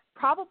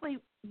probably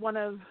one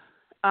of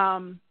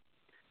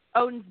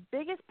Odin's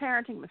biggest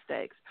parenting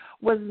mistakes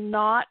was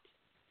not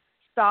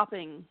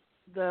stopping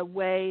the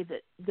way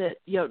that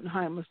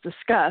Jotunheim was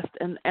discussed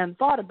and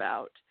thought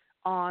about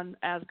on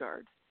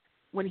Asgard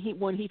when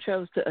he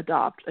chose to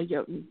adopt a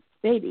Jotun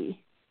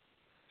baby.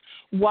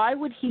 Why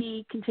would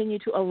he continue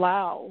to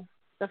allow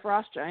the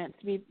Frost Giants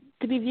to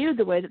be viewed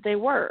the way that they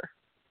were,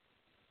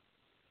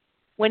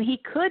 when he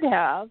could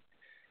have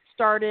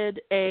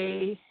started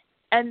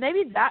and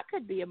maybe that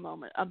could be a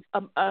moment,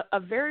 a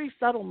very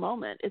subtle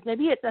moment. Is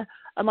maybe it's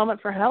a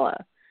moment for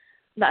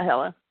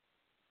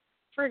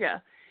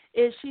Frigga.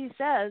 Is she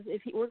says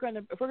if we're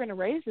going to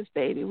raise this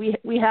baby,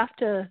 we have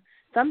to,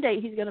 someday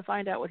he's going to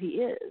find out what he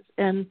is,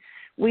 and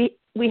we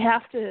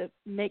have to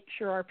make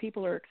sure our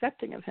people are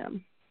accepting of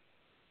him.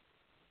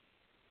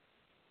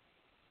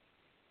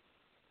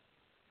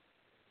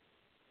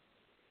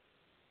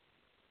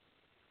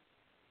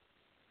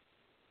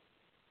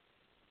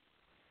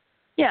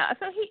 Yeah,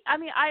 so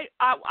I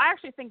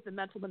actually think the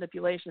mental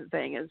manipulation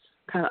thing is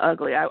kind of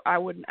ugly. I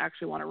wouldn't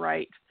actually want to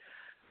write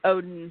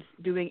Odin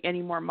doing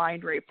any more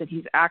mind rape than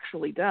he's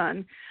actually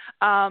done.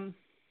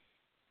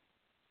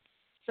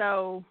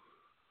 So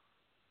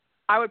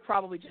I would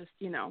probably just,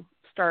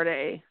 start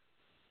a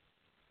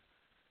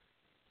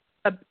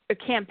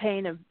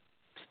campaign of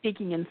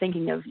speaking and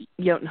thinking of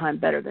Jotunheim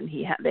better than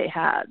they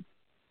had.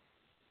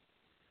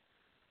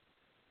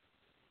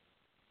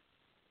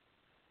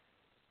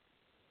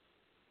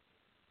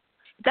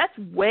 That's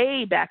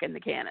way back in the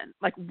canon,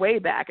 like way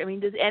back. I mean,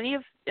 does any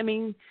of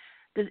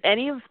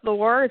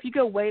Thor, if you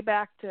go way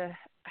back to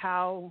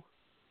how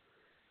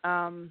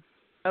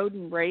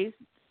Odin raised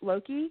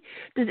Loki,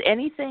 does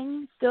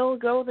anything still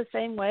go the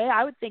same way?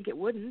 I would think it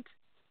wouldn't.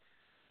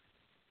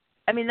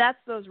 I mean, that's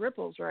those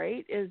ripples,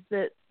 right? Is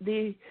that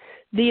the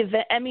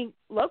event? I mean,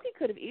 Loki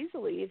could have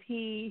easily, if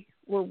he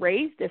were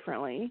raised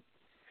differently,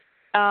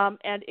 and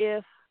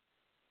if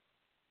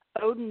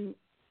Odin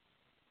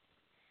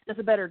does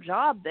a better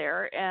job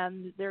there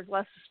and there's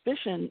less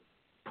suspicion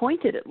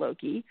pointed at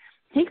Loki,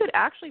 he could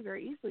actually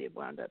very easily have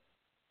wound up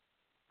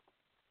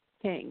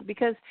king,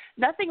 because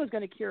nothing was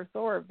going to cure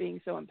Thor of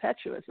being so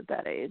impetuous at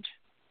that age.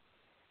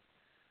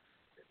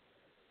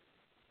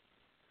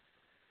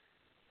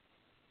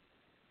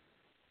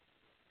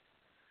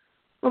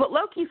 Well, but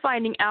Loki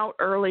finding out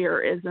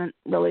earlier isn't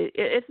really,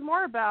 it's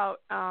more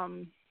about,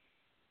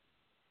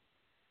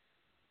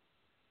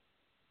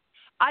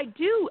 I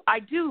do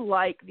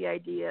like the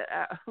idea,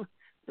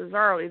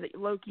 bizarrely, that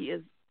Loki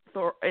is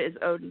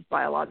Odin's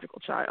biological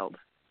child.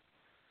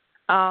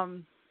 Are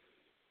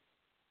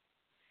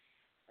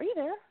you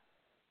there?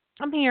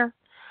 I'm here.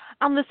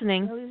 I'm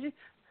listening.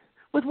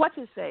 With what's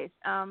his face?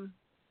 Why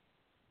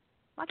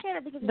can't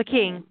I think of his the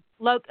king? name?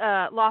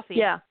 Laufey.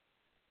 Yeah.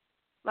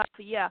 Laufey.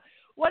 Yeah.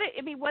 What if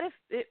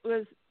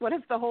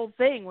the whole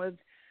thing was,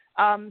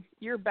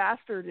 your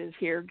bastard is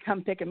here,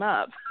 come pick him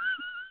up.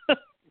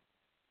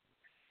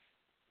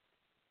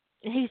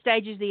 He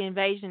stages the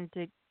invasion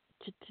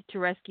to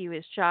rescue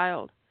his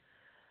child.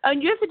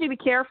 And you have to be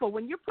careful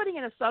when you're putting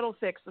in a subtle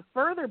fix. The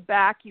further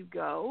back you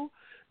go,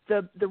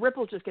 the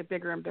ripples just get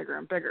bigger and bigger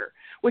and bigger,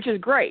 which is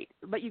great.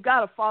 But you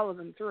got to follow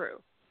them through.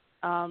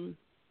 I've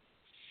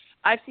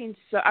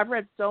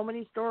read so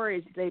many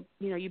stories.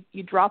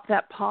 You drop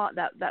that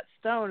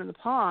stone in the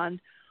pond,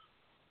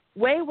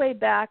 way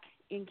back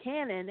in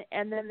canon,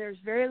 and then there's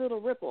very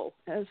little ripple.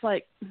 And it's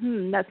like,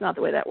 that's not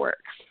the way that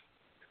works.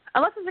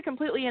 Unless it's a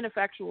completely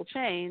ineffectual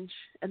change,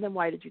 and then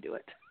why did you do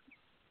it?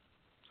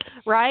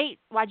 Right?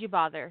 Why'd you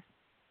bother?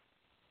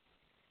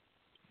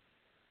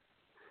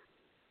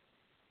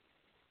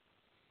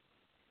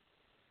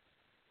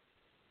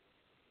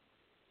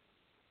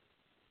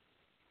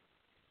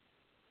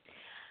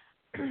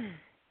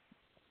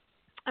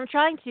 I'm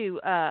trying to.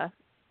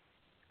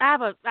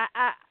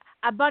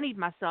 I bunnied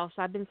myself,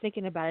 so I've been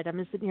thinking about it. I'm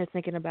just sitting here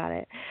thinking about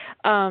it.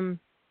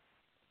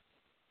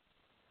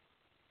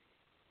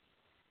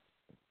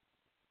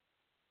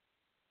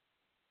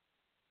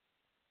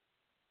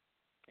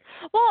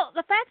 Well,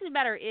 the fact of the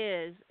matter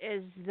is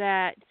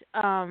that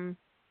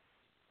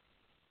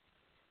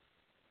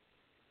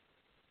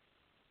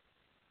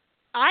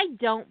I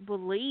don't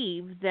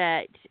believe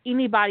that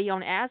anybody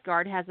on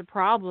Asgard has a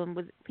problem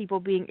with people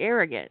being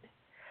arrogant.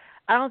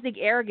 I don't think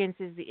arrogance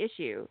is the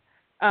issue.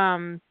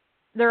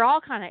 They're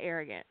all kind of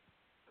arrogant.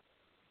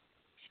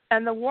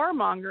 And the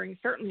warmongering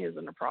certainly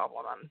isn't a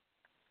problem on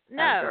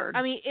Asgard.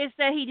 I mean, it's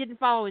that he didn't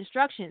follow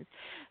instructions.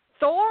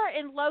 Thor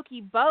and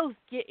Loki both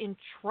get in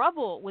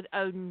trouble with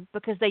Odin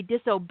because they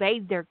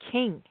disobeyed their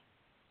king.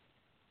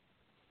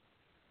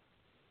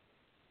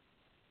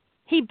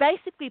 He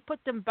basically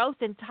put them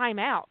both in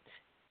timeout.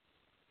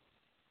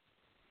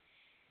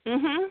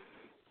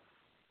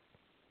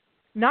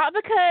 Not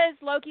because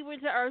Loki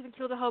went to Earth and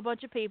killed a whole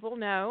bunch of people,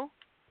 no.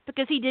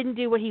 Because he didn't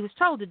do what he was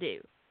told to do.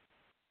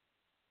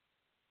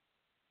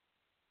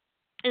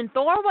 And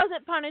Thor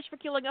wasn't punished for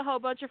killing a whole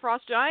bunch of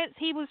frost giants.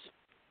 He was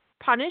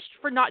punished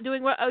for not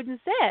doing what Odin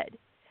said.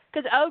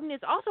 Because Odin is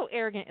also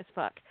arrogant as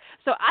fuck.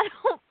 So I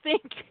don't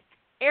think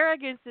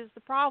arrogance is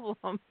the problem.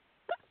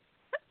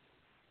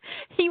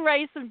 He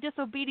raised some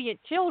disobedient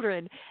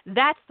children.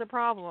 That's the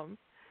problem.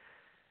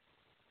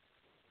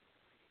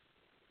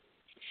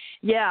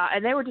 Yeah,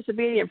 and they were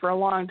disobedient for a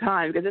long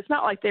time because it's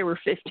not like they were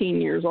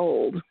 15 years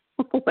old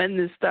when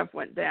this stuff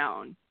went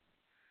down.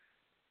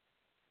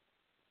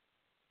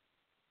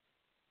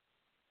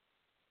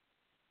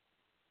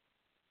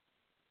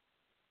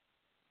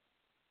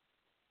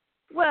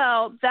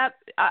 Well,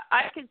 I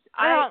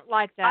don't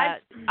like that.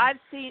 I've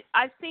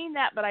seen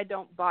that, but I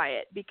don't buy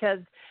it because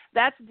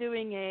that's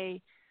doing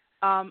a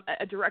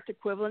direct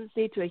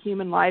equivalency to a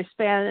human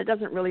lifespan, and it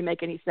doesn't really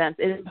make any sense.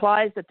 It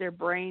implies that their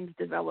brains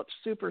develop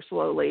super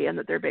slowly and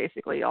that they're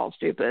basically all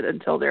stupid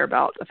until they're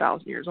about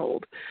 1,000 years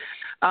old.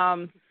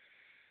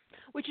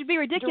 Which would be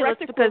ridiculous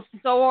because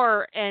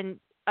Thor and,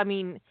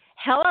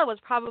 Hela was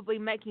probably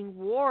making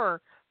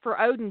war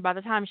for Odin by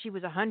the time she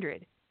was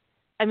 100.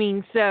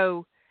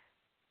 So,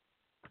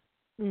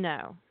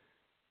 no.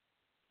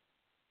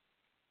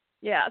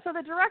 Yeah, so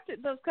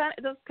those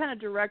kind of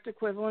direct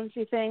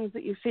equivalency things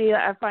that you see,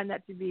 I find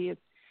that to be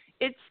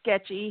it's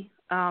sketchy.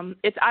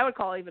 I would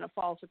call it even a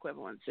false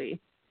equivalency.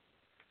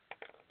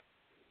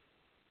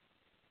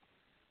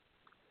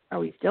 Are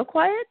we still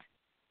quiet?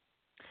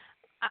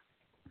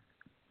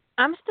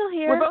 I'm still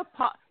here. We're both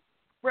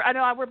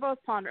we're both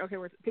pondering. Okay,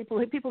 people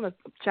in the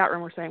chat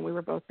room were saying we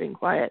were both being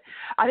quiet.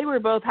 I think we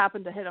both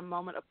happened to hit a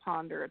moment of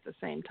ponder at the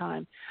same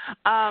time.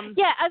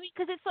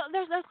 Because there's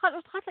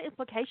lots of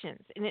implications,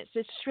 and it's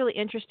just really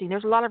interesting.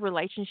 There's a lot of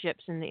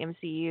relationships in the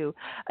MCU,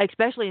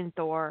 especially in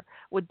Thor,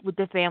 with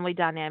the family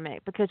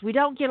dynamic, because we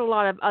don't get a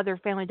lot of other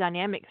family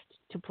dynamics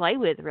to play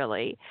with,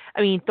 really.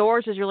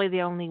 Thor's is really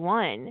the only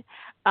one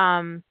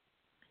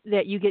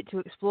that you get to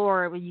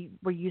explore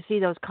where you see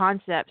those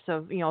concepts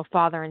of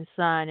father and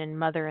son and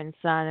mother and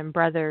son and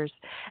brothers,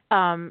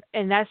 and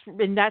that's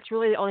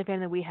really the only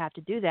family we have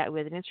to do that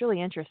with, and it's really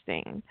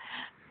interesting.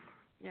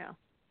 Yeah.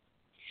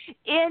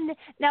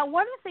 Now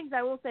one of the things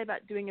I will say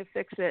about doing a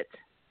fix-it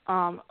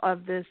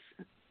of this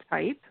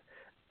type,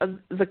 of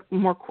the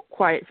more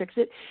quiet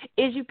fix-it,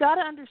 is you've got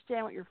to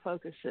understand what your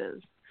focus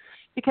is,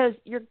 because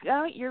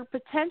you're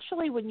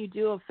potentially, when you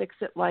do a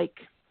fix-it, like,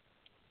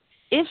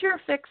 is your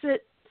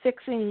fix-it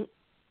fixing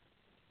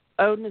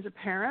Odin as a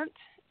parent?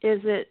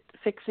 Is it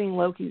fixing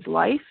Loki's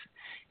life?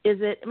 Is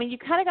it? You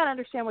kind of got to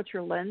understand what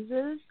your lens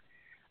is,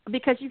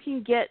 because you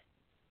can get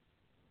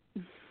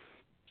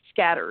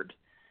scattered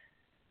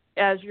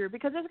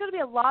because there's going to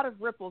be a lot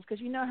of ripples,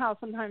 because you know how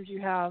sometimes you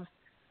have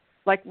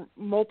like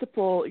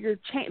multiple.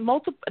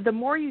 The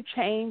more you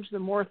change, the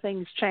more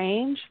things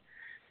change,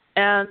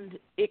 and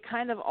it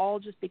kind of all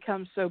just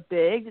becomes so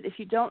big that if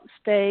you don't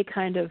stay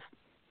kind of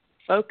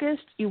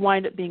focused, you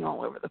wind up being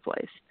all over the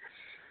place.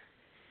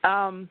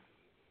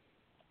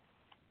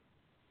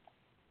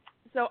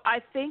 So I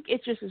think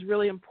it just is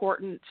really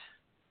important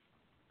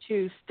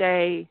to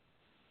stay.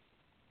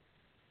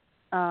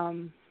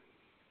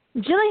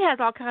 Jilly has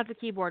all kinds of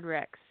keyboard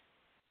wrecks.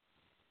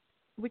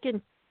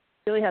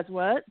 Jilly has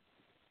what?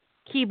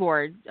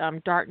 keyboard.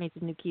 Dart needs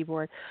a new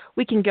keyboard.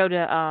 We can go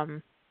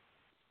to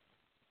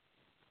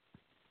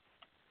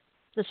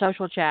the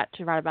social chat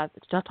to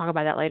talk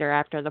about that later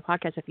after the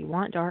podcast if you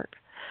want, Dart.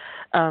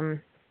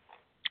 I'm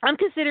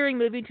considering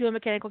moving to a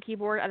mechanical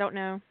keyboard. I don't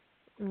know.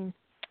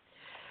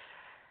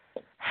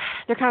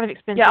 They're kind of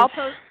expensive. Yeah,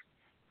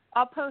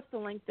 I'll post the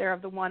link there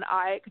of the one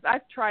because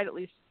I've tried at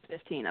least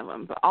 15 of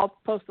them, but I'll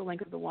post the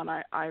link of the one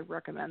I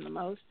recommend the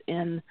most.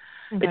 Okay.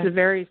 It's a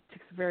very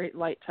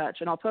light touch,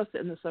 and I'll post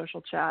it in the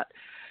social chat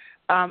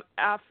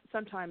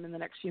sometime in the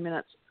next few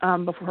minutes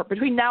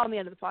between now and the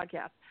end of the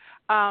podcast.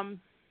 I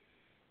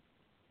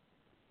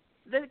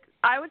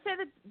would say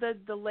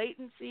that the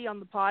latency on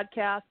the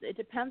podcast, it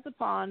depends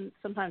upon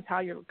sometimes how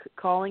you're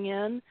calling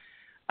in.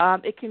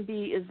 It can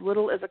be as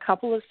little as a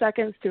couple of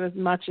seconds to as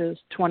much as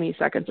 20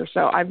 seconds or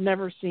so. I've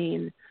never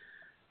seen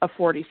a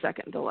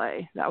 40-second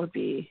delay. That would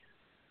be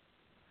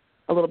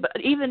a little bit.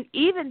 Even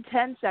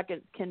 10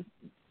 seconds can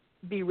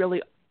be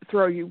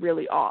throw you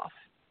really off.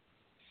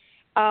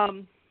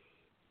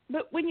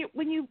 But when you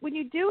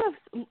do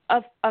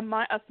a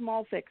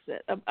small fix,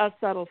 a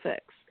subtle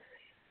fix,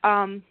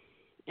 and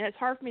it's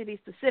hard for me to be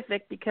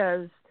specific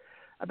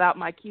about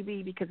my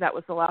QB because that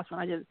was the last one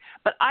I did.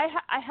 But I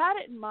had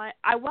it in mind.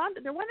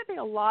 There wanted to be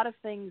a lot of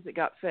things that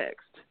got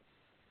fixed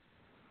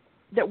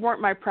that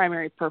weren't my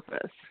primary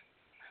purpose.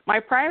 My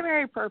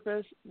primary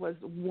purpose was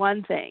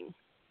one thing.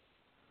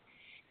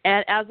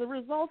 And as a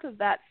result of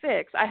that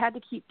fix, I had to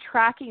keep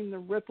tracking the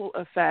ripple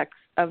effects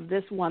of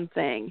this one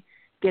thing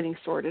getting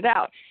sorted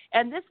out.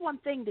 And this one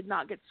thing did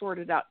not get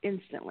sorted out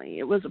instantly.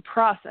 It was a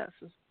process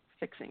of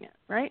fixing it,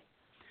 right?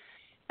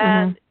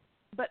 And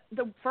but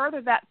the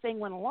further that thing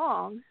went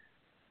along,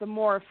 the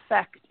more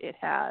effect it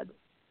had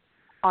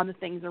on the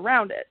things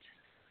around it.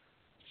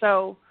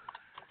 So,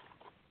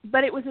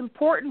 but it was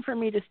important for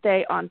me to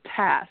stay on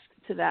task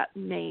to that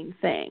main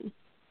thing.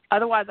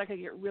 Otherwise, I could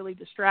get really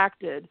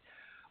distracted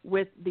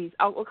with these,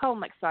 we'll call them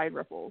like side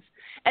ripples.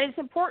 And it's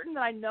important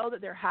that I know that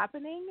they're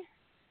happening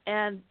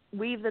and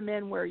weave them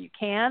in where you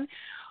can.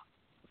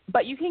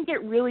 But you can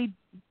get really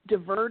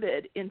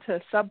diverted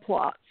into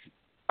subplots,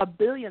 a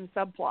billion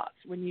subplots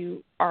when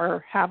you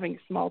are having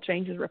small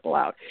changes ripple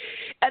out.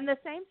 And the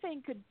same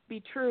thing could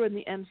be true in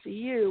the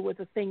MCU with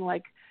a thing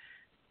like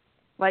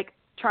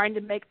trying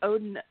to make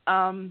Odin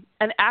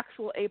an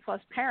actual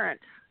A-plus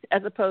parent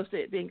as opposed to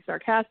it being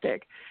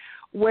sarcastic,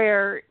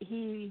 where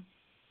he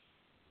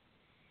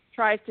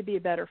tries to be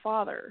a better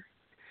father.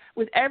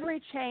 With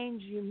every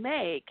change you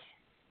make,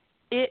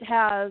 it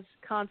has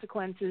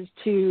consequences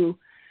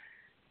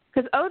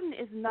because Odin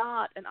is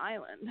not an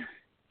island.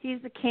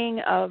 He's the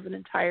king of an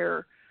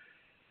entire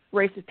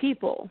race of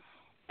people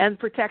and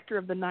protector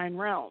of the 9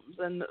 realms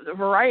and the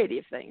variety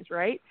of things,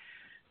 right?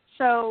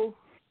 So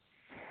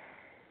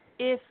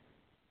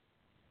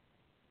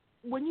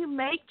when you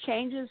make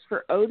changes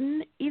for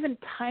Odin, even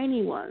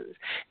tiny ones,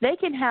 they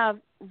can have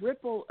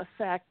ripple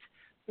effect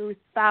through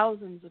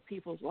thousands of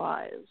people's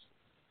lives.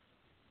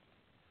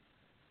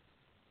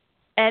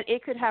 And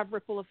it could have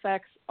ripple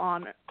effects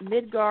on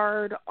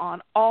Midgard,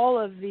 on all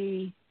of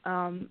the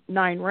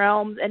 9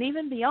 realms, and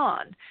even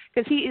beyond,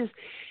 because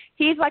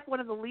he's like one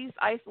of the least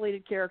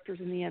isolated characters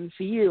in the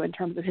MCU in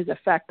terms of his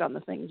effect on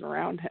the things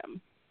around him.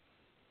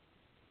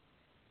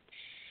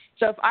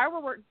 So if I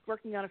were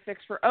working on a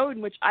fix for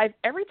Odin, which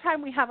every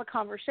time we have a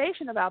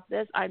conversation about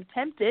this, I'm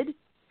tempted. If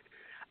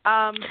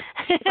I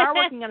were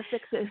working on a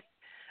fix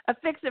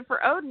it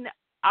for Odin,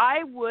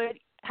 I would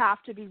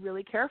have to be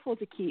really careful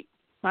to keep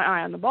my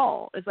eye on the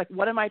ball. It's like,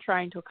 what am I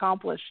trying to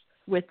accomplish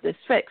with this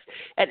fix?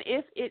 And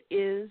if it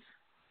is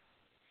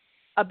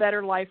a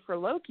better life for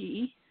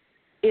Loki,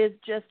 is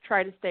just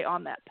try to stay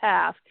on that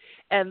path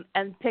and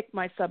pick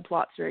my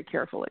subplots very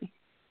carefully.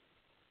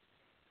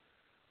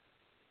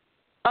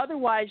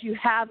 Otherwise, you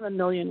have a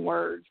million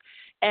words,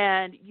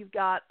 and you've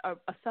got a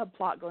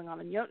subplot going on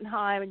in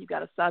Jotunheim, and you've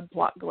got a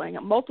subplot going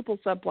on, multiple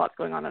subplots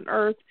going on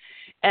Earth,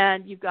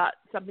 and you've got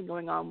something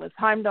going on with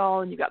Heimdall,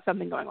 and you've got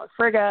something going on with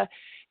Frigga,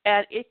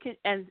 and you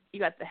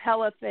got the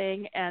Hela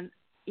thing, and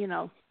you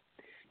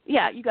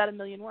got a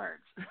million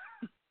words.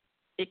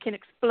 It can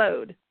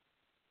explode.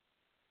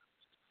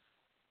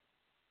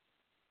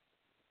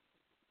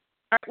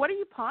 All right, what are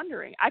you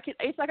pondering?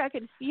 It's like I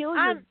can feel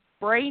your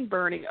brain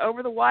burning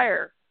over the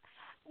wire.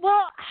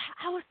 Well,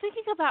 I was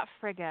thinking about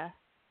Frigga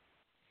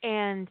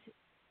and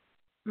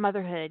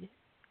motherhood,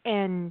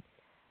 and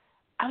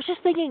I was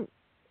just thinking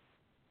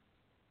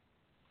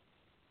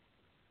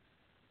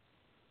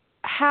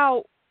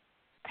how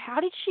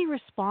did she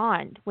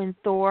respond when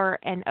Thor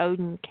and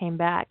Odin came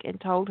back and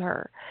told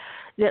her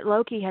that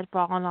Loki had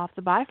fallen off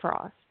the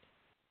Bifrost?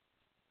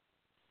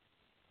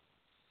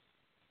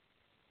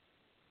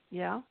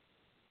 Yeah.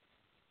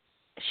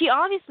 She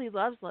obviously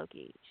loves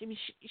Loki.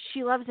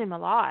 She loves him a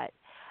lot.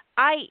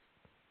 I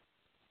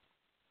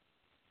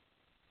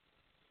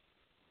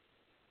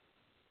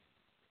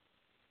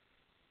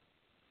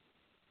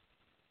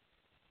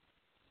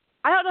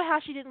don't know how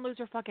she didn't lose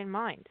her fucking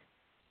mind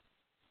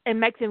and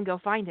make them go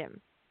find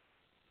him.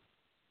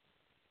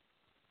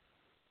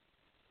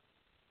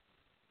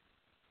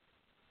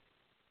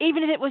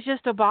 even if it was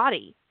just a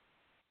body.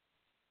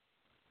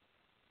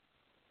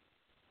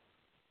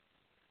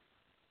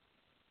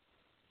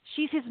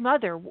 She's his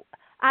mother.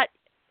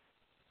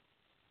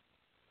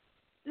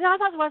 Then I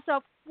thought to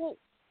myself, well,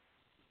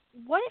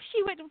 what if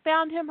she went and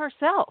found him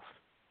herself?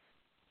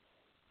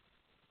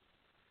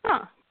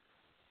 Huh.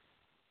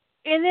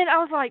 And then I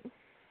was like,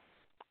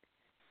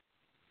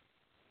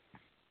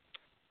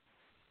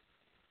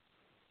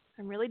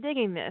 I'm really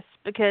digging this,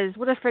 because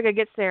what if Frigga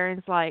gets there and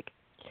is like,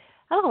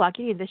 I don't like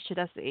any of this shit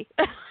I see.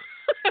 I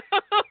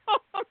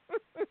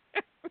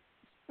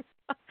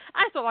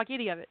just don't like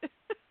any of it.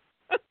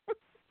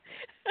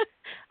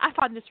 I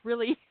find this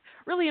really,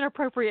 really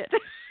inappropriate.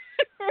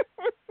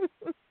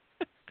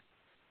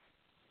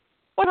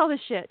 What all this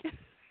shit?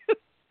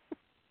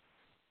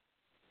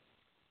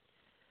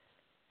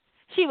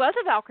 She was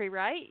a Valkyrie,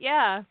 right?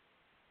 Yeah.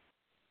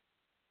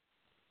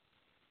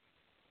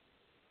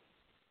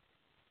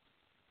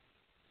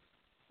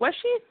 Was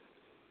she?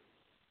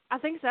 I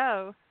think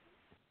so.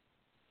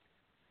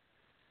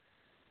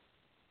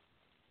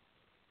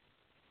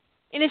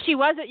 And if she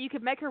wasn't, you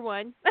could make her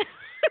one.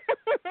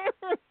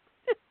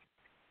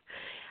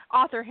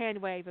 Author hand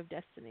wave of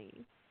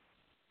destiny.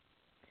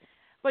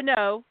 But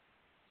no,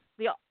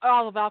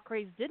 all the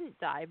Valkyries didn't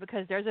die,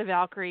 because there's a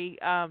Valkyrie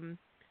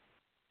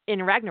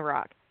in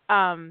Ragnarok.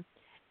 And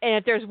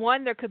if there's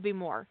one, there could be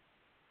more.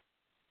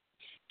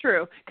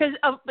 True, because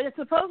but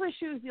supposedly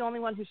she was the only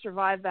one who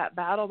survived that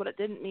battle, but it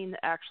didn't mean that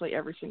actually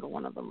every single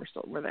one of them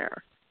were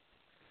there.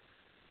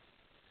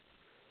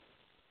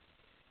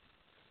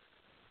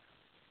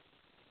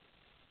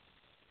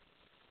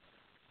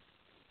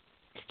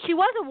 She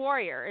was a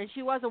warrior, and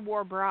she was a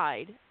war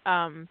bride.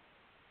 I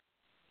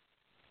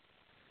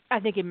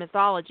think in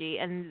mythology,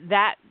 and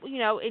that,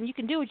 and you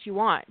can do what you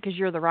want because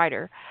you're the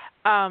writer.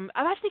 I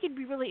think it'd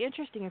be really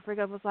interesting if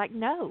Frigga was like,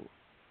 no,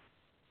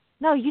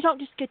 you don't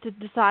just get to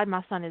decide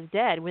my son is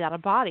dead without a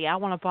body. I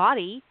want a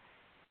body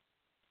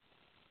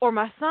or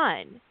my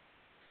son.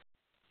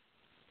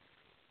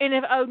 And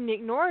if Odin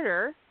ignored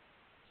her,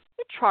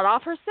 she'd trot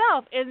off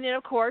herself, and then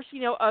of course,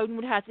 Odin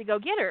would have to go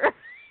get her.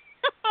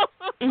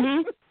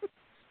 Mhm.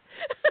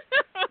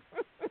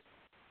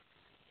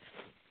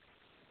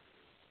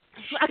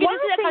 I can One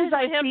just of the see things that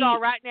I kind of see- Hemdall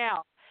right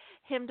now.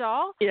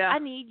 Hemdall, Yeah. I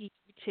need you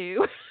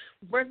to.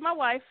 Where's my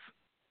wife?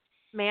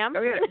 Ma'am?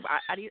 Oh, yeah.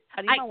 I need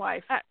my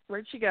wife.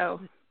 Where'd she go?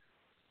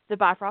 The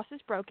Bifrost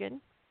is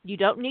broken. You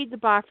don't need the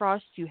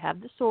Bifrost. You have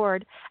the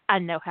sword. I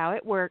know how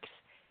it works.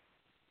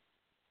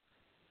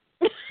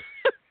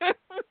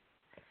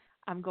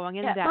 I'm going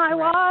in that my direction.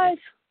 wife.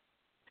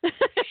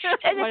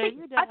 And What I have you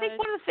think done?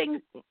 one of the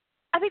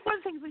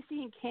things we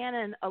see in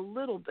canon a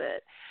little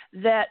bit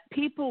that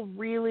people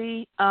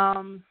really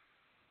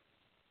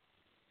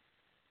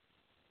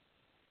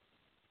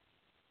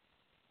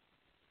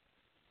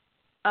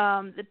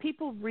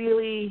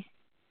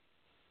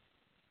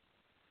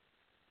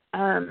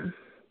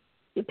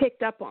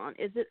picked up on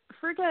is that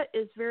Frigga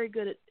is very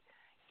good at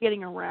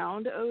getting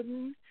around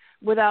Odin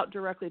without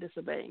directly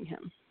disobeying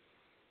him.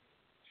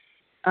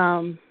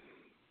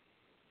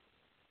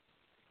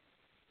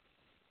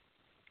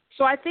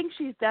 So I think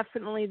she's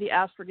definitely the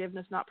ask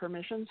forgiveness, not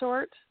permission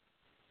sort.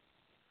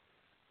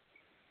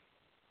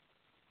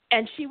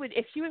 And she would,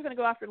 if she was going to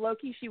go after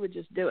Loki, she would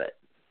just do it.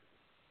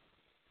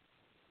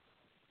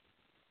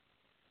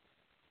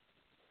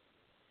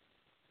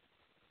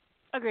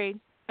 Agreed.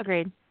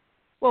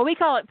 Well, we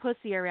call it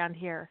pussy around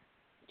here,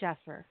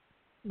 Jasper,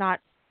 not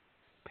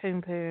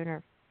poon poon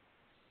or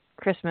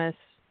Christmas.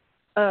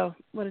 Oh,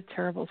 what a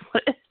terrible!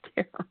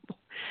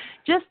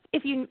 Just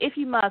if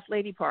you must,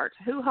 lady parts.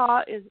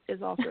 Hoo-ha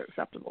is also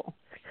acceptable.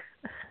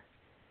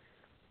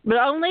 But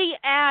only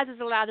Az is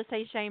allowed to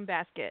say shame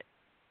basket.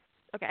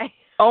 Okay.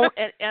 Oh,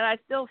 and I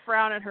still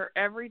frown at her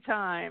every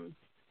time.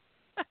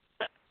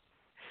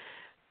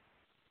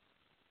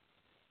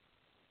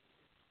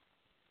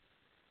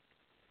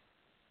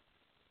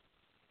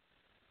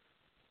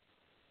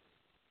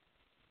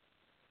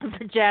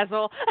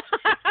 Bedazzle.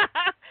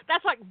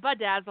 That's like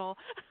bedazzle.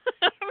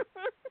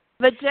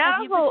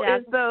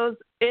 Bedazzle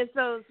is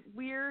those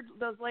weird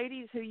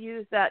ladies who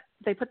use that,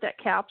 they put that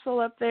capsule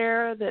up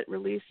there that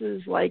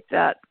releases like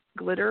that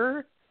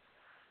glitter.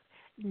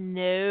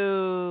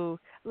 No,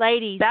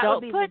 ladies, That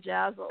don't would be put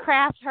bedazzle.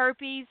 craft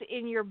herpes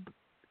in your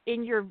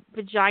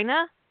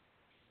vagina.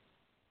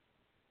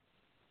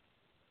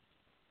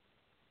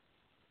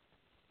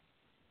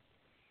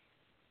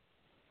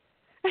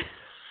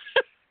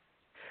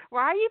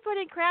 Why are you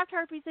putting craft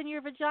herpes in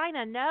your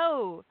vagina?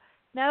 No.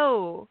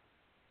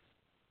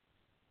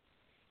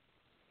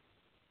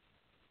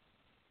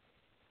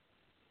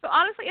 So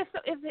honestly,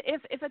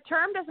 if a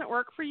term doesn't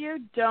work for you,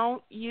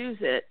 don't use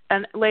it.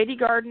 And Lady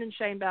Garden and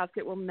Shane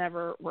Basket will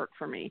never work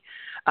for me.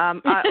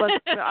 I'm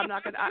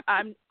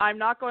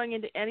not going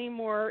into any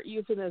more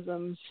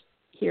euphemisms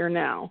here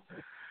now.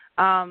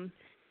 I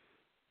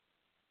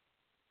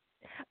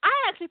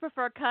actually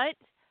prefer cunt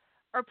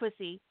or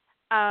pussy.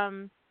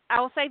 I I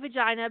will say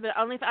vagina, but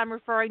only if I'm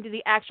referring to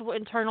the actual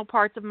internal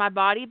parts of my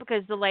body,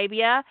 because the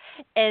labia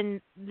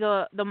and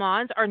the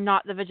mons are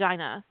not the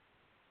vagina.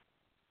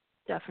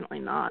 Definitely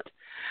not.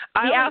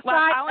 The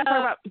outside I only talk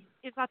about.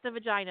 It's not the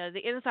vagina.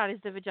 The inside is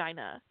the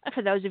vagina.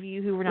 For those of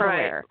you who were not Right.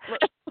 aware.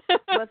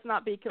 Let's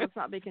not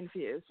be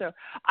confused. So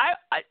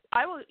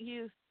I will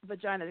use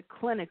vagina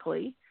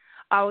clinically.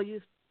 I will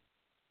use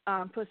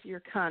pussy or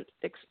cunt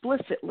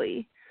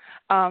explicitly.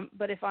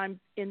 But if I'm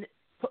in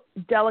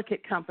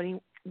delicate company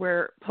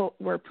where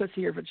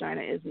pussy or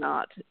vagina is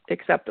not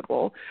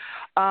acceptable,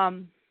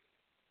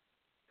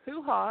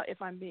 hoo-ha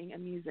if I'm being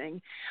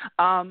amusing,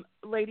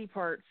 lady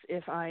parts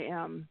if I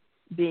am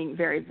being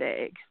very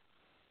vague.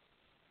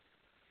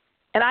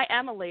 And I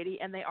am a lady,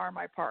 and they are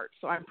my parts,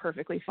 so I'm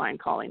perfectly fine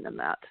calling them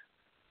that.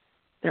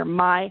 They're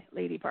my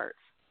lady parts.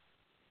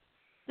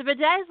 The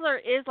bedazzler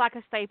is like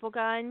a staple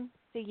gun,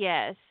 so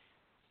yes.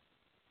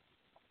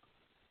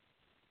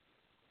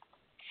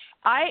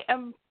 I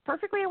am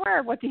perfectly aware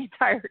of what the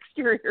entire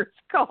exterior is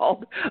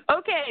called.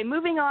 Okay,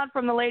 moving on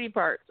from the lady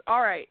parts.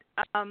 All right.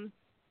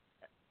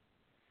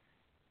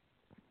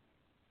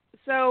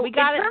 So we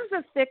got in terms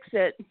of fix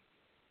it,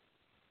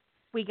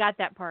 we got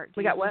that part.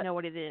 We got what? We know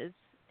what it is.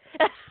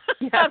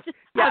 Yeah.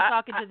 I'm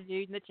talking to the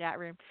dude in the chat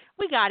room.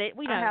 We got it.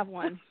 We know. I have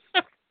one.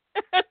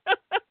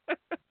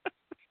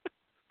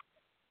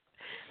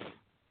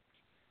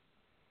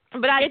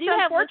 But I It's do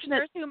have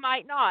unfortunate. listeners who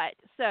might not,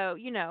 so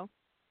you know.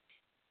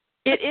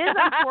 It is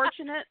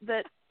unfortunate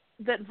that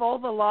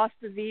vulva lost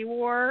the V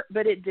war,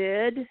 but it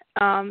did,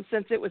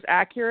 since it was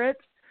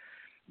accurate.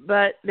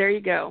 But there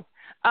you go.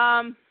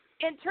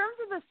 In terms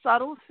of the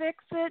subtle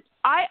fix it,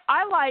 I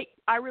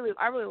really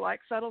like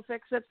subtle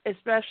fix it,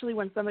 especially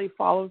when somebody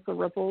follows the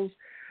ripples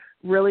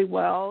really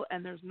well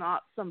and there's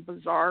not some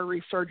bizarre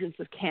resurgence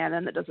of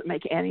canon that doesn't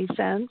make any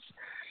sense.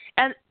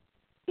 And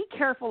be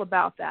careful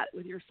about that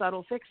with your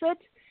subtle fix it,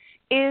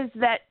 is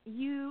that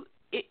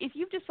if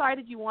you've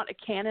decided you want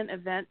a canon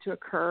event to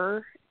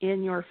occur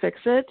in your fix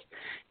it,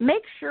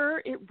 make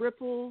sure it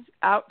ripples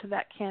out to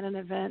that canon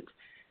event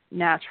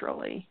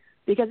naturally.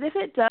 Because if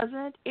it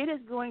doesn't, it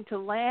is going to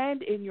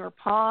land in your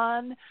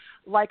pond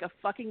like a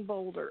fucking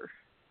boulder.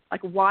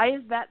 Like, why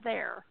is that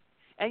there?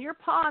 And your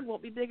pond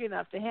won't be big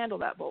enough to handle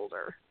that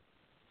boulder.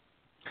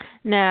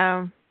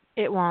 No,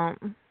 it won't.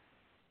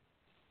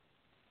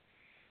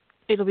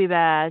 It'll be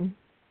bad.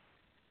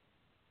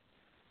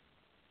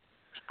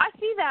 I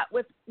see that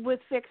with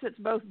fix-its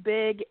both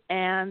big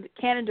and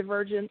canon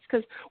divergence,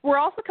 because we're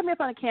also coming up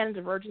on a canon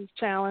divergence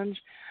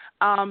challenge.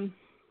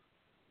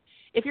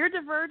 If you're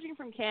diverging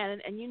from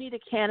canon and you need a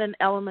canon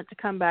element to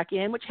come back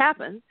in, which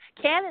happens,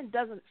 canon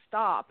doesn't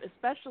stop,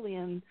 especially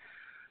in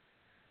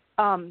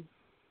some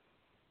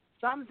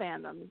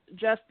fandoms,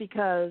 just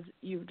because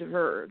you've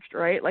diverged,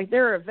 right? Like,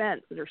 there are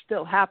events that are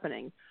still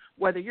happening,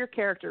 whether your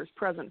character is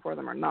present for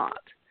them or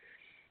not.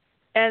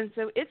 And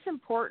so it's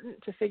important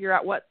to figure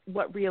out what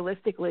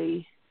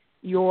realistically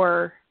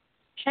your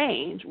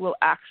change will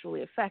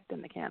actually affect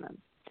in the canon.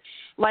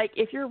 Like,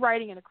 if you're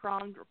writing in a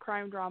crime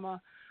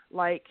drama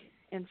like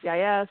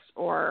NCIS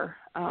or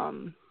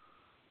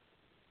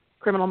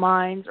Criminal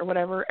Minds or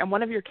whatever, and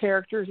one of your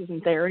characters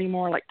isn't there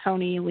anymore, like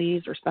Tony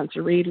leaves or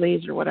Spencer Reed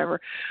leaves or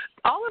whatever,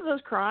 all of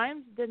those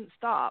crimes didn't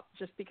stop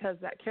just because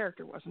that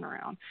character wasn't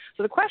around.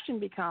 So the question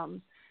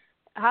becomes,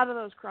 how do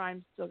those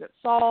crimes still get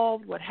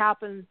solved? What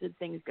happens? Did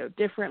things go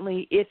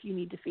differently if you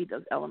need to feed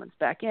those elements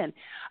back in?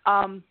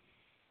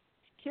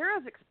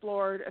 Kira's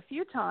explored a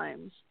few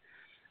times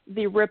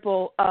the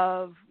ripple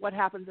of what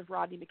happens if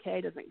Rodney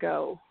McKay doesn't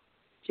go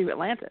to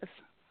Atlantis,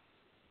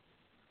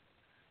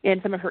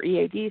 in some of her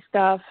EAD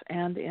stuff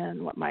and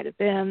in what might have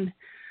been.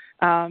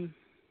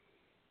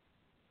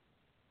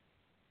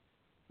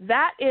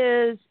 That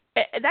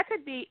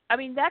could be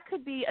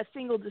a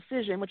single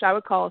decision, which I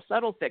would call a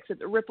subtle fix,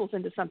 that ripples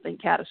into something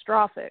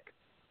catastrophic.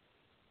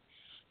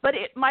 But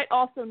it might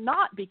also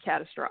not be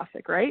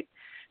catastrophic, right?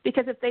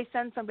 Because if they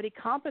send somebody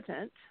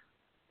competent,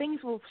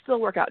 things will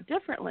still work out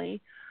differently,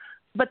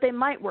 but they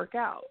might work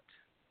out.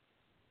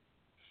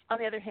 On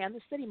the other hand,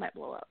 the city might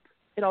blow up.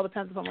 It all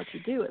depends upon what you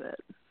do with it.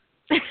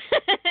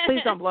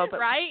 Please don't blow up.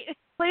 Right?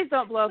 Please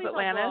don't blow up Please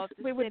Atlantis. Don't blow up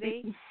we would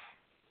city.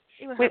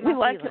 be. We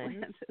like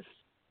Atlantis.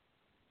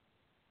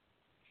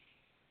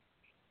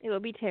 It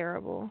would be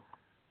terrible.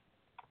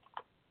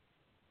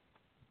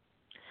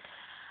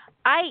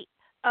 I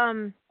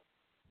don't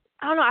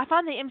know. I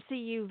find the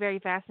MCU very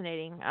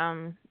fascinating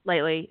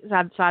lately.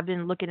 So I've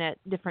been looking at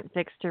different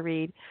fics to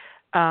read.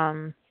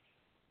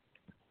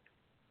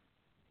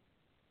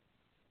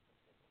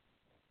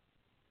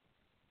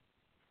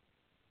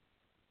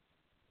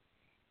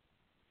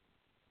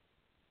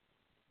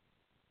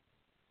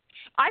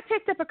 I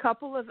picked up a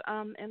couple of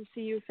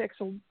MCU fics,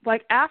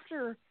 like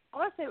after, I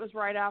want to say it was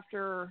right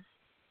after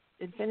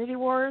Infinity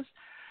Wars,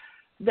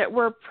 that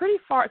were pretty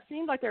far, it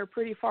seemed like they were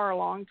pretty far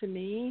along to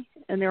me,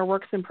 and they were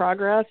works in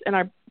progress, and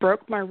I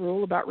broke my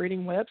rule about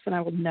reading whips, and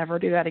I will never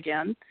do that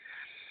again.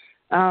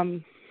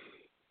 Because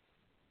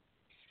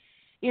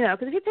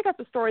if you pick up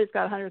a story that's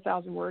got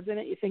 100,000 words in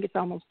it, you think it's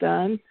almost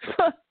done.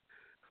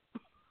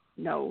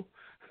 No.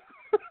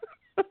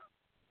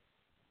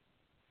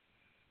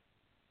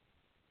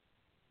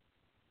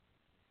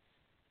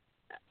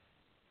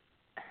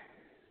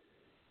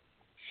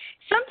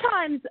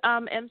 Sometimes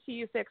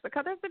MCU fix,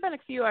 because there's been a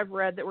few I've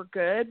read that were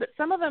good, but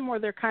some of them where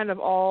they're kind of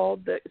all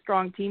the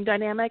strong team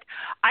dynamic,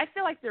 I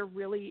feel like they're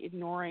really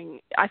ignoring.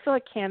 I feel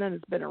like canon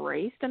has been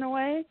erased in a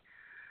way,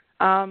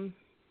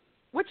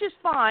 which is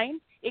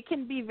fine. It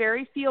can be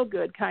very feel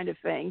good kind of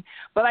thing,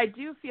 but I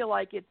do feel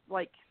like it's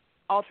like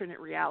alternate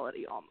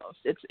reality almost.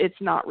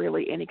 It's not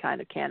really any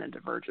kind of canon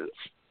divergence.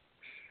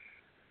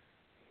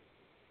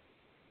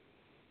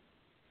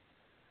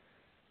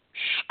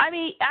 I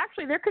mean,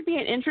 actually, there could be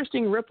an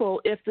interesting ripple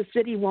if the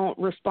city won't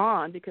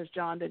respond because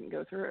John didn't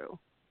go through.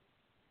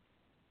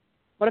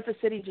 What if the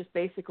city just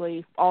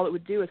basically, all it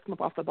would do is come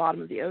up off the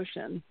bottom of the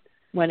ocean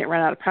when it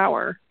ran out of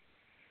power,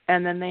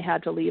 and then they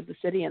had to leave the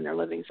city and they're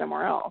living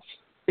somewhere else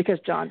because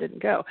John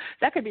didn't go?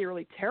 That could be a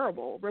really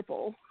terrible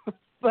ripple,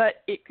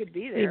 but it could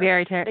be there. Be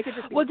very terrible. Be...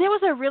 Well, there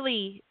was a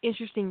really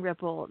interesting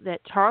ripple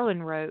that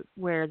Tarlin wrote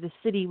where the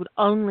city would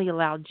only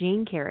allow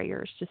gene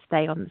carriers to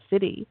stay on the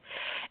city,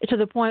 to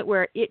the point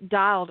where it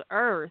dialed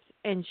Earth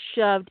and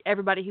shoved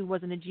everybody who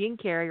wasn't a gene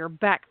carrier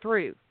back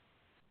through.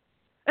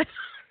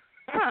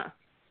 Huh.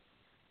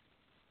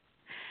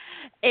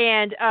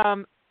 And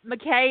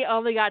McKay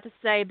only got to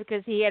stay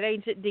because he had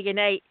ancient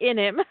DNA in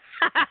him.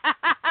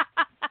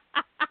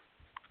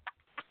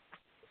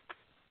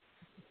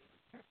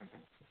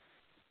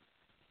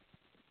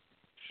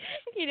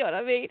 You know what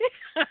I mean?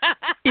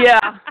 Yeah.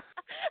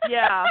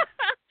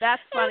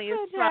 That's funny as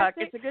fuck.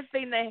 Fantastic. It's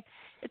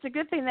a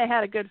good thing they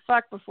had a good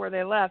fuck before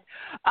they left.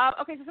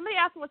 Okay, so somebody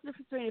asked me what's the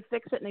difference between a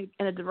fix-it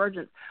and a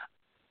divergence.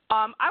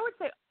 I would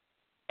say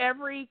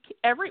every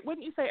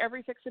wouldn't you say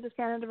every fix-it is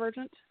canon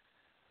divergent?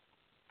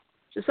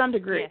 To some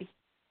degree.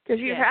 Because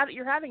you're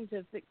having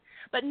to fix,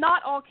 but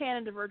not all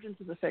canon divergence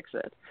is a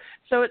fix-it.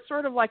 So it's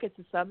sort of like it's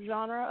a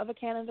subgenre of a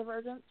canon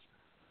divergence.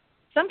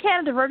 Some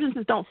canon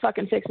divergences don't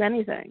fucking fix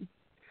anything.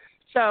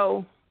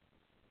 So,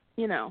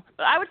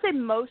 but I would say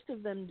most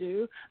of them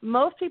do.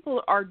 Most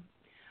people are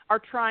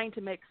trying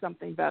to make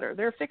something better.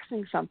 They're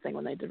fixing something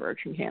when they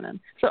diverge from canon.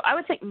 So I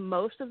would think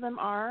most of them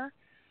are,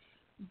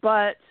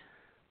 but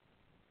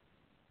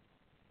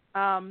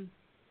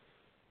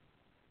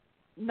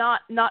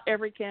not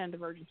every canon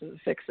divergence is a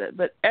fix-it,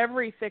 but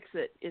every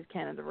fix-it is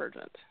canon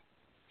divergent.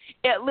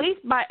 At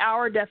least by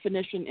our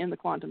definition in the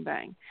Quantum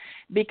Bang.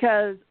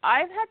 Because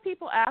I've had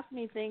people ask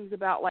me things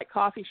about like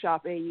coffee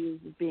shop AUs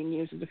as being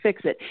used as a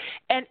fix-it.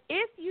 And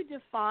if you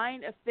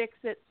define a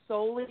fix-it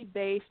solely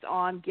based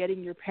on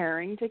getting your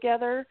pairing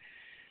together,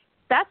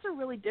 that's a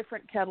really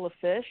different kettle of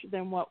fish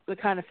than what the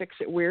kind of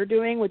fix-it we're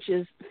doing, which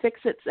is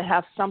fix-its that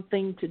have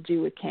something to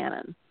do with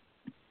canon.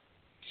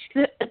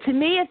 To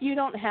me, if you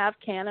don't have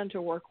canon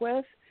to work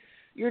with,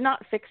 you're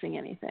not fixing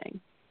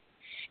anything.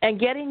 And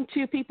getting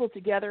two people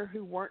together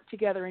who weren't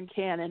together in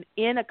canon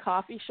in a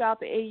coffee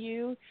shop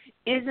AU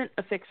isn't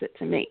a fix-it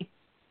to me.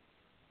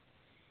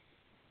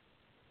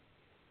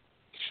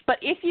 But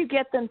if you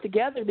get them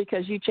together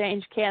because you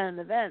change canon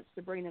events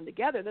to bring them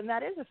together, then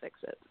that is a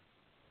fix-it.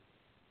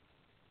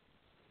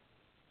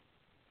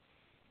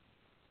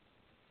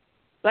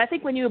 But I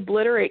think when you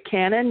obliterate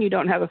canon, you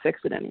don't have a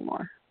fix-it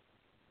anymore.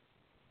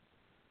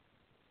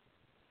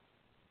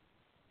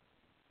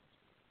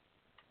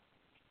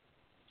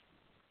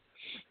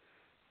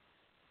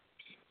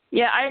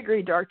 Yeah, I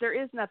agree, Dark. There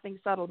is nothing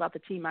subtle about the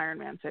Team Iron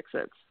Man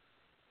fix-its.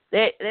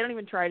 They don't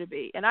even try to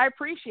be. And I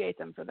appreciate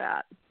them for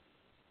that.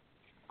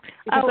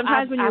 Because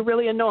sometimes when you're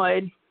really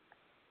annoyed.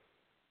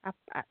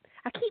 I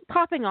keep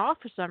popping off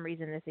for some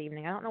reason this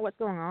evening. I don't know what's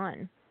going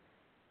on.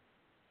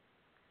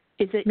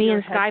 Is it me your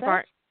and Skype headset?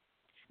 aren't?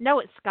 No,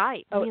 it's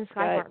Skype. Oh, me and it's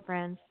Skype Skype. aren't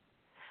friends.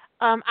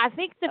 I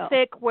think the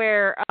fic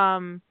where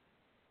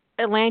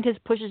Atlantis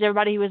pushes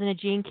everybody who isn't a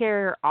gene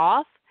carrier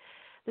off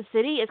the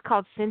city is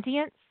called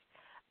Sentience.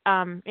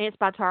 And it's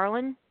by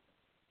Tarlin.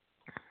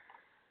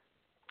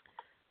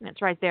 And it's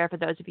right there for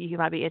those of you who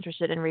might be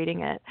interested in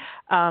reading it.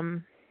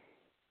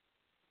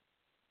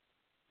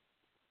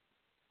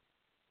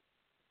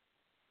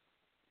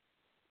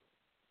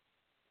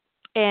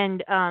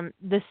 And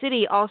the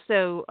city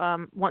also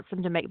wants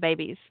them to make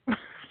babies.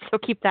 So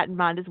keep that in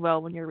mind as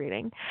well when you're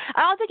reading.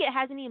 I don't think it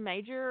has any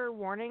major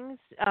warnings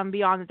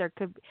beyond that there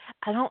could.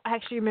 I don't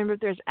actually remember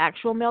if there's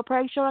actual male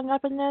prey showing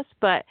up in this,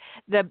 but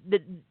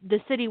the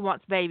city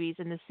wants babies,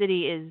 and the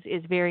city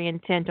is very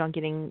intent on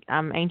getting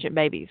ancient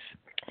babies.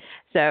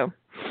 So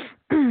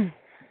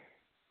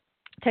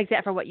take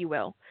that for what you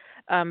will.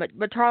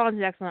 But Tarlin's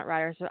an excellent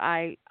writer, so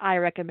I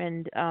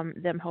recommend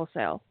them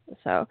wholesale.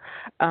 So,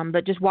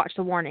 but just watch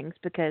the warnings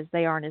because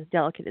they aren't as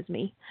delicate as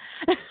me.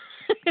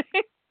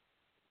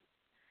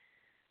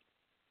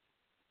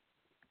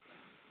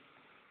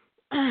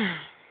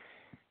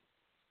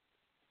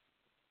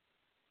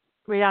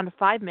 We're down to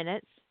 5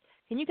 minutes.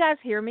 Can you guys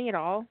hear me at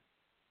all?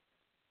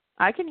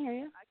 I can hear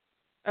you.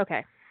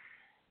 Okay.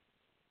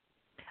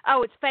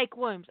 Oh, it's Fake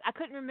Wombs. I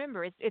couldn't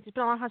remember. It's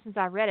been a long time since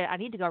I read it. I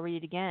need to go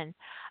read it again.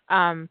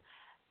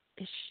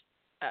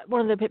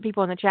 one of the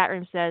people in the chat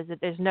room says that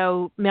there's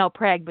no male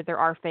preg, but there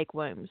are fake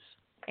wombs,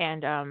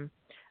 and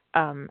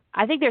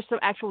I think there's some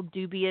actual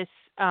dubious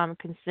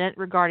consent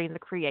regarding the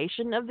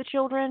creation of the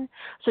children.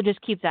 So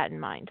just keep that in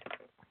mind.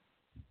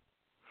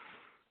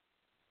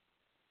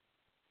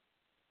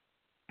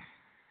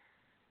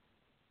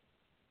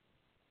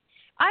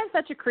 I'm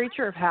such a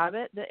creature of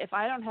habit that if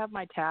I don't have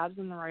my tabs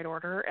in the right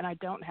order, and I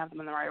don't have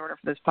them in the right order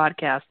for this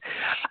podcast,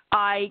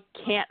 I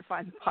can't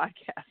find the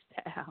podcast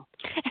tab.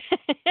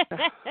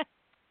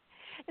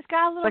 It's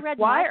got a little like, red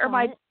why mark are on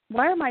my it.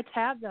 why are my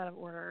tabs out of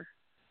order?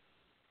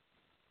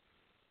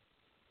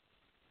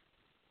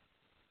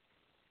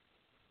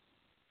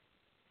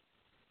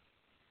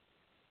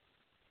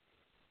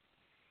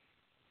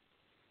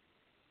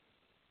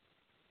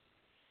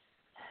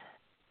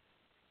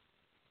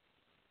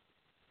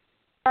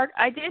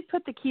 I did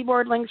put the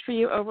keyboard links for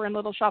you over in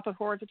Little Shop of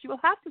Horrors, but you will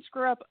have to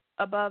screw up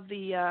above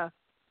the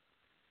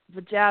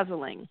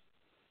vajazzling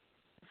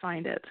to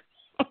find it.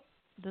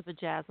 The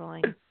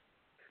vajazzling.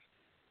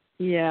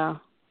 Yeah.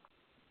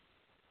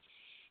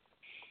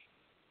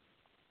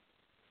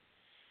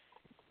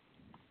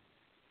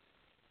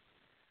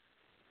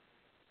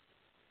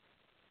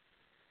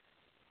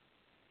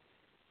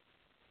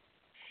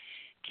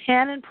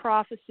 Canon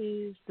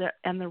prophecies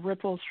and the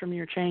ripples from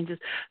your changes.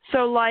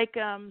 So like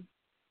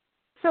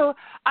so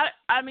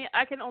I mean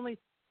I can only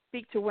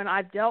speak to when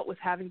I've dealt with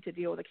having to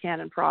deal with a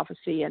canon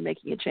prophecy and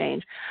making a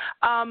change.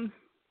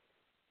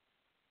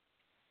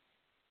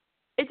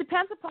 It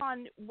depends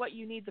upon what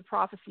you need the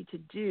prophecy to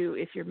do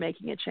if you're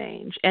making a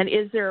change, and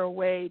is there a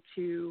way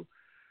to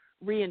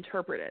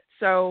reinterpret it.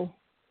 So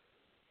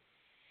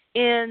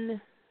in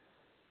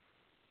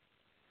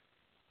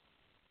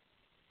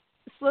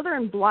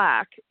Slytherin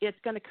Black, it's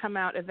going to come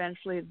out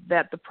eventually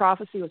that the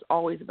prophecy was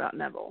always about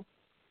Neville.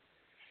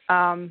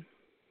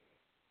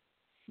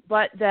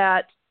 But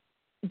that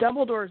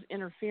Dumbledore's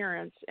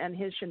interference and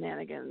his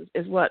shenanigans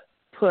is what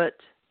put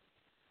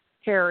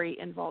Harry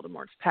in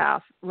Voldemort's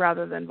path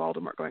rather than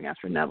Voldemort going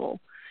after Neville.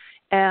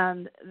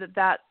 And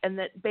that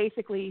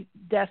basically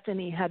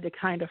Destiny had to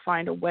kind of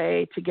find a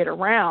way to get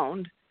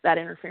around that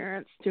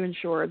interference to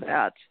ensure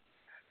that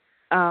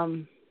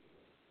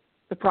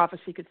the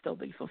prophecy could still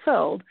be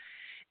fulfilled.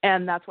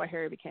 And that's why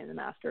Harry became the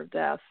Master of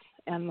Death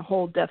and the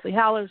whole Deathly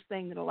Hallows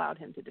thing that allowed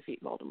him to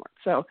defeat Voldemort.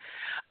 So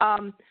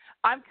I'm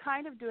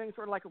kind of doing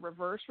sort of like a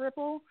reverse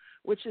ripple,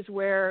 which is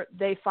where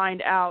they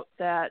find out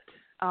that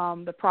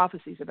the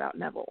prophecy is about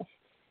Neville.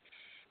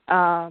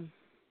 And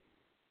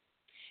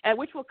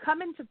which will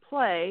come into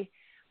play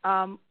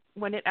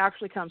when it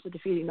actually comes to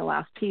defeating the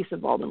last piece of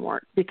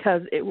Voldemort,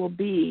 because it will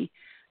be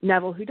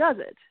Neville who does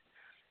it.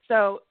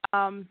 So,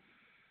 well,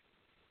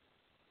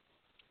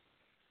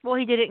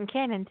 he did it in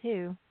canon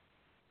too.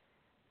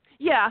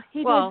 Yeah,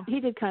 he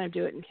did kind of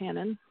do it in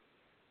canon.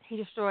 He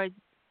destroyed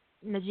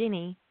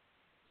Nagini.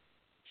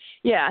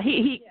 Yeah,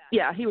 he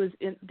was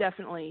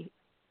definitely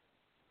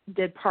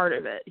did part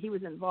of it. He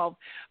was involved,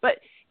 but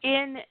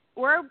in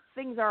where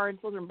things are in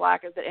Slytherin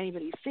Black is that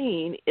anybody's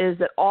seen is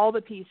that all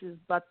the pieces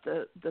but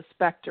the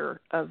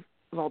specter of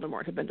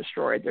Voldemort have been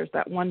destroyed. There's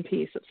that one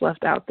piece that's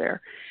left out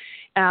there,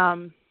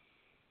 and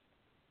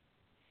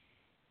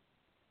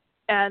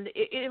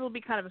it will be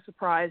kind of a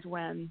surprise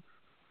when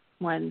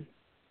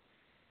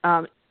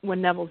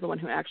Neville's the one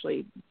who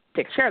actually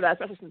takes care of that,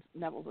 especially since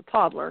Neville's a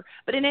toddler.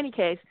 But in any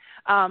case,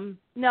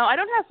 no, I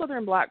don't have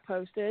Slytherin Black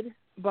posted,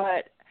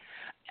 but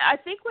I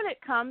think when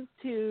it comes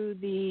to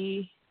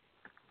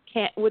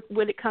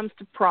when it comes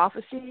to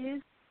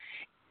prophecies,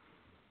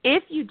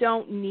 if you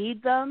don't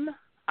need them,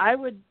 I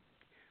would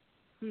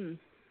hand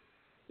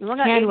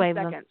wave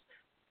them.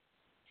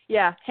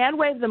 Yeah, hand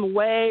wave them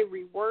away,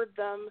 reword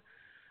them.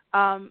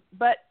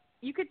 But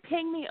you could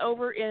ping me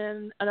over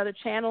in another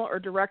channel or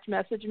direct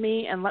message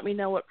me and let me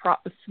know what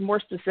more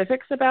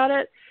specifics about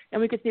it, and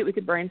we could see what we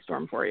could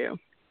brainstorm for you.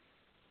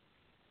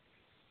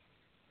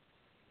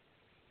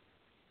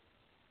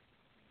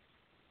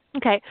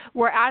 Okay,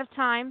 we're out of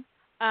time,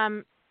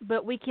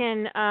 but we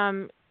can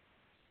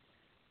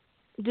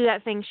do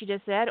that thing she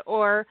just said,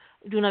 or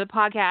do another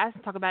podcast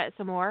and talk about it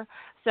some more.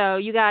 So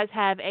you guys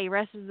have a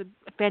rest of the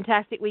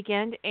fantastic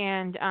weekend,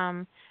 and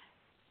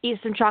eat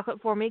some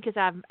chocolate for me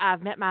because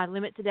I've met my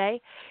limit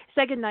today.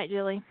 Say good night,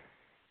 Julie.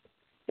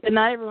 Good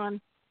night, everyone.